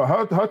 Remember,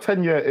 her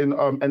tenure in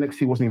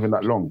NXT wasn't even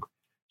that long.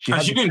 She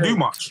didn't do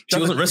much. She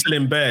wasn't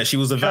wrestling bare. She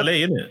was a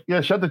valet, innit?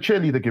 Yeah, she had the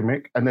cheerleader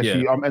gimmick, and then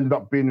she ended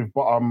up being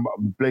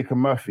with Blake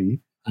and Murphy,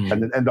 and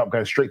then ended up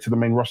going straight to the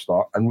main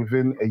roster. And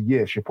within a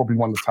year, she probably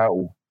won the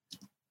title.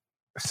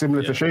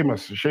 Similar to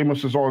Sheamus.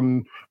 Sheamus is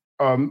on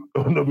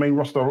the main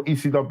roster of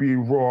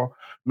ECW Raw,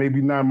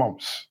 maybe 9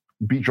 months.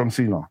 Beat John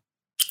Cena.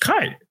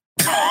 Kai.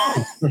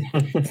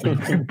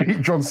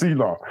 Beat John Cena.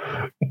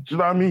 Do you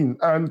know what I mean?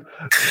 And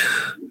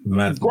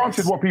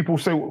granted, what people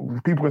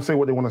can say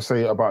what they want to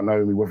say about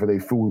Naomi, whether they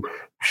feel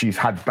she's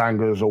had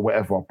bangers or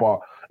whatever.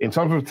 But in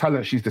terms of the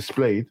talent she's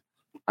displayed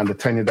and the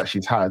tenure that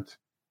she's had,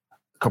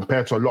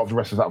 compared to a lot of the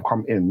wrestlers that have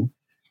come in,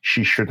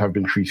 she should have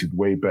been treated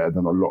way better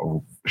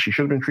than she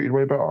should have been treated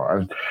way better.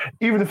 And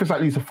even if it's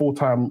at least a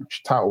 4-time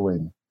title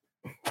reign,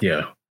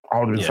 I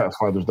would have been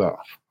satisfied with that.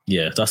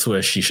 Yeah, that's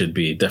where she should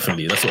be.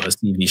 Definitely, that's what her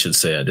CV should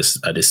say at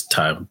this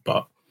time.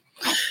 But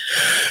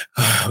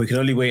we can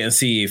only wait and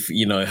see if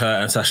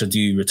her and Sasha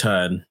do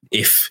return.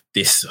 If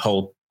this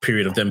whole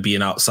period of them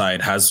being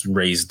outside has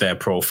raised their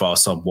profile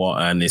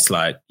somewhat, and it's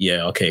like,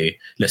 okay,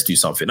 let's do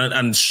something.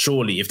 And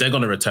surely, if they're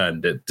going to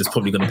return, there's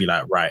probably going to be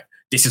like, right,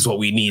 this is what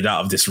we need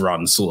out of this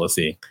run, sort of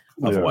thing.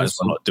 Otherwise,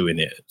 we're not doing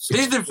it.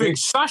 This is the thing,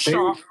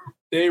 Sasha.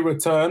 They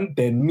return,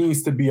 there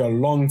needs to be a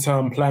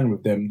long-term plan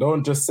with them.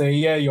 Don't just say,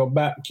 you're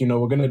back,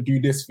 we're going to do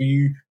this for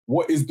you.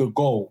 What is the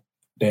goal?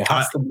 There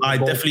has to be a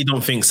goal. Definitely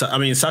don't think so. I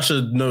mean,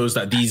 Sasha knows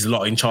that these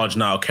lot in charge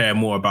now care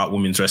more about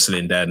women's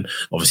wrestling than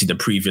obviously the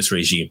previous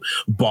regime.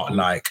 But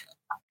like,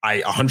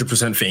 I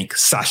 100% think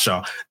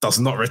Sasha does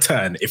not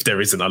return if there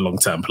isn't a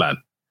long-term plan.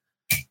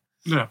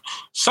 Yeah,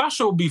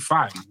 Sasha will be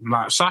fine.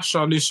 Like,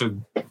 Sasha,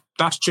 listen,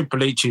 that's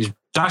Triple H's.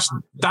 That's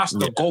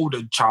the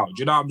golden child.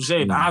 You know what I'm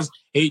saying? As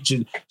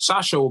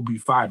Sasha will be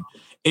fine.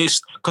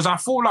 It's because I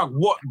feel like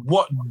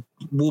what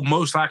will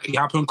most likely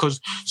happen, because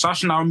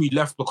Sasha and Naomi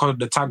left because of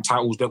the tag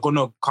titles, they're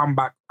gonna come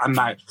back and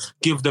like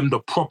give them the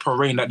proper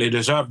reign that they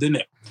deserved,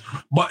 innit?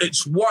 But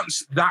it's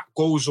once that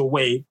goes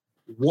away,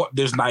 what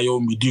does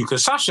Naomi do?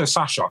 Because Sasha,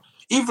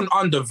 even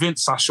under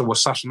Vince, Sasha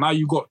was Sasha. Now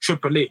you got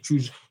Triple H,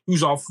 who's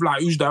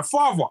their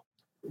father.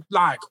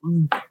 Like,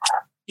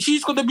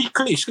 she's gonna be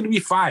clear. She's gonna be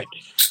fine.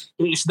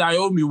 It's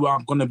Naomi where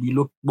I'm gonna be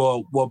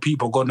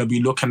people are gonna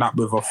be looking at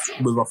with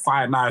a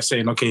fine eye,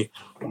 saying, okay,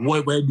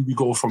 where do we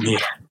go from here?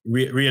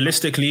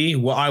 Realistically,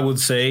 what I would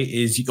say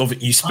is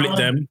you split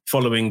them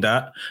following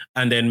that,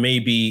 and then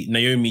maybe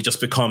Naomi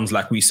just becomes,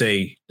 like we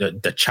say,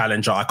 the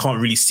challenger. I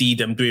can't really see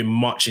them doing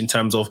much in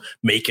terms of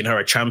making her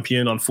a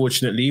champion,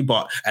 unfortunately,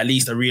 but at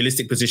least a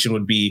realistic position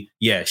would be,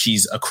 yeah,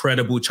 she's a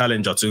credible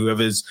challenger to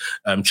whoever's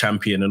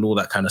champion and all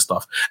that kind of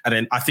stuff. And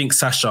then I think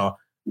Sasha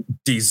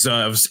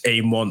deserves a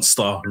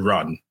monster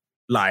run.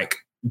 Like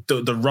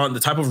the run,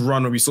 the type of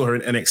run where we saw her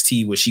in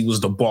NXT where she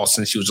was the boss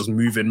and she was just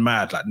moving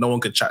mad, like no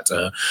one could chat to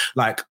her.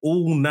 Like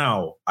all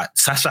now,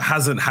 Sasha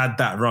hasn't had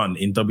that run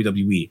in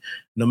WWE.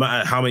 No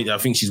matter how many, I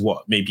think she's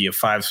maybe a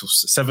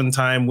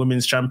 5-7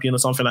 women's champion or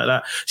something like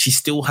that. She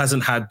still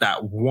hasn't had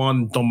that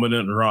one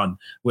dominant run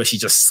where she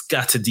just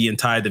scattered the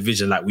entire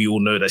division like we all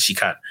know that she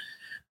can.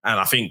 And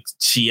I think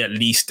she at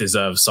least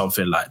deserves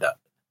something like that.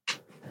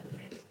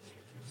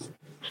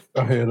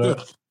 I hear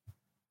that.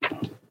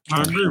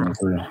 I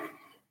agree.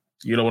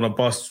 You don't want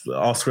to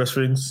ask Rest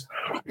things?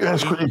 Yeah,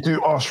 let's quickly do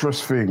Ask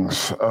Rest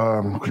things.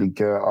 Quickly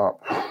get it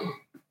up.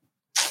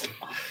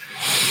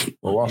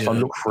 Well, whilst I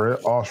look for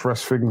it, Ask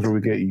Rest things, where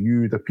we get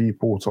you, the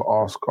people, to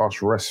ask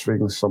us Rest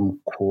things some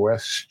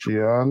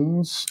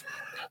questions.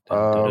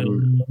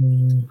 One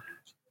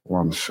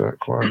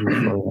sec.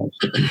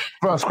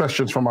 First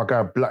question's from our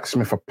guy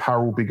Blacksmith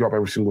Apparel. Big up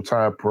every single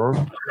time,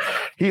 bro.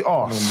 He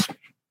asks,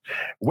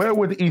 where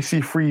would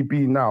EC3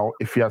 be now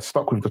if he had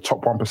stuck with the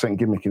top 1%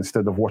 gimmick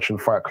instead of watching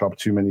Fight Club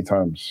too many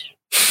times?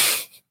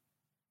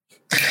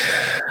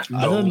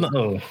 I don't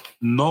know.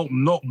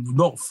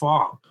 Not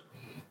far.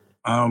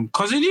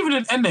 Because even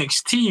in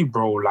NXT,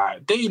 bro,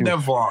 like they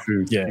never.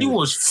 He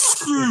was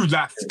food.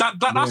 Like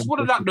that's one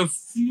of like the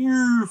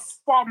few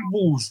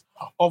fumbles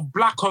of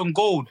Black and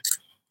Gold.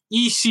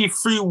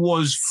 EC3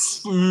 was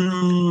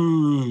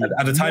food.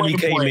 At the time he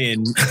came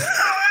in.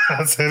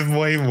 I said,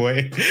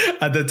 boy.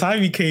 At the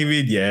time he came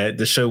in,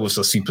 the show was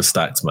just super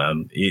stacked,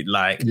 man.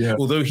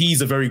 Although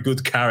he's a very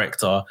good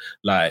character,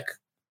 like,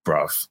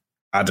 bruv,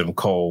 Adam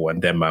Cole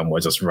and them, man, were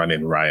just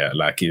running riot.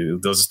 Like,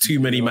 there's too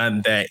many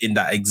man there in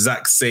that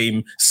exact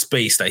same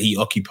space that he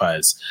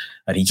occupies,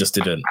 and he just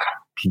didn't.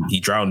 He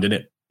drowned in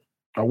it.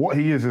 And what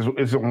he isn't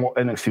what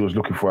NXT was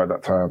looking for at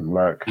that time.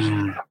 Like,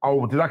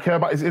 did I care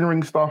about his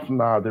in-ring stuff?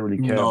 Nah, I didn't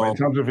really care. No. But in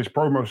terms of his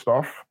promo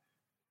stuff,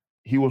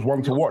 he was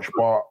one to watch,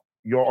 but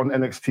you're on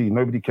NXT.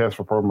 Nobody cares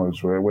for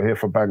promos. We're here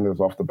for bangers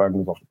after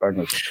bangers after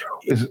bangers.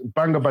 It's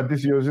banger by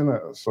this year, isn't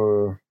it?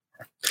 So,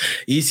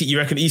 you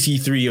reckon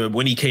EC3,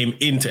 when he came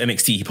into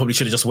NXT, he probably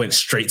should have just went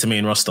straight to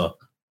main roster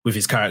with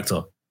his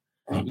character?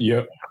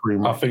 Yeah,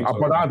 I think so.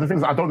 But the thing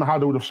is, I don't know how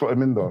they would have slot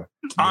him in though.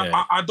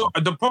 I don't.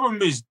 The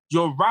problem is,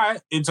 you're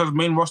right in terms of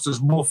main roster is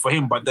more for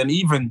him, but then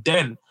even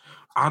then,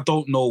 I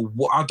don't know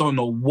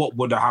what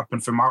would have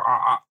happened for him.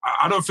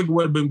 I don't think it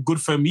would have been good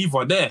for him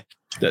either there.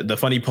 The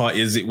funny part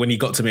is when he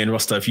got to main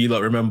roster, if you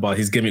lot remember,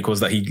 his gimmick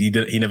was that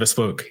he never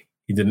spoke.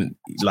 He didn't,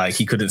 like,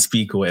 he couldn't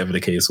speak or whatever the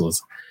case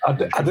was. I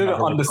didn't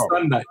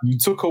understand that. You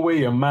took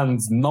away a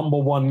man's number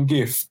one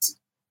gift.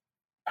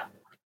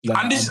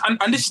 Like, and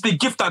this is the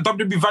gift that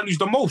WWE values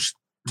the most.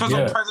 In terms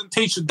of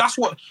presentation. That's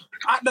what,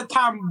 at the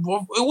time,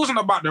 it wasn't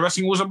about the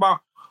wrestling. It was about,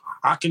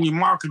 how can you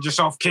market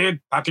yourself, kid?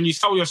 How can you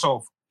sell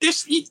yourself?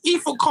 This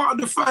Ethan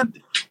Carter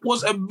III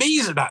was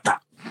amazing at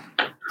that.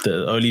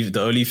 The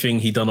only thing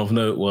he done of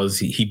note was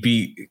he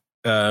beat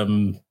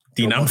Dean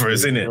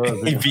Ambrose,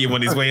 innit? He beat him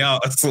on his way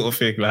out, sort of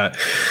thing. Like,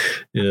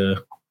 yeah.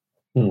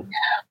 Yeah,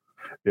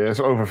 it's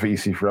over for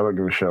EC3. I don't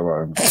give a shit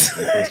about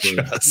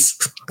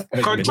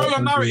him. Control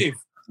your narrative.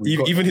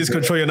 Even his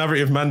Control Your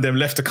Narrative man, them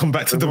left to come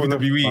back to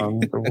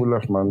WWE. They're all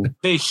left, man.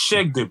 They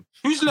shagged him.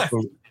 Who's left?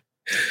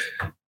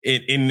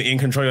 In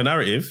Control Your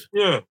Narrative?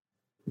 Yeah.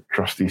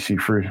 Trust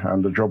EC3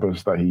 and the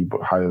jobbers that he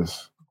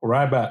hires.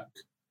 Right back.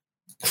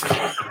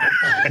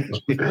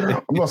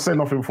 I'm not saying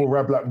nothing for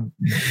Ryback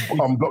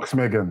blocks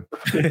me again.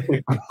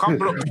 Come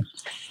block.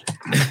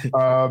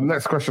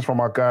 Next question from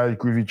our guy,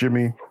 Groovy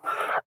Jimmy.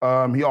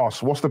 He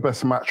asks, what's the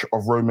best match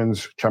of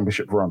Roman's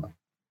championship run?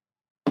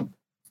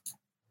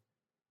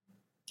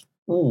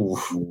 Ooh,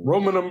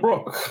 Roman and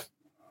Brock.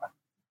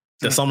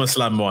 The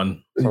SummerSlam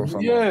one.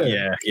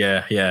 Yeah.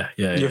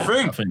 You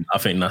think? I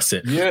think that's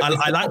it. Yeah,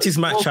 I liked his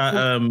match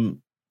at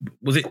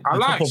was it I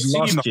like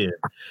last year?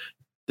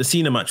 The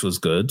Cena match was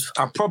good.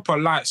 I proper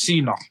like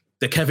Cena.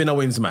 The Kevin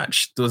Owens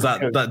match. Was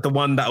that the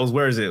one that was,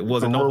 where is it?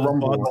 Was it not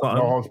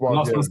Last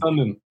Man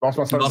Standing?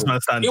 Last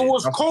Man Standing. It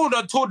was cold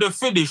until the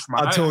finish,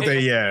 man. Until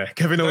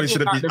Kevin Owens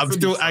should have been. I'm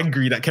still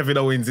angry that Kevin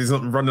Owens is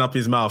not running up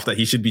his mouth that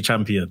he should be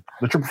champion.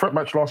 The triple threat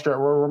match last year at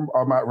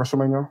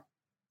WrestleMania?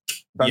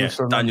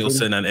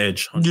 Danielson and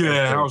Edge.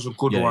 Yeah, that was a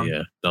good one.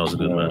 Yeah, that was a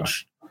good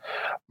match.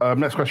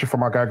 Next question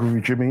from our guy,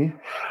 Guru Jimmy.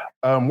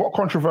 What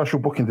controversial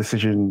booking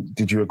decision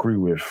did you agree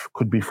with?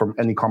 Could be from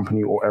any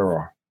company or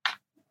era.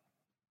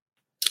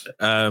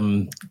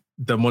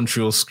 The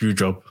Montreal screw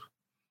job.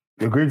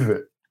 You agreed with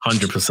it?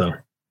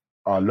 100%.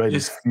 Oh, Lloyd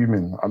is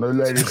fuming. I know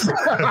Lloyd is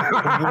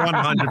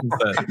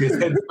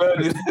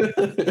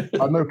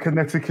 100%. I know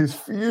Kinetic is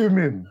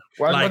fuming.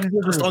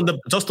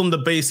 Just on the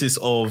basis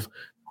of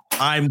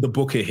I'm the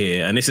booker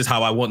here and this is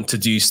how I want to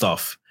do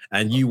stuff.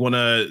 And you want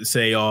to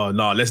say, oh,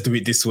 no, let's do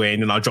it this way.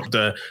 And then I'll drop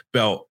the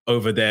belt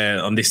over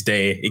there on this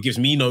day. It gives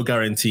me no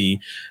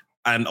guarantee.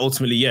 And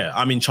ultimately,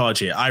 I'm in charge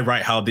here. I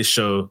write how this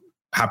show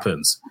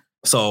happens.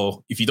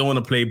 So if you don't want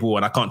to play ball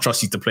and I can't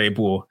trust you to play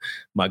ball,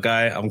 my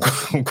guy, I'm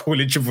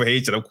calling Triple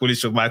H and I'm calling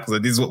Shawn Michaels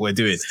and this is what we're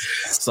doing.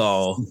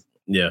 So,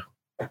 yeah.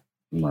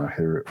 No, I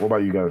hear it. What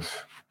about you guys?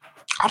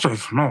 I don't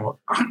even know.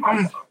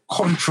 I'm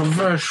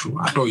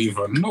controversial. I don't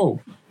even know.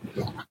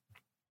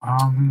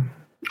 I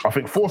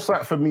think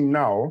foresight for me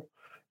now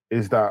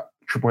is that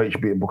Triple H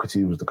beating Booker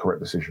T was the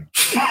correct decision.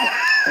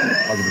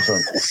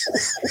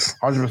 100%.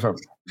 100%.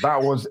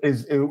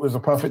 It was a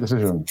perfect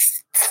decision.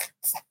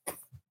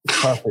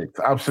 Perfect.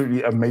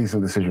 Absolutely amazing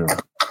decision.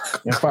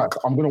 In fact,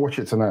 I'm going to watch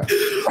it tonight.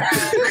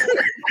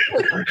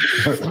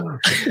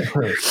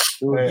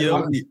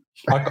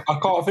 I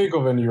can't think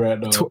of any right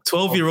now.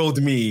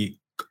 12-year-old me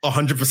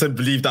 100%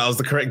 believed that was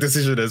the correct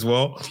decision as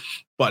well.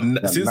 But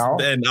since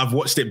then, I've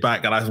watched it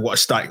back and I've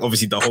watched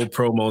obviously the whole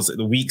promos,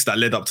 the weeks that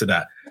led up to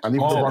that. And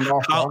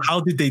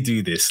how did they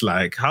do this?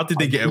 Like, how did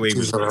they get away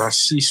with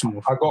this?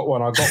 I got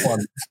one.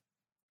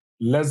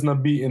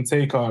 Lesnar beating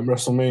Taker at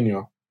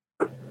WrestleMania.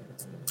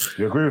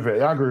 You agree with it?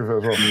 Yeah, I agree with it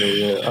as well.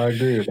 Yeah, I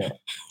agree with that.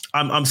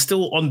 I'm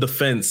still on the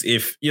fence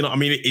if,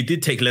 it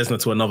did take Lesnar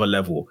to another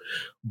level,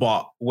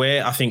 but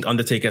where I think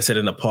Undertaker said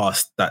in the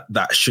past that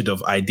should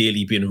have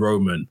ideally been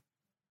Roman,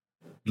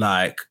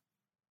 it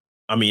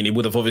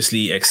would have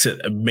obviously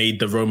made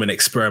the Roman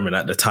experiment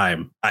at the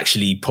time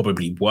actually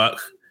probably work,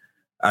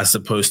 as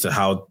opposed to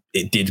how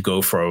it did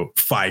go for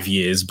 5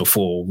 years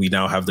before we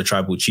now have the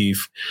tribal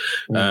chief.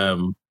 I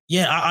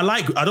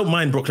don't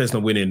mind Brock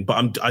Lesnar winning,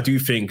 but I do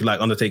think,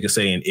 like Undertaker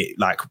saying,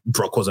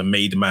 Brock was a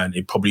made man.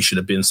 It probably should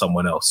have been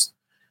someone else.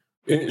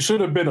 It should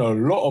have been a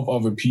lot of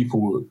other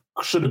people.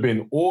 It should have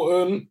been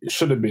Orton. It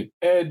should have been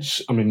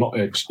Edge. I mean, not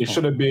Edge. It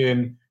should have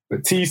been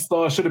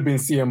Batista. It should have been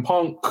CM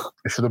Punk.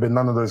 It should have been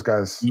none of those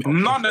guys.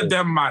 None of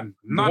them, man.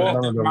 None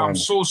of them, man. I'm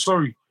so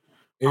sorry.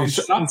 I'm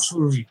so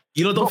sorry.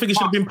 You don't think it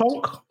should have been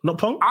Punk? Not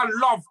Punk? I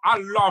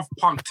love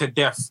Punk to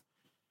death.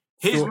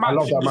 His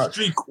match in the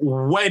streak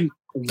went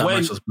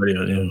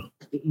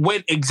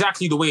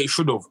exactly the way it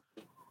should have.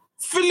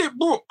 Philip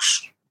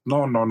Brooks.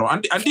 No.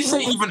 And this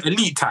ain't even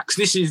elite tax.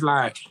 This is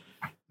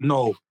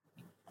no.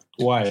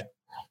 Why?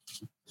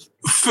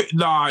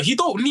 Nah, he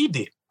don't need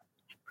it.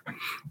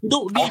 He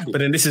don't need it. But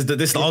then this is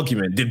the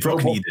argument. Did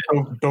Brock need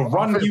it? The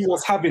run he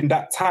was having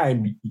that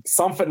time,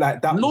 something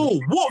like that. No,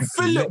 what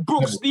Philip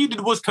Brooks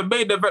needed was to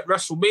main event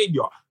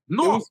WrestleMania.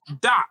 Not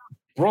that.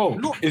 Bro,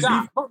 not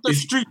the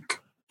streak.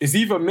 It's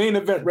either main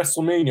event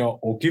WrestleMania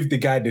or give the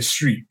guy the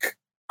streak.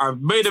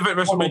 Main event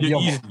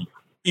WrestleMania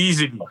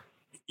easily.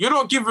 You're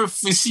not giving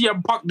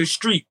CM Punk the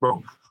streak,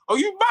 bro. Are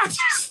you mad?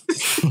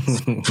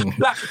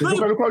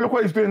 Look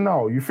what he's doing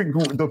now. You think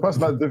the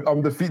person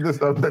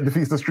that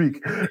defeats the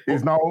streak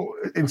is now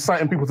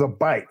inciting people to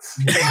bite?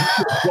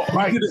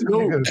 I didn't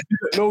know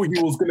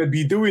he was going to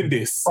be doing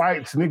this.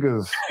 Bite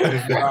niggas.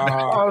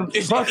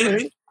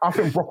 Personally, I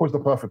think Brock was the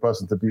perfect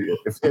person to beat it.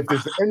 If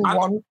there's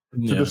anyone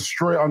to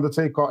destroy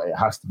Undertaker, it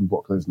has to be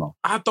Brock Lesnar.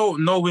 I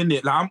don't know,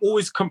 innit? I'm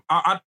always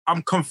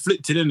I'm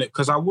conflicted in it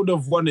because I would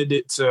have wanted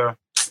it to.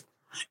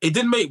 It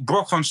didn't make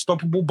Brock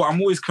unstoppable, but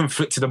I'm always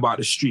conflicted about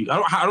the streak.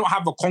 I don't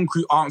have a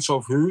concrete answer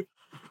of who,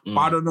 but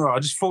I don't know. I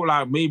just felt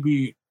like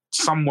maybe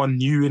someone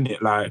new in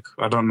it. I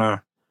don't know.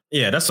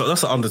 Yeah, that's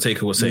what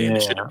Undertaker was saying. Yeah.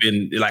 It should have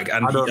been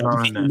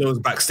and he knows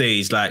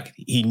backstage,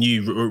 he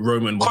knew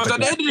Roman was. Because at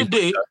the end of the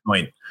day,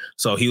 point.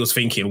 So he was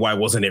thinking, why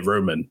wasn't it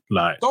Roman?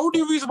 The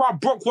only reason why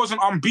Brock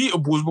wasn't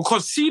unbeatable was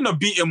because Cena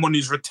beat him on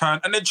his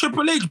return, and then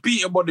Triple H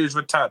beat him on his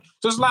return.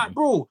 So it's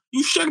bro,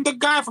 you shagged the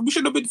guy you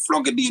should have been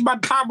flogging these man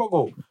time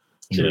ago.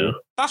 Yeah,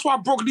 that's why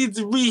Brock needs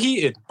to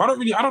reheat it. I don't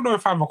know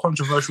if I have a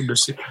controversial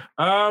decision.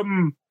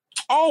 Main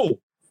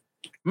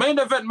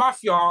event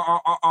Mafia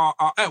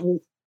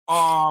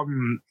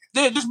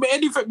just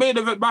anything main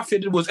event Mafia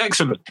did was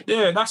excellent.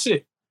 Yeah, that's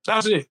it.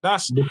 That's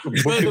main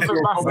event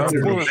Mafia.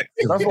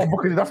 That's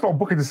not a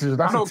booking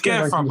decision. I don't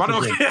care, fam. I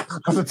don't care.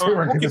 That's a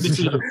tier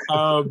decision.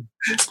 What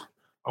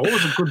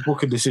was a good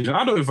booking decision?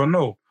 I don't even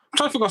know. I'm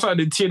trying to figure out something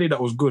in TNA that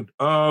was good.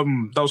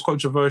 That was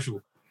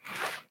controversial.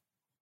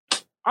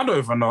 I don't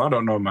even know. I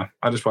don't know, man.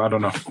 I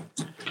don't know.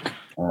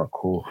 All right,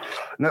 cool.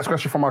 Next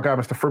question from our guy,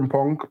 Mr.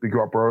 Frimpong. Big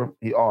up, bro.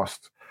 He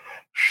asked,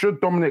 should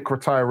Dominic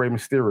retire Rey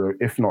Mysterio?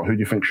 If not, who do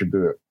you think should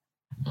do it?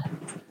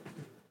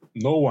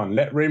 No one.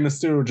 Let Rey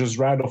Mysterio just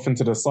ride off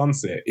into the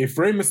sunset. If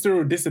Rey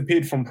Mysterio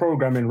disappeared from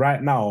programming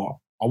right now,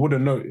 I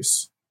wouldn't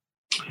notice.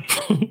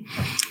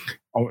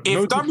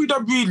 if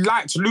WWE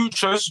liked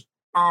luchas,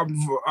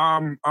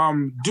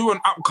 do an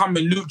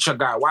upcoming lucha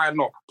guy. Why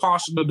not?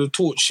 Passing the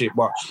torch shit,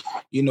 but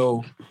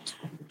no,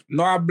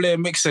 I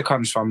blame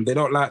Mexicans, fam. They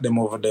don't like them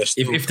over there.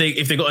 Still. If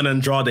they got an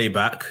Andrade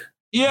back,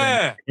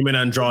 him and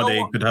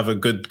Andrade could have a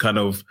good kind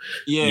of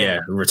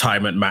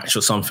retirement match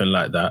or something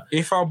like that.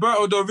 If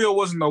Alberto Del Rio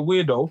wasn't a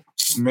weirdo,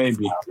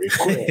 maybe.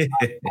 I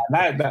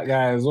like that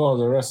guy as well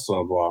as a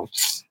wrestler, bro.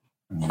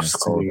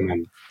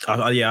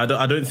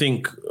 I don't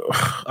think.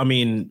 I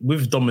mean,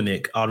 with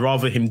Dominic, I'd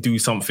rather him do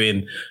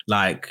something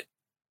like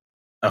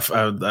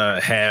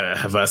a hair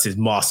versus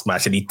mask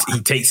match, and he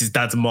takes his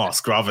dad's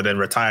mask rather than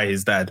retire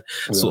his dad,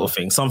 sort of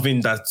thing.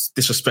 Something that's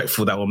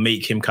disrespectful that will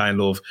make him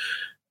kind of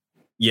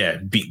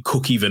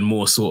cook even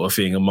more, sort of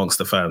thing amongst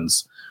the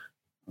fans.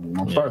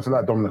 I'm starting to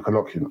like Dominic a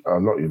lot,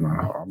 you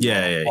know.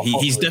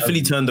 He's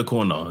definitely turned the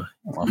corner.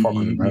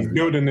 He's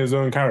building his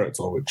own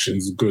character, which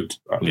is good.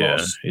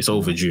 It's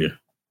overdue.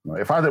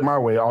 If I had it my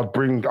way, I'll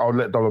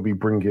let WWE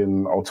bring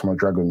in Ultimate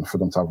Dragon for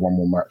them to have one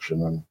more match,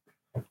 and then.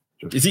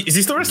 Is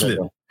he still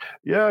wrestling?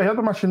 Yeah, he had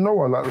a match in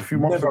Noah like a few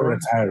months ago.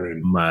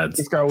 Retiring. Mad.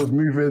 This guy was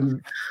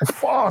moving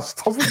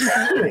fast. I was like,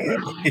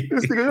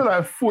 this nigga, you're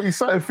like 40,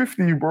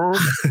 50, bro.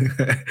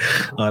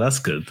 Oh, that's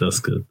good. That's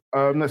good.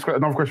 Next,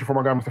 another question from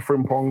my guy, Mr.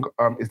 Frimpong.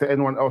 Is there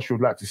anyone else you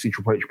would like to see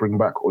Triple H bring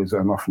back, or is it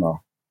enough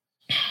now?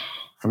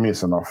 For me,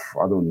 it's enough.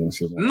 I don't even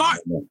see it. No,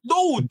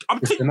 I'm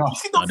telling you,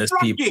 see the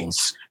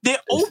floodgates.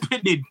 They're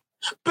opening.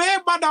 Bear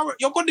man,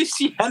 you're going to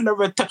see Hella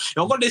return.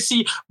 You're going to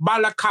see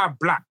Malachi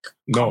Black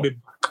coming back.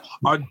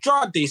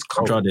 Andrade's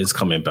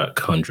coming back.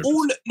 100.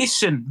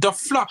 Listen, the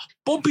flood.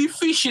 Bobby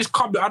Fish is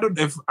coming. I don't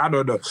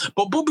know,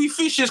 but Bobby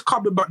Fish is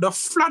coming back. The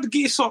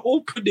floodgates are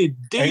opening.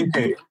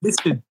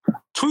 Listen,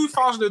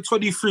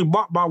 2023.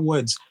 Mark my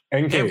words.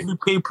 Every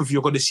pay-per-view,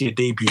 you're going to see a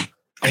debut.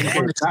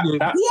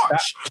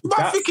 Watch. You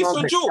might think it's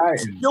a joke.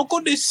 Exciting. You're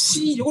going to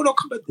see. You're going to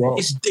come.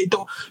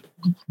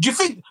 Do you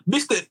think,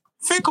 Mister?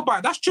 Think about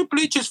it. That's Triple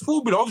H's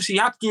formula. Obviously, he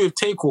had to do with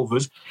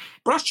takeovers,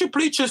 but that's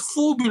Triple H's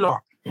formula.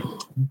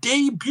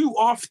 Debut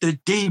after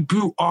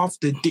debut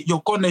after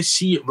you're gonna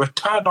see it.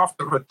 Return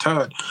after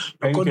return.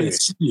 You're gonna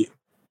see it.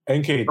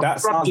 NK,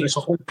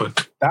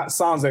 that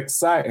sounds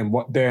exciting.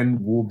 But then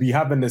we'll be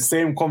having the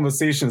same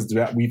conversations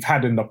that we've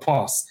had in the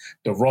past.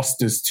 The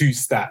roster's 2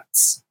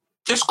 stats.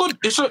 It's good.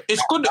 It's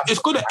going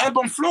to ebb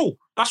and flow.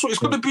 That's what it's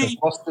going to be. The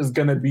roster's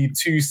going to be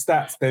 2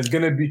 stats. There's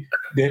going to be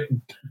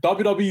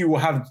WWE will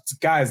have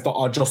guys that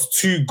are just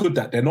too good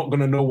that they're not going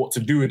to know what to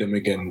do with them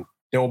again.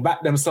 They'll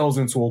back themselves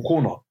into a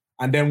corner,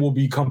 and then we'll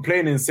be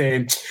complaining,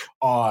 saying,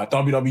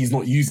 WWE's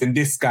not using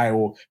this guy,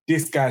 or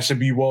this guy should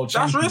be world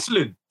champion. That's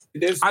wrestling.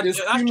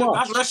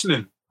 That's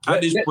wrestling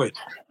at this point.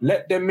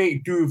 Let them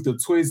make do with the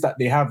toys that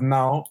they have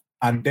now,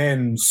 and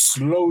then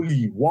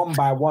slowly, one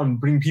by one,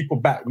 bring people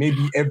back,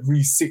 maybe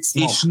every 6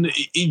 months.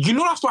 You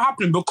know that's not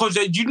happening, because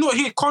you not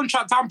hear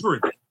contract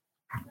tampering.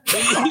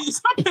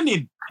 It's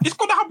happening. It's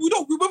going to happen.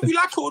 Whether we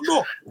like it or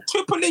not.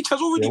 Triple H has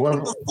already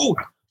put the foot.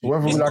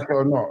 Whether we like it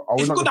or not, are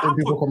we not the same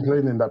people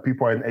complaining that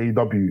people are in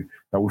AEW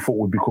that we thought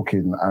would be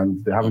cooking,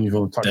 and they haven't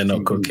even touched? They're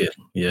not cooking.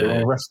 Yeah,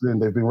 they're wrestling.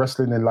 They've been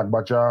wrestling in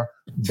Lagbaja,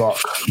 Duck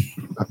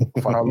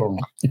for how long?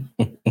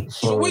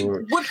 So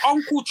when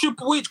Uncle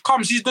Triple H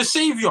comes, he's the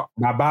savior.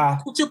 Baba.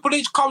 Uncle Triple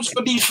H comes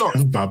for these lot.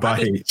 Baba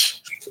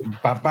H.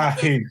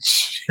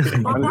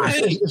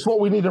 It's what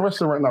we need in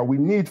wrestling right now. We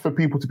need for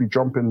people to be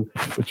jumping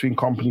between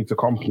company to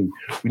company.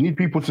 We need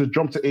people to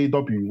jump to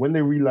AEW when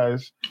they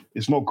realize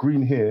it's not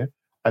green here.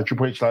 And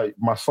Triple H, like,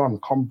 my son,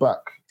 come back.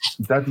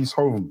 Daddy's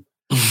home.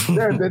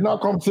 They now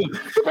come to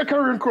look at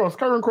Karrion Kross.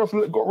 Karrion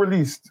Kross got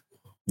released.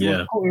 He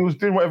was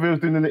doing whatever he was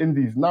doing in the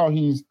Indies. Now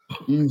he's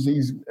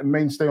a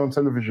mainstay on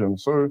television.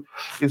 So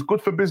it's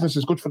good for business.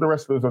 It's good for the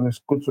wrestlers, and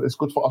it's good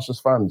for us as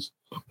fans.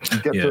 You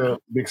get to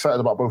be excited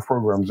about both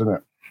programs, isn't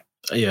it?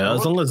 Yeah,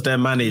 as long as they're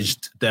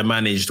managed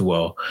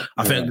well.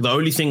 I think the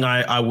only thing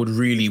I would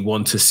really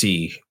want to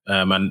see,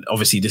 and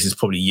obviously this is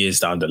probably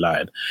years down the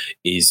line,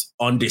 is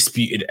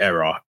Undisputed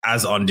Era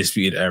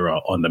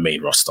on the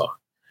main roster.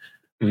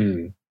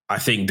 I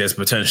think there's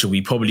potential.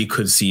 We probably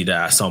could see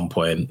that at some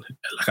point.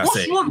 Like I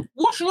said,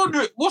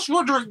 what's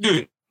Roderick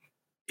doing?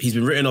 He's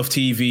been written off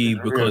TV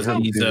because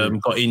he's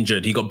got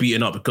injured. He got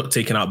beaten up, got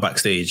taken out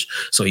backstage,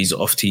 so he's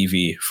off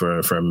TV for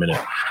a minute.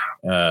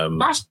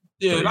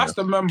 That's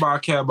the member I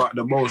care about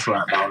the most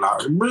right now.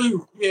 Like,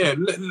 really,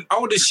 I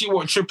want to see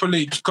what Triple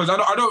H, because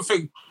I don't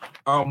think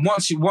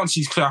once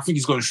he's clear, I think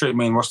he's going straight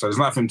main roster. There's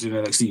nothing to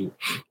the NXT.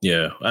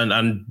 Yeah,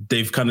 and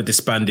they've kind of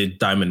disbanded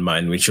Diamond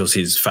Mine, which was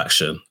his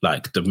faction.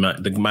 Like the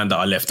man that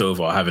are left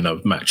over are having a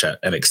match at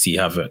NXT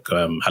Havoc,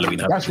 Halloween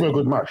Havoc. That's a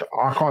good match.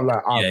 I can't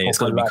lie. It's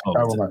gonna be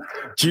cold.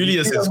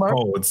 Julius is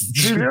cold.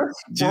 Julius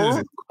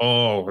is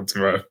cold,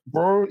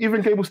 bro.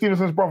 Even Gable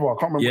Stevenson's brother. I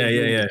can't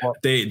remember.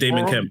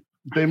 Damon Kemp.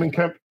 Damon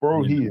Kemp,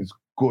 bro, he is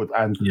good,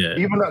 and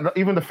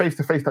even the face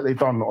to face that they've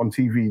done on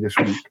TV this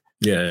week,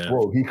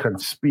 bro, he can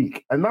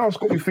speak. And now it's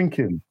got me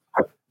thinking: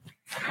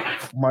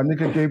 My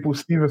nigga Gable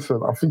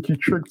Stevenson, I think he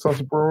tricked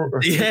us, bro.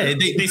 Yeah,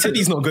 they said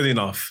he's not good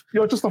enough.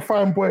 You're just a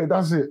fine boy,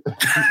 that's it.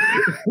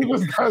 He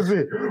just does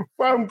it.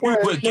 Fine boy.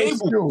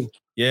 Gable.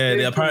 Yeah,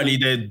 apparently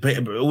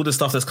all the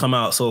stuff that's come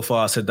out so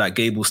far said that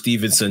Gable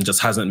Stevenson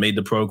just hasn't made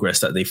the progress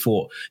that they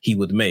thought he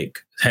would make.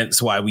 Hence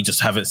why we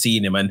just haven't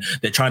seen him. And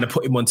they're trying to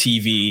put him on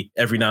TV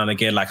every now and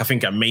again. Like I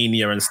think at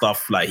Mania and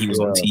stuff, like he was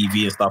on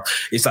TV and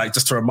stuff. It's like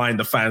just to remind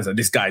the fans that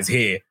this guy's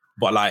here.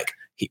 But like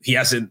he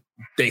hasn't,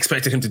 they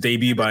expected him to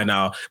debut by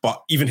now.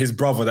 But even his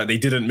brother that they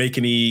didn't make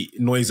any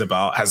noise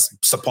about has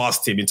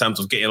surpassed him in terms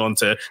of getting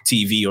onto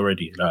TV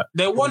already. Like,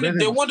 they wanted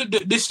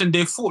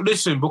they thought,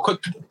 because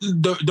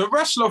the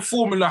wrestler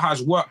formula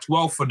has worked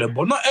well for them,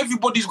 but not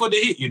everybody's got a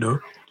hit, you know.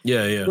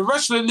 Yeah. The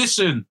wrestler,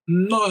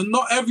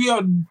 not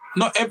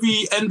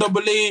every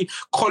NAA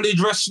college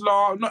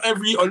wrestler, not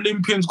every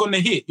Olympian's gonna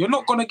hit. You're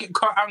not gonna get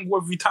Kurt Angle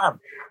every time.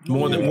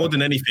 More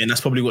than anything,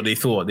 that's probably what they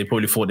thought. They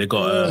probably thought they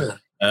got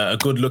a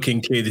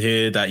good-looking kid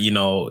here that, you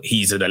know,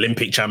 he's an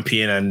Olympic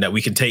champion and that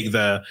we can take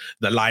the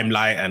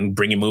limelight and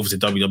bring him over to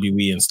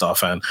WWE and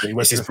stuff. And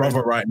it's his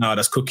brother right now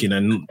that's cooking.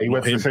 And he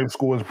went to the same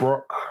school as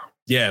Brock.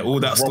 Yeah, all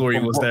that story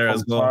was there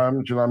as well.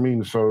 Do you know what I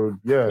mean? So,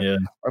 yeah.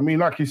 I mean,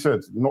 like you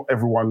said, not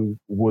everyone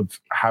would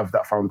have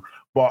that found.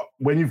 But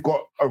when you've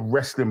got a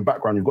wrestling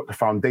background, you've got the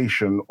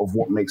foundation of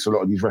what makes a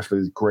lot of these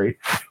wrestlers great.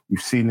 We've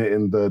seen it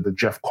in the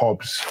Jeff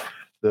Cobbs,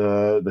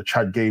 the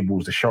Chad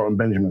Gables, the Shelton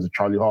Benjamins, the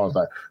Charlie Haas,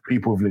 like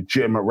people with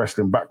legitimate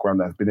wrestling background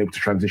that have been able to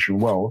transition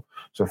well.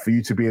 So for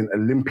you to be an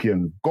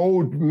Olympian,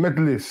 gold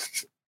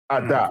medalist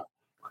at that,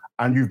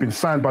 and you've been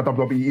signed by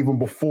WWE even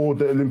before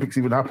the Olympics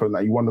even happened,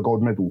 like you won the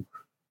gold medal,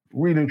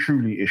 really and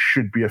truly, it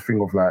should be a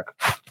thing of like,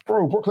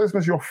 bro, Brock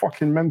Lesnar's your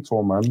fucking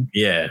mentor, man.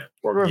 Yeah.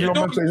 Brock Lesnar's your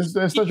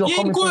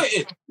mentor.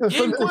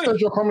 Instead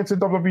you're coming to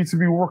WWE to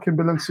be rocking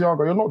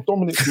Balenciaga. You're not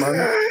Dominic,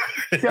 man.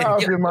 Get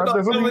out of here, man.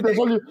 There's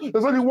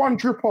only one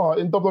dripper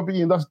in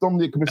WWE, and that's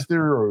Dominic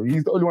Mysterio.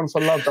 He's the only one that's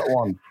allowed that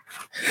one.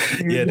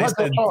 You had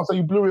that chance, and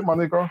you blew it, my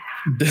nigga.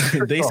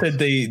 They said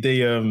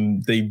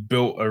they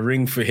built a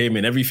ring for him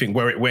and everything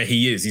where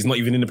he is. He's not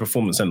even in the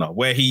performance center.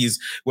 Where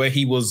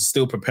he was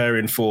still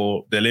preparing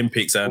for the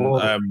Olympics and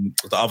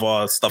the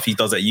other stuff he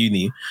does at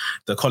uni,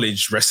 the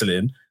college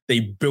wrestling. They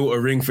built a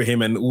ring for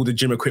him and all the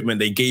gym equipment.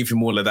 They gave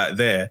him all of that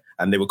there,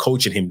 and they were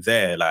coaching him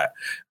there. Like,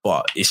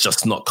 but it's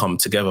just not come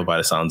together by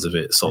the sounds of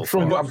it. So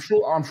I'm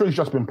sure he's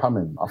just been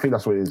pamming. I think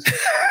that's what it is.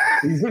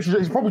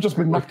 He's probably just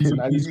been napping,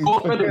 and he's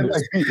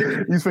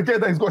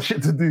forgetting that he's got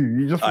shit to do.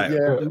 He just I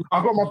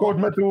got my gold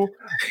medal.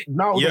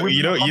 Now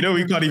you know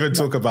we can't even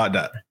talk about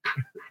that.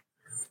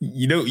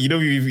 You know,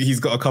 he's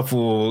got a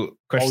couple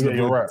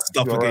questionable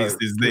stuff against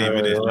his name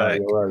in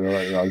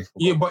it.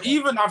 Yeah, but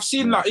even I've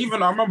seen I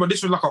remember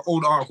this was like an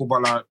old article,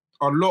 but like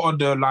a lot of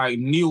the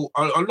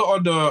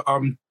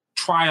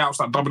tryouts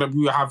that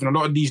WWE are having, a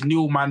lot of these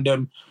new man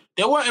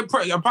they weren't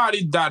impressed.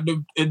 Apparently, that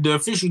the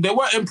officials, they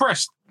weren't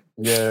impressed.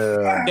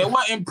 Yeah, they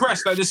weren't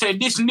impressed. Like they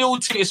said, this new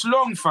thing is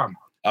long, fam.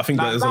 I think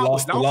that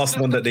was the last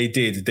one that they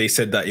did. They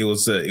said that it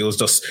was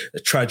just a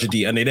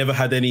tragedy, and they never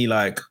had any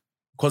like.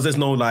 Because there's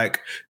no like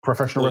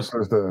professional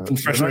wrestlers, the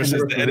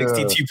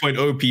NXT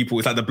 2.0 people.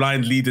 It's like the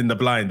blind leading the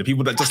blind. The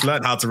people that just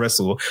learned how to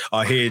wrestle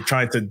are here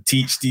trying to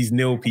teach these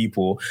nil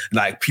people.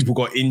 Like people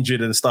got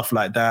injured and stuff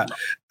like that.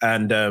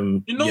 And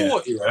you know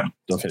what? Yeah,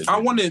 I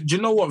wanted. Do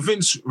you know what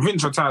Vince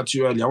retired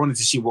to earlier? I wanted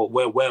to see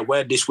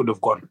where this would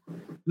have gone.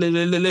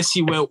 Let's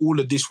see where all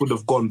of this would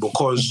have gone,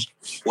 because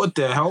what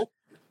the hell?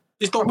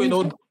 It's not been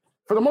on.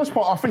 For the most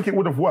part, I think it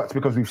would have worked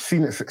because we've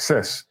seen its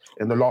success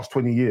in the last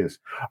 20 years.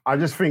 I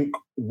just think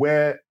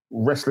where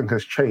wrestling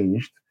has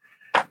changed,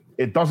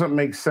 it doesn't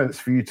make sense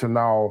for you to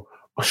now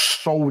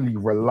solely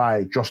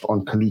rely just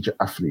on collegiate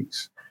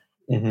athletes.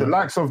 Mm-hmm. The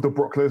likes of the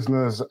Brock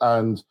Lesnar's,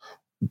 and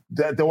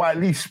there were at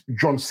least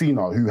John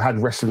Cena, who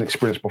had wrestling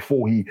experience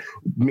before he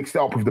mixed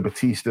it up with the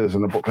Batistas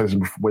and the Brock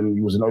Lesnar when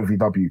he was in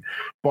OVW.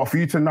 But for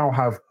you to now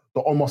have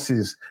the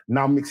Omoses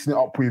now mixing it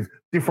up with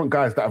different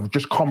guys that have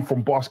just come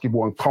from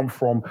basketball and come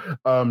from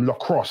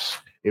lacrosse,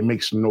 it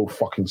makes no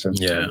fucking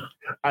sense. Yeah.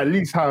 At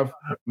least have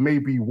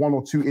maybe one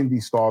or two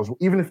indie stars,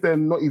 even if they're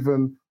not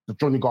even the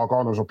Johnny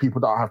Garganos or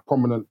people that have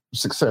prominent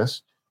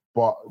success,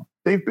 but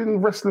they've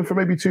been wrestling for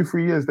maybe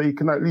 2-3 years. They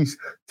can at least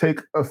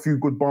take a few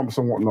good bumps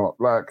and whatnot.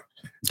 Like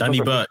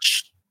Danny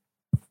Burch,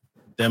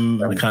 them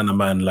kind of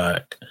man,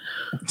 like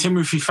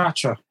Timothy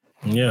Thatcher.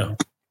 Yeah,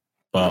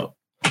 but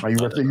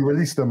you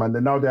released them, and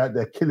then now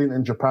they're killing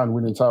in Japan,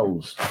 winning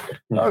titles.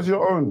 That's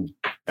your own.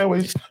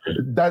 Anyways,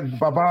 that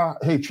Baba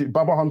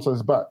Hunter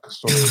is back,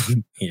 so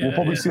we'll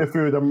probably see a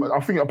few of them. I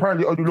think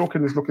apparently Odie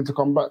Lorcan is looking to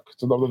come back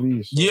to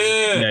WWE. So.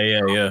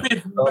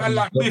 Yeah.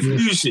 Like Biff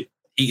Music.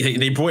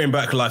 They brought him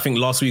back, I think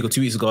last week or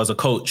 2 weeks ago as a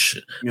coach,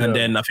 and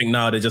then I think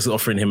now they're just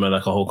offering him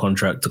like a whole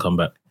contract to come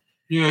back.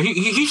 Yeah,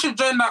 he should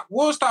join that.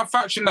 What was that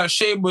faction that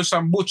Sheamus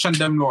and Butch and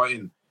them lot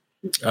in?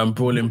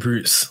 Brawling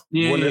Brutes.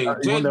 You want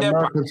the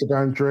Americans to go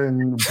and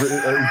join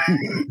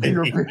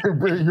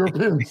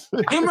Europeans.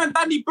 Him and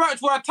Danny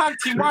Burch were a tag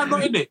team. Why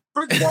not in it?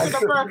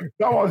 That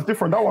was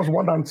different. That was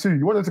 1 and 2.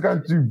 You wanted to go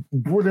and do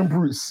Brawling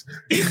Brutes.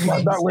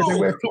 Like that way they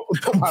wear top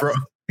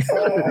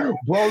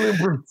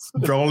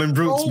Brawling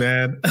Brutes,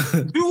 man.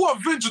 Do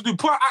what Vince would do.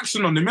 Put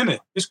action on him, innit?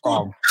 It's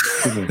cool.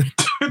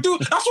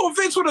 Dude, that's what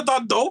Vince would have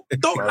done, though.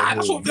 Don't lie.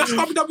 That's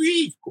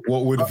WWE.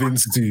 What would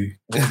Vince do?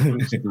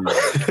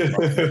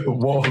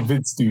 What would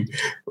Vince do?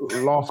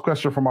 Last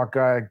question from our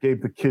guy,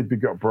 Gabe the Kid.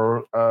 Big up,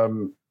 bro.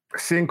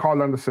 Seeing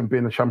Carl Anderson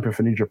being the champion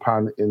for New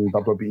Japan in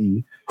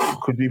WWE,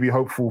 could we be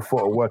hopeful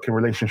for a working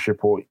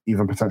relationship or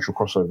even potential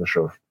crossover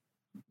show?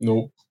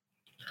 No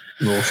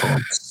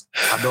chance.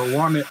 I don't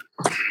want it.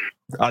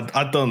 I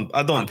don't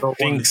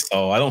think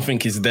so. I don't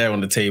think it's there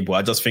on the table.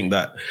 I just think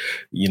that,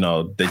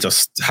 they're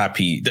just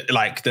happy.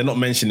 Like, they're not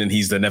mentioning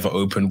he's the never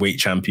open weight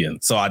champion.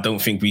 So I don't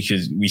think we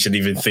should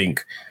even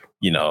think,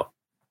 that.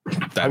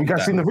 Have you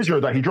guys seen the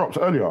video that he dropped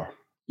earlier?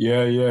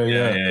 Yeah.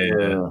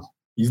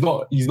 He's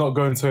not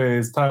going to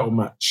his title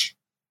match.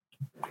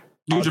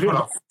 I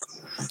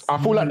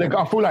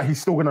feel like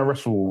he's still gonna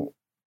wrestle.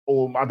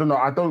 Or I don't know.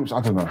 I don't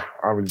know.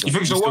 I really don't. You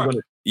think so? What?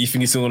 You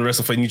think he's still gonna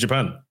wrestle for New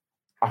Japan?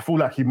 I feel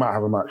like he might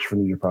have a match for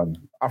New Japan.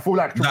 I feel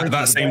like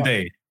that same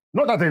day.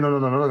 Not that day. No,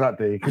 not that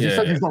day. Because he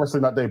said he's not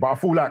wrestling that day. But I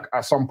feel like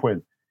at some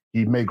point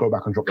he may go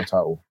back and drop the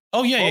title.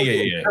 Oh yeah.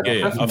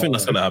 I think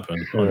that's gonna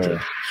happen. Yeah.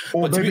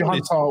 Or maybe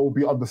Hunter will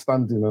be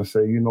understanding and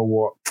say, you know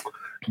what,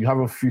 you have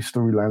a few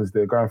storylines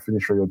there. Go and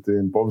finish what you're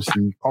doing. But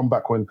obviously, come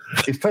back when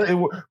it's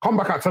come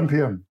back at 10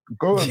 p.m.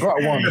 Go at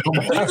 1.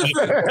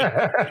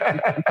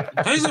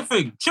 Here's the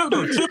thing.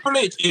 Triple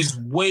H is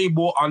way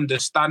more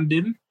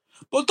understanding.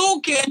 But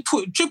don't get into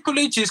it. Triple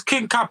H is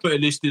king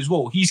capitalist as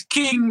well. He's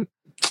king.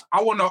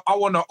 I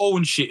wanna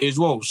own shit as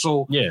well.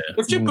 So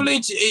if Triple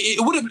H,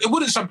 it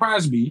wouldn't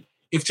surprise me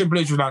if Triple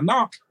H was like,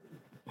 nah,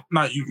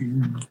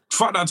 you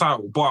fuck that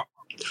title. But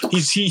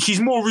he's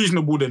more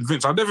reasonable than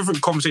Vince. I never think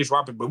the conversation will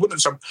happen, but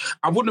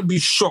I wouldn't be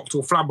shocked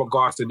or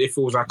flabbergasted if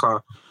it was like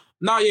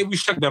we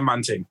check that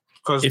man thing.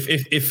 Because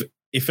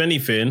if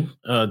anything,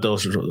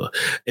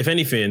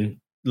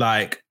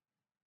 like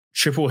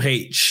Triple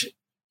H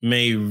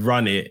may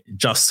run it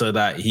just so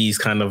that he's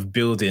kind of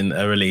building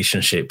a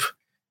relationship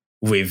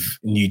with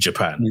New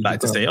Japan.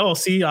 To say, oh,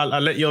 see,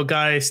 I'll let your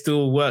guy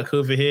still work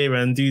over here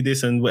and do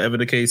this and whatever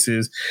the case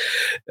is.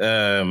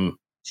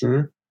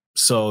 True.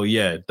 So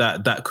yeah,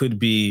 that could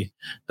be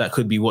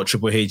what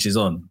Triple H is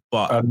on.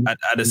 But at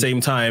the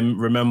same time,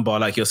 remember,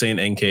 like you're saying,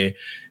 NK,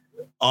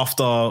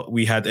 after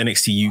we had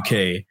NXT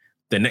UK,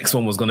 the next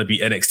one was going to be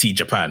NXT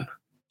Japan.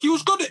 He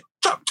was good at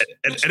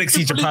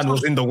NXT Japan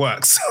was in the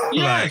works.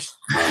 Yes.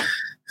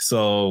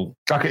 So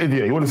like an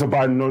idiot, he wanted to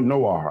buy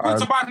Noah.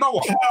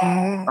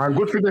 And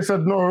good thing they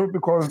said no,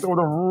 because they would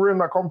have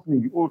ruined that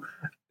company.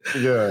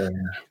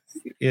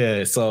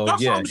 Yeah. So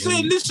that's what I'm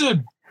saying.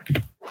 Listen,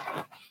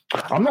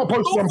 I'm not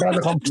opposed to them buying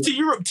the company. To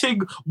Europe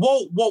thing,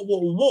 what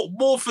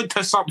morph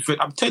into something?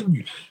 I'm telling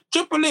you,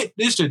 Triple H.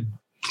 Listen,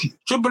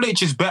 Triple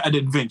H is better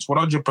than Vince,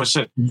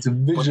 100%. He's a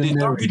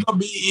visionary. But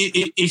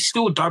WWE is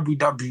still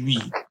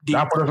WWE.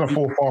 That doesn't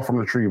fall far from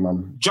the tree,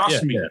 man.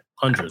 Just me.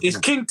 100. It's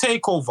King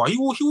Takeover. He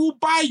will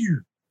buy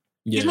you.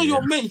 He's not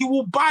your man. He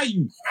will buy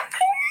you.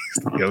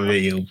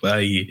 He'll buy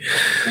you.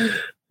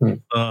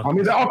 I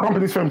mean, there are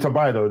companies for him to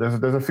buy though.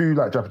 There's a few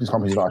like Japanese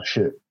companies that are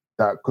shit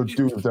that could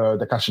do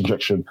the cash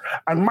injection,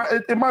 and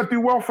it might do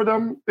well for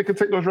them. They can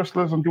take those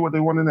wrestlers and do what they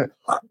want in it.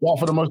 Well,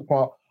 for the most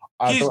part.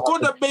 He's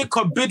gonna make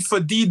a bid for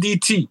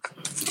DDT.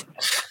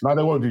 No,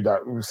 they won't do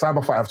that.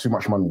 Cyberfight have too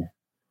much money.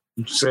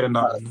 I'm saying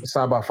that.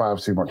 Cyberfight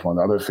have too much money.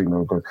 I don't think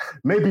they'll go.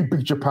 Maybe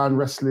Big Japan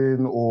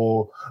Wrestling,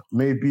 or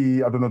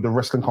maybe I don't know, the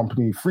wrestling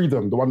company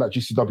Freedom, the one that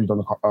GCW done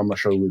a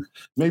show with.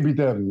 Maybe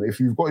them. If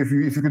you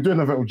could do an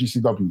event with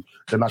GCW,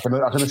 then I can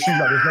assume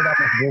that there's not that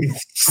much bread.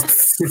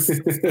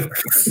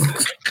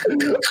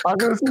 I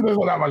can assume there's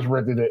not that much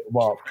bread in it.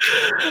 But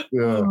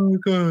yeah. Oh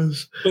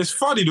gosh, it's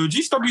funny though.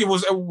 GCW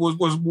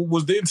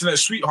was the internet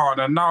sweetheart,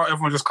 and now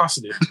everyone's just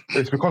cussing it.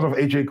 It's because of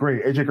AJ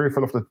Gray. AJ Gray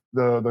fell off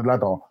the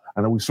ladder.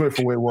 And then we saw it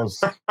for what it was.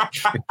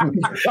 That's when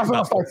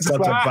I started to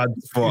such a bad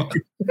spot.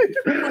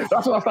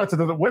 That's when I started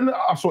to. When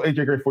I saw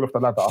AJ Gray fall off the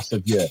ladder, I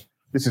said, "Yeah,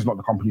 this is not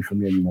the company for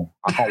me anymore.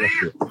 I can't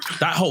watch it."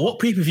 What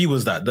pay-per-view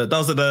was that? That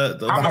was the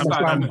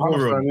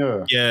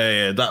Hammerstein,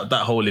 yeah.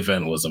 That whole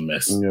event was a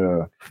mess.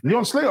 Yeah,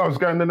 Leon Slater is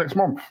going the next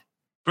month.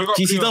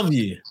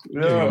 GCW.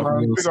 Yeah,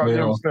 man. Big up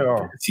Leon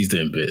Slater. He's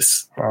doing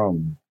bits.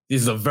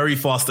 This is a very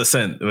fast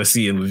ascent we're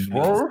seeing with.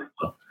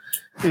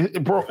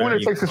 Bro, all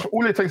it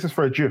takes is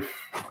for a GIF,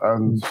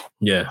 and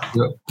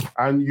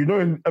and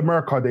in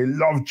America they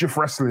love GIF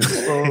wrestling.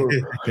 So,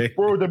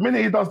 bro, the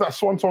minute he does that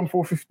Swanton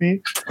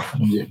 450,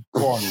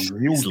 go on,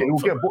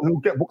 he'll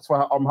get booked for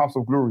House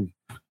of Glory.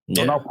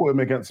 So now put him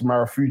against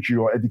Marufuji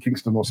or Eddie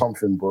Kingston or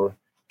something, bro.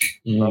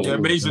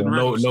 Amazing.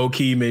 Low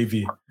key,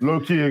 maybe.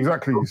 Low key,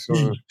 exactly.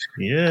 So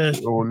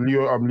Or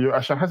Leo.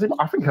 Actually, I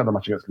think he had a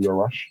match against Leo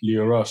Rush. He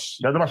had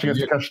a match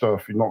against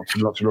Takeshita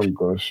not too long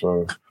ago.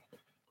 So.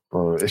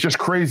 Bro, it's just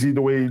crazy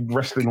the way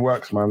wrestling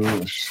works, man.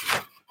 It's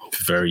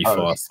very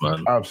fast,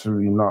 man.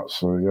 Absolutely nuts.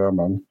 So yeah,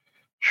 man,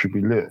 should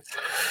be lit.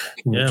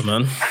 Yeah,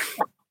 man.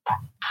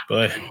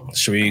 Boy,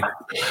 should we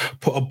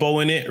put a bow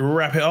in it,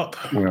 wrap it up?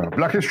 Yeah,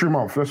 Black History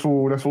Month. Let's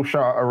all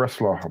shout out a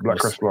wrestler, a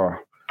black wrestler.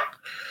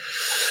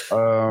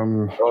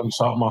 Don't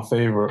shout my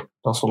favorite.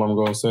 That's what I'm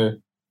gonna say.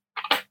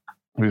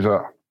 Who's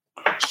that?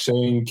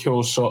 Shane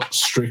Killshot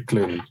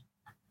Strickland.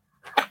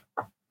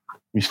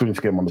 We still need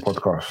to get him on the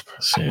podcast.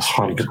 100%.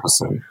 Still need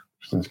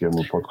to get him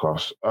on the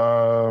podcast.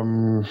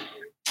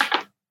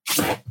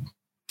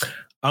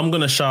 I'm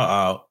gonna shout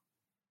out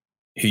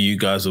who you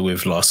guys were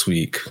with last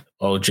week.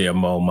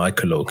 OJMO,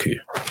 Michael Oku.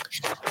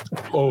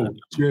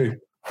 OJ.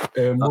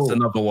 That's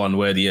another one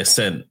where the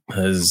ascent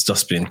has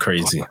just been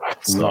crazy.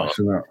 So,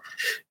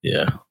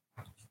 yeah.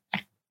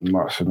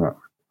 Nuts in that.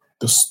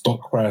 The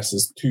stock price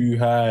is too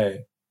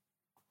high.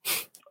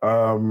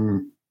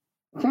 NK,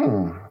 do you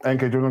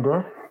want to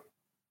go?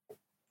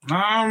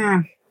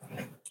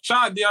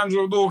 Shout out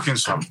D'Angelo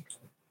Dawkins, fam.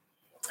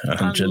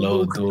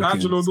 Angelo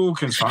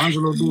Dawkins.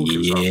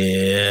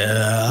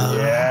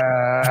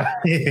 Yeah.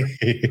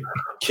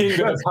 King of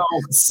the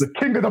Pounce. The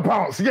King of the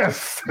Pounce,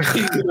 yes.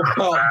 King of the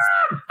Pounce.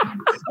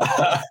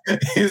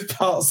 His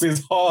pounce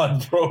is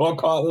hard, bro. I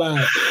can't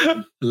lie.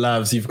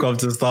 Labs, you've come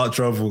to start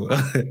trouble.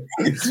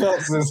 His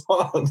pounce is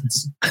hard.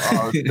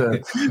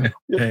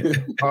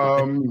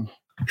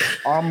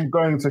 I'm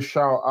going to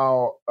shout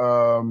out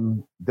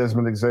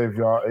Desmond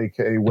Xavier,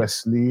 aka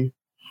Wesley.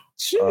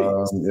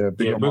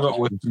 Big up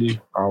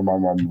Wesley. I'm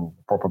a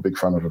proper big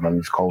fan of him, and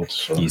he's cold.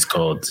 So. He's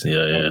cold,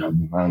 yeah.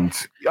 And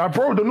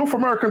bro, the North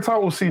American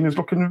title scene is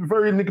looking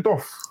very nicked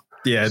off.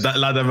 Yeah, that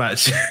ladder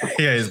match.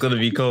 Yeah, it's gonna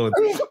be cold.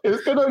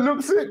 It's gonna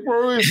look sick,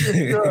 bro.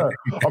 Yeah.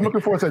 I'm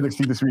looking forward to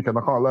NXT this weekend.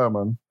 I can't lie,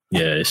 man.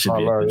 Yeah, it should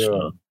be a good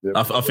show. Yeah.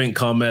 I think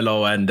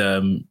Carmelo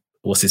and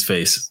what's his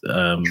face?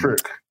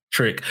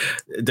 Trick.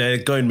 They're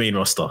going main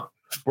roster.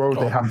 Bro,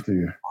 they have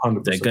to.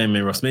 100%. They're going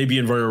main roster. Maybe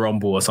in Royal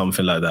Rumble or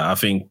something like that. I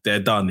think they're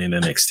done in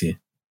NXT.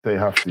 They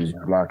have to.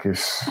 Like,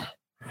 it's...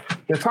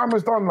 Their time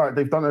is done. Like,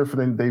 they've done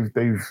everything. They've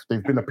been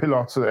a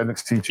pillar to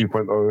NXT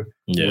 2.0.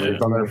 Yeah. They've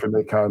done everything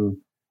they can.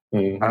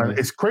 Mm-hmm. And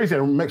it's crazy.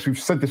 And Max, we've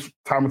said this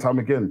time and time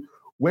again.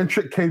 When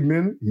Trick came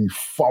in, he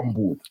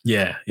fumbled.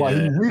 Yeah. But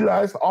he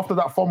realised after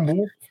that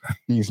fumble,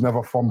 he's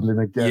never fumbling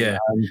again. Yeah.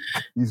 And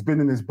he's been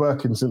in his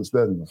Birkin since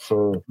then.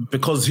 So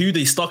because who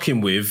they stuck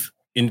him with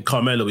in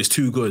Carmelo is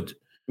too good.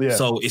 Yeah.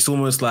 So it's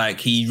almost like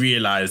he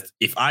realised,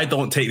 if I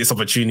don't take this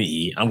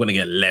opportunity, I'm going to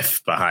get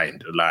left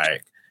behind.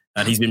 Like,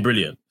 and he's been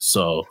brilliant.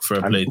 So for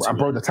a play, and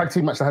bro, the tag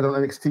team match I had on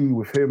NXT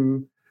with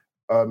him,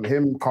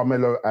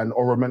 Carmelo, and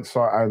Oro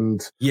Mensah,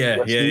 and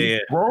Wesley,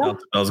 bro,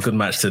 that was a good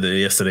match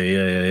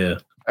yesterday. Yeah.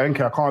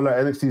 NK, I can't let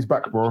NXT's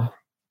back, bro.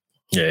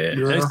 Yeah.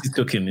 NXT's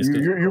cooking.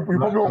 You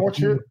probably won't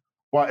watch it,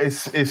 but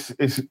it's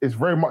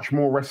very much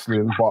more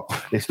wrestling, but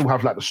they still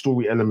have like the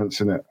story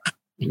elements in it.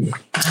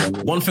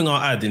 One thing I'll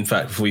add, in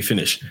fact, before we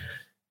finish,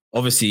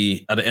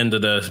 obviously at the end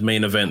of the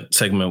main event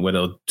segment where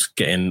they're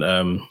getting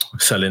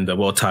selling the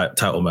world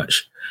title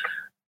match,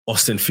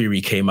 Austin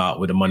Theory came out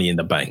with the Money in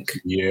the Bank.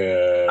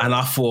 Yeah. And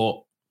I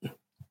thought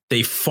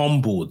they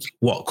fumbled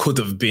what could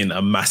have been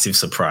a massive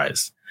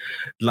surprise.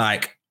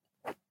 Like,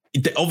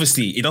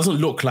 obviously, it doesn't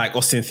look like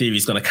Austin Theory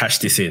is going to cash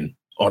this in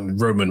on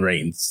Roman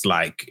Reigns.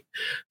 Like,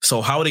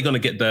 so how are they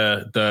going to get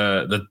the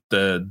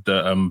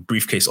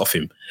briefcase off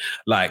him?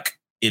 Like,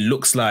 it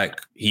looks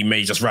like he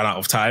may just run out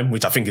of time,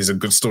 which I think is a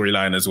good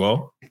storyline as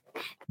well.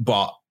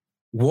 But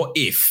what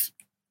if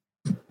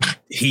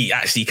he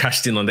actually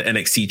cashed in on the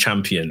NXT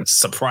champion,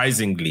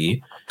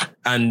 surprisingly,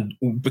 and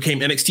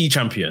became NXT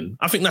champion?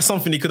 I think that's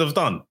something he could have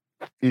done.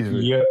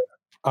 Easily. Yeah,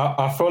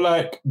 I feel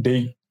like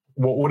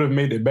what would have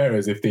made it better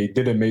is if they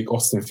didn't make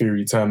Austin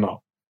Theory turn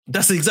up.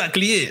 That's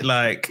exactly it.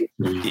 Like,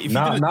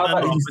 now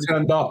that he's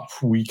turned up,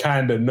 we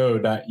kind of know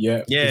that.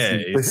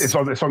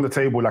 It's on the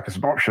table, like it's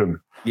an option.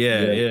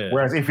 Yeah.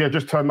 Whereas if he had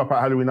just turned up at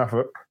Halloween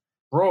Havoc,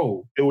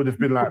 bro, it would have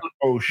been like,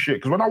 oh shit.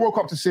 Because when I woke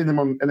up to seeing him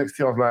on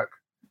NXT, I was like,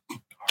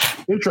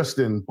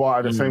 interesting, but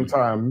at the same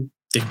time,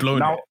 they've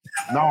blown it.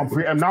 Now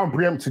I'm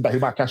preempted that he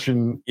might cash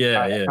in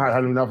at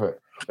Halloween Havoc.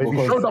 But if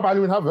he showed up at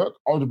Halloween Havoc,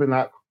 I would have been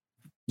like,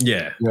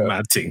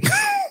 mad thing.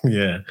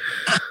 Yeah.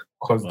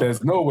 Because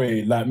there's no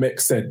way, like Mick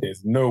said,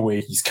 there's no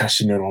way he's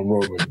cashing in on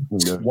Roman.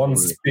 One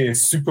spear,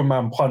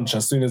 Superman punch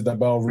as soon as the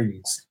bell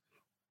rings.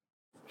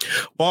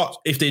 But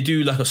if they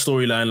do like a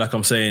storyline, like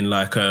I'm saying,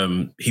 like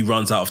he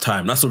runs out of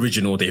time, that's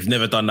original. They've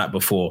never done that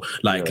before.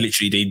 Like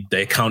literally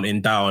they're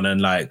counting down and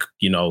like,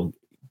 you know,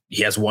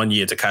 he has 1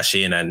 year to cash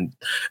in, and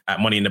at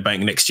Money in the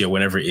Bank next year,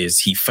 whenever it is,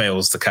 he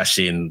fails to cash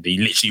in. He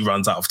literally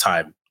runs out of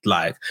time.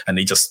 Like, and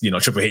they just, you know,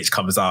 Triple H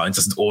comes out and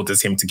just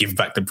orders him to give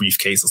back the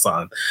briefcase or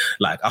something.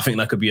 Like, I think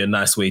that could be a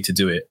nice way to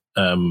do it,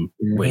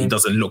 where he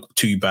doesn't look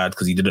too bad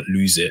because he didn't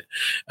lose it,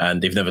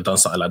 and they've never done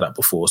something like that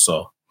before.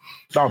 So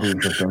that'll be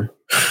interesting.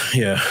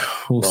 Yeah,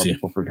 we'll see.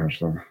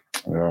 Interesting.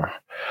 Yeah,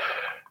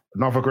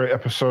 another great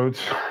episode.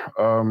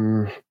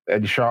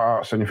 Any shout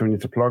outs? Anything you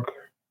need to plug?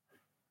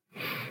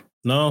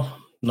 No,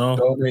 No.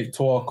 Donate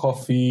to our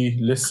coffee.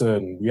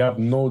 Listen, we have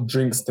no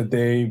drinks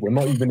today. We're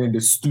not even in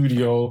the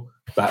studio.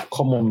 Like,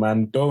 come on,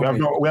 man.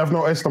 Donate. We have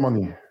no extra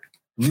money.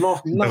 No,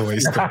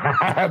 it's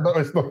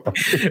not.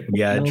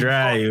 Yeah,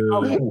 dry. You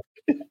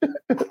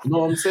know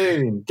what I'm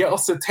saying? Get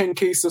us to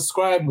 10K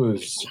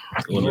subscribers.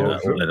 All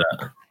of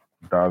that.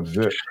 That's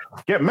it.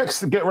 Get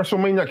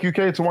WrestleManiac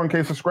UK to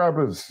 1K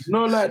subscribers.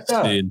 No, like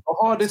that. The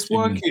hardest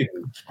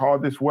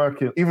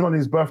working. Even on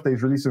his birthday,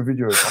 he's releasing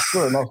videos. I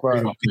swear, and I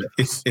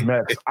was like,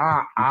 Max,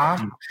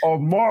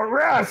 of more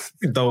rest.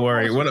 Don't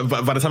worry.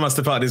 By the time I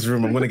step out of this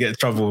room, I'm going to get in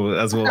trouble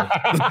as well.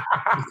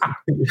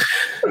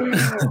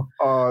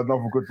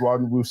 Another good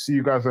one. We'll see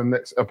you guys in the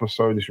next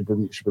episode. It should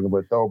bring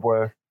about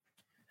Delboy.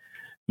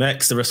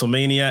 Max, the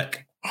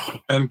WrestleManiac.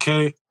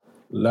 MK.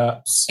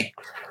 Laps.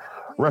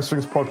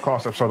 Wrestling's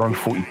Podcast, episode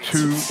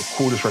 142, the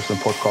coolest wrestling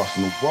podcast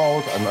in the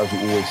world. And as we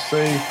always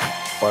say,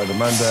 by the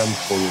Mandem,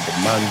 for the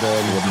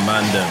Mandem. For the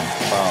Mandem.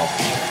 Wow.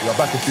 We are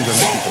back in season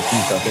next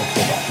week. Don't forget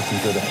to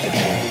enjoy the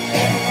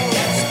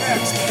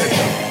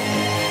episode.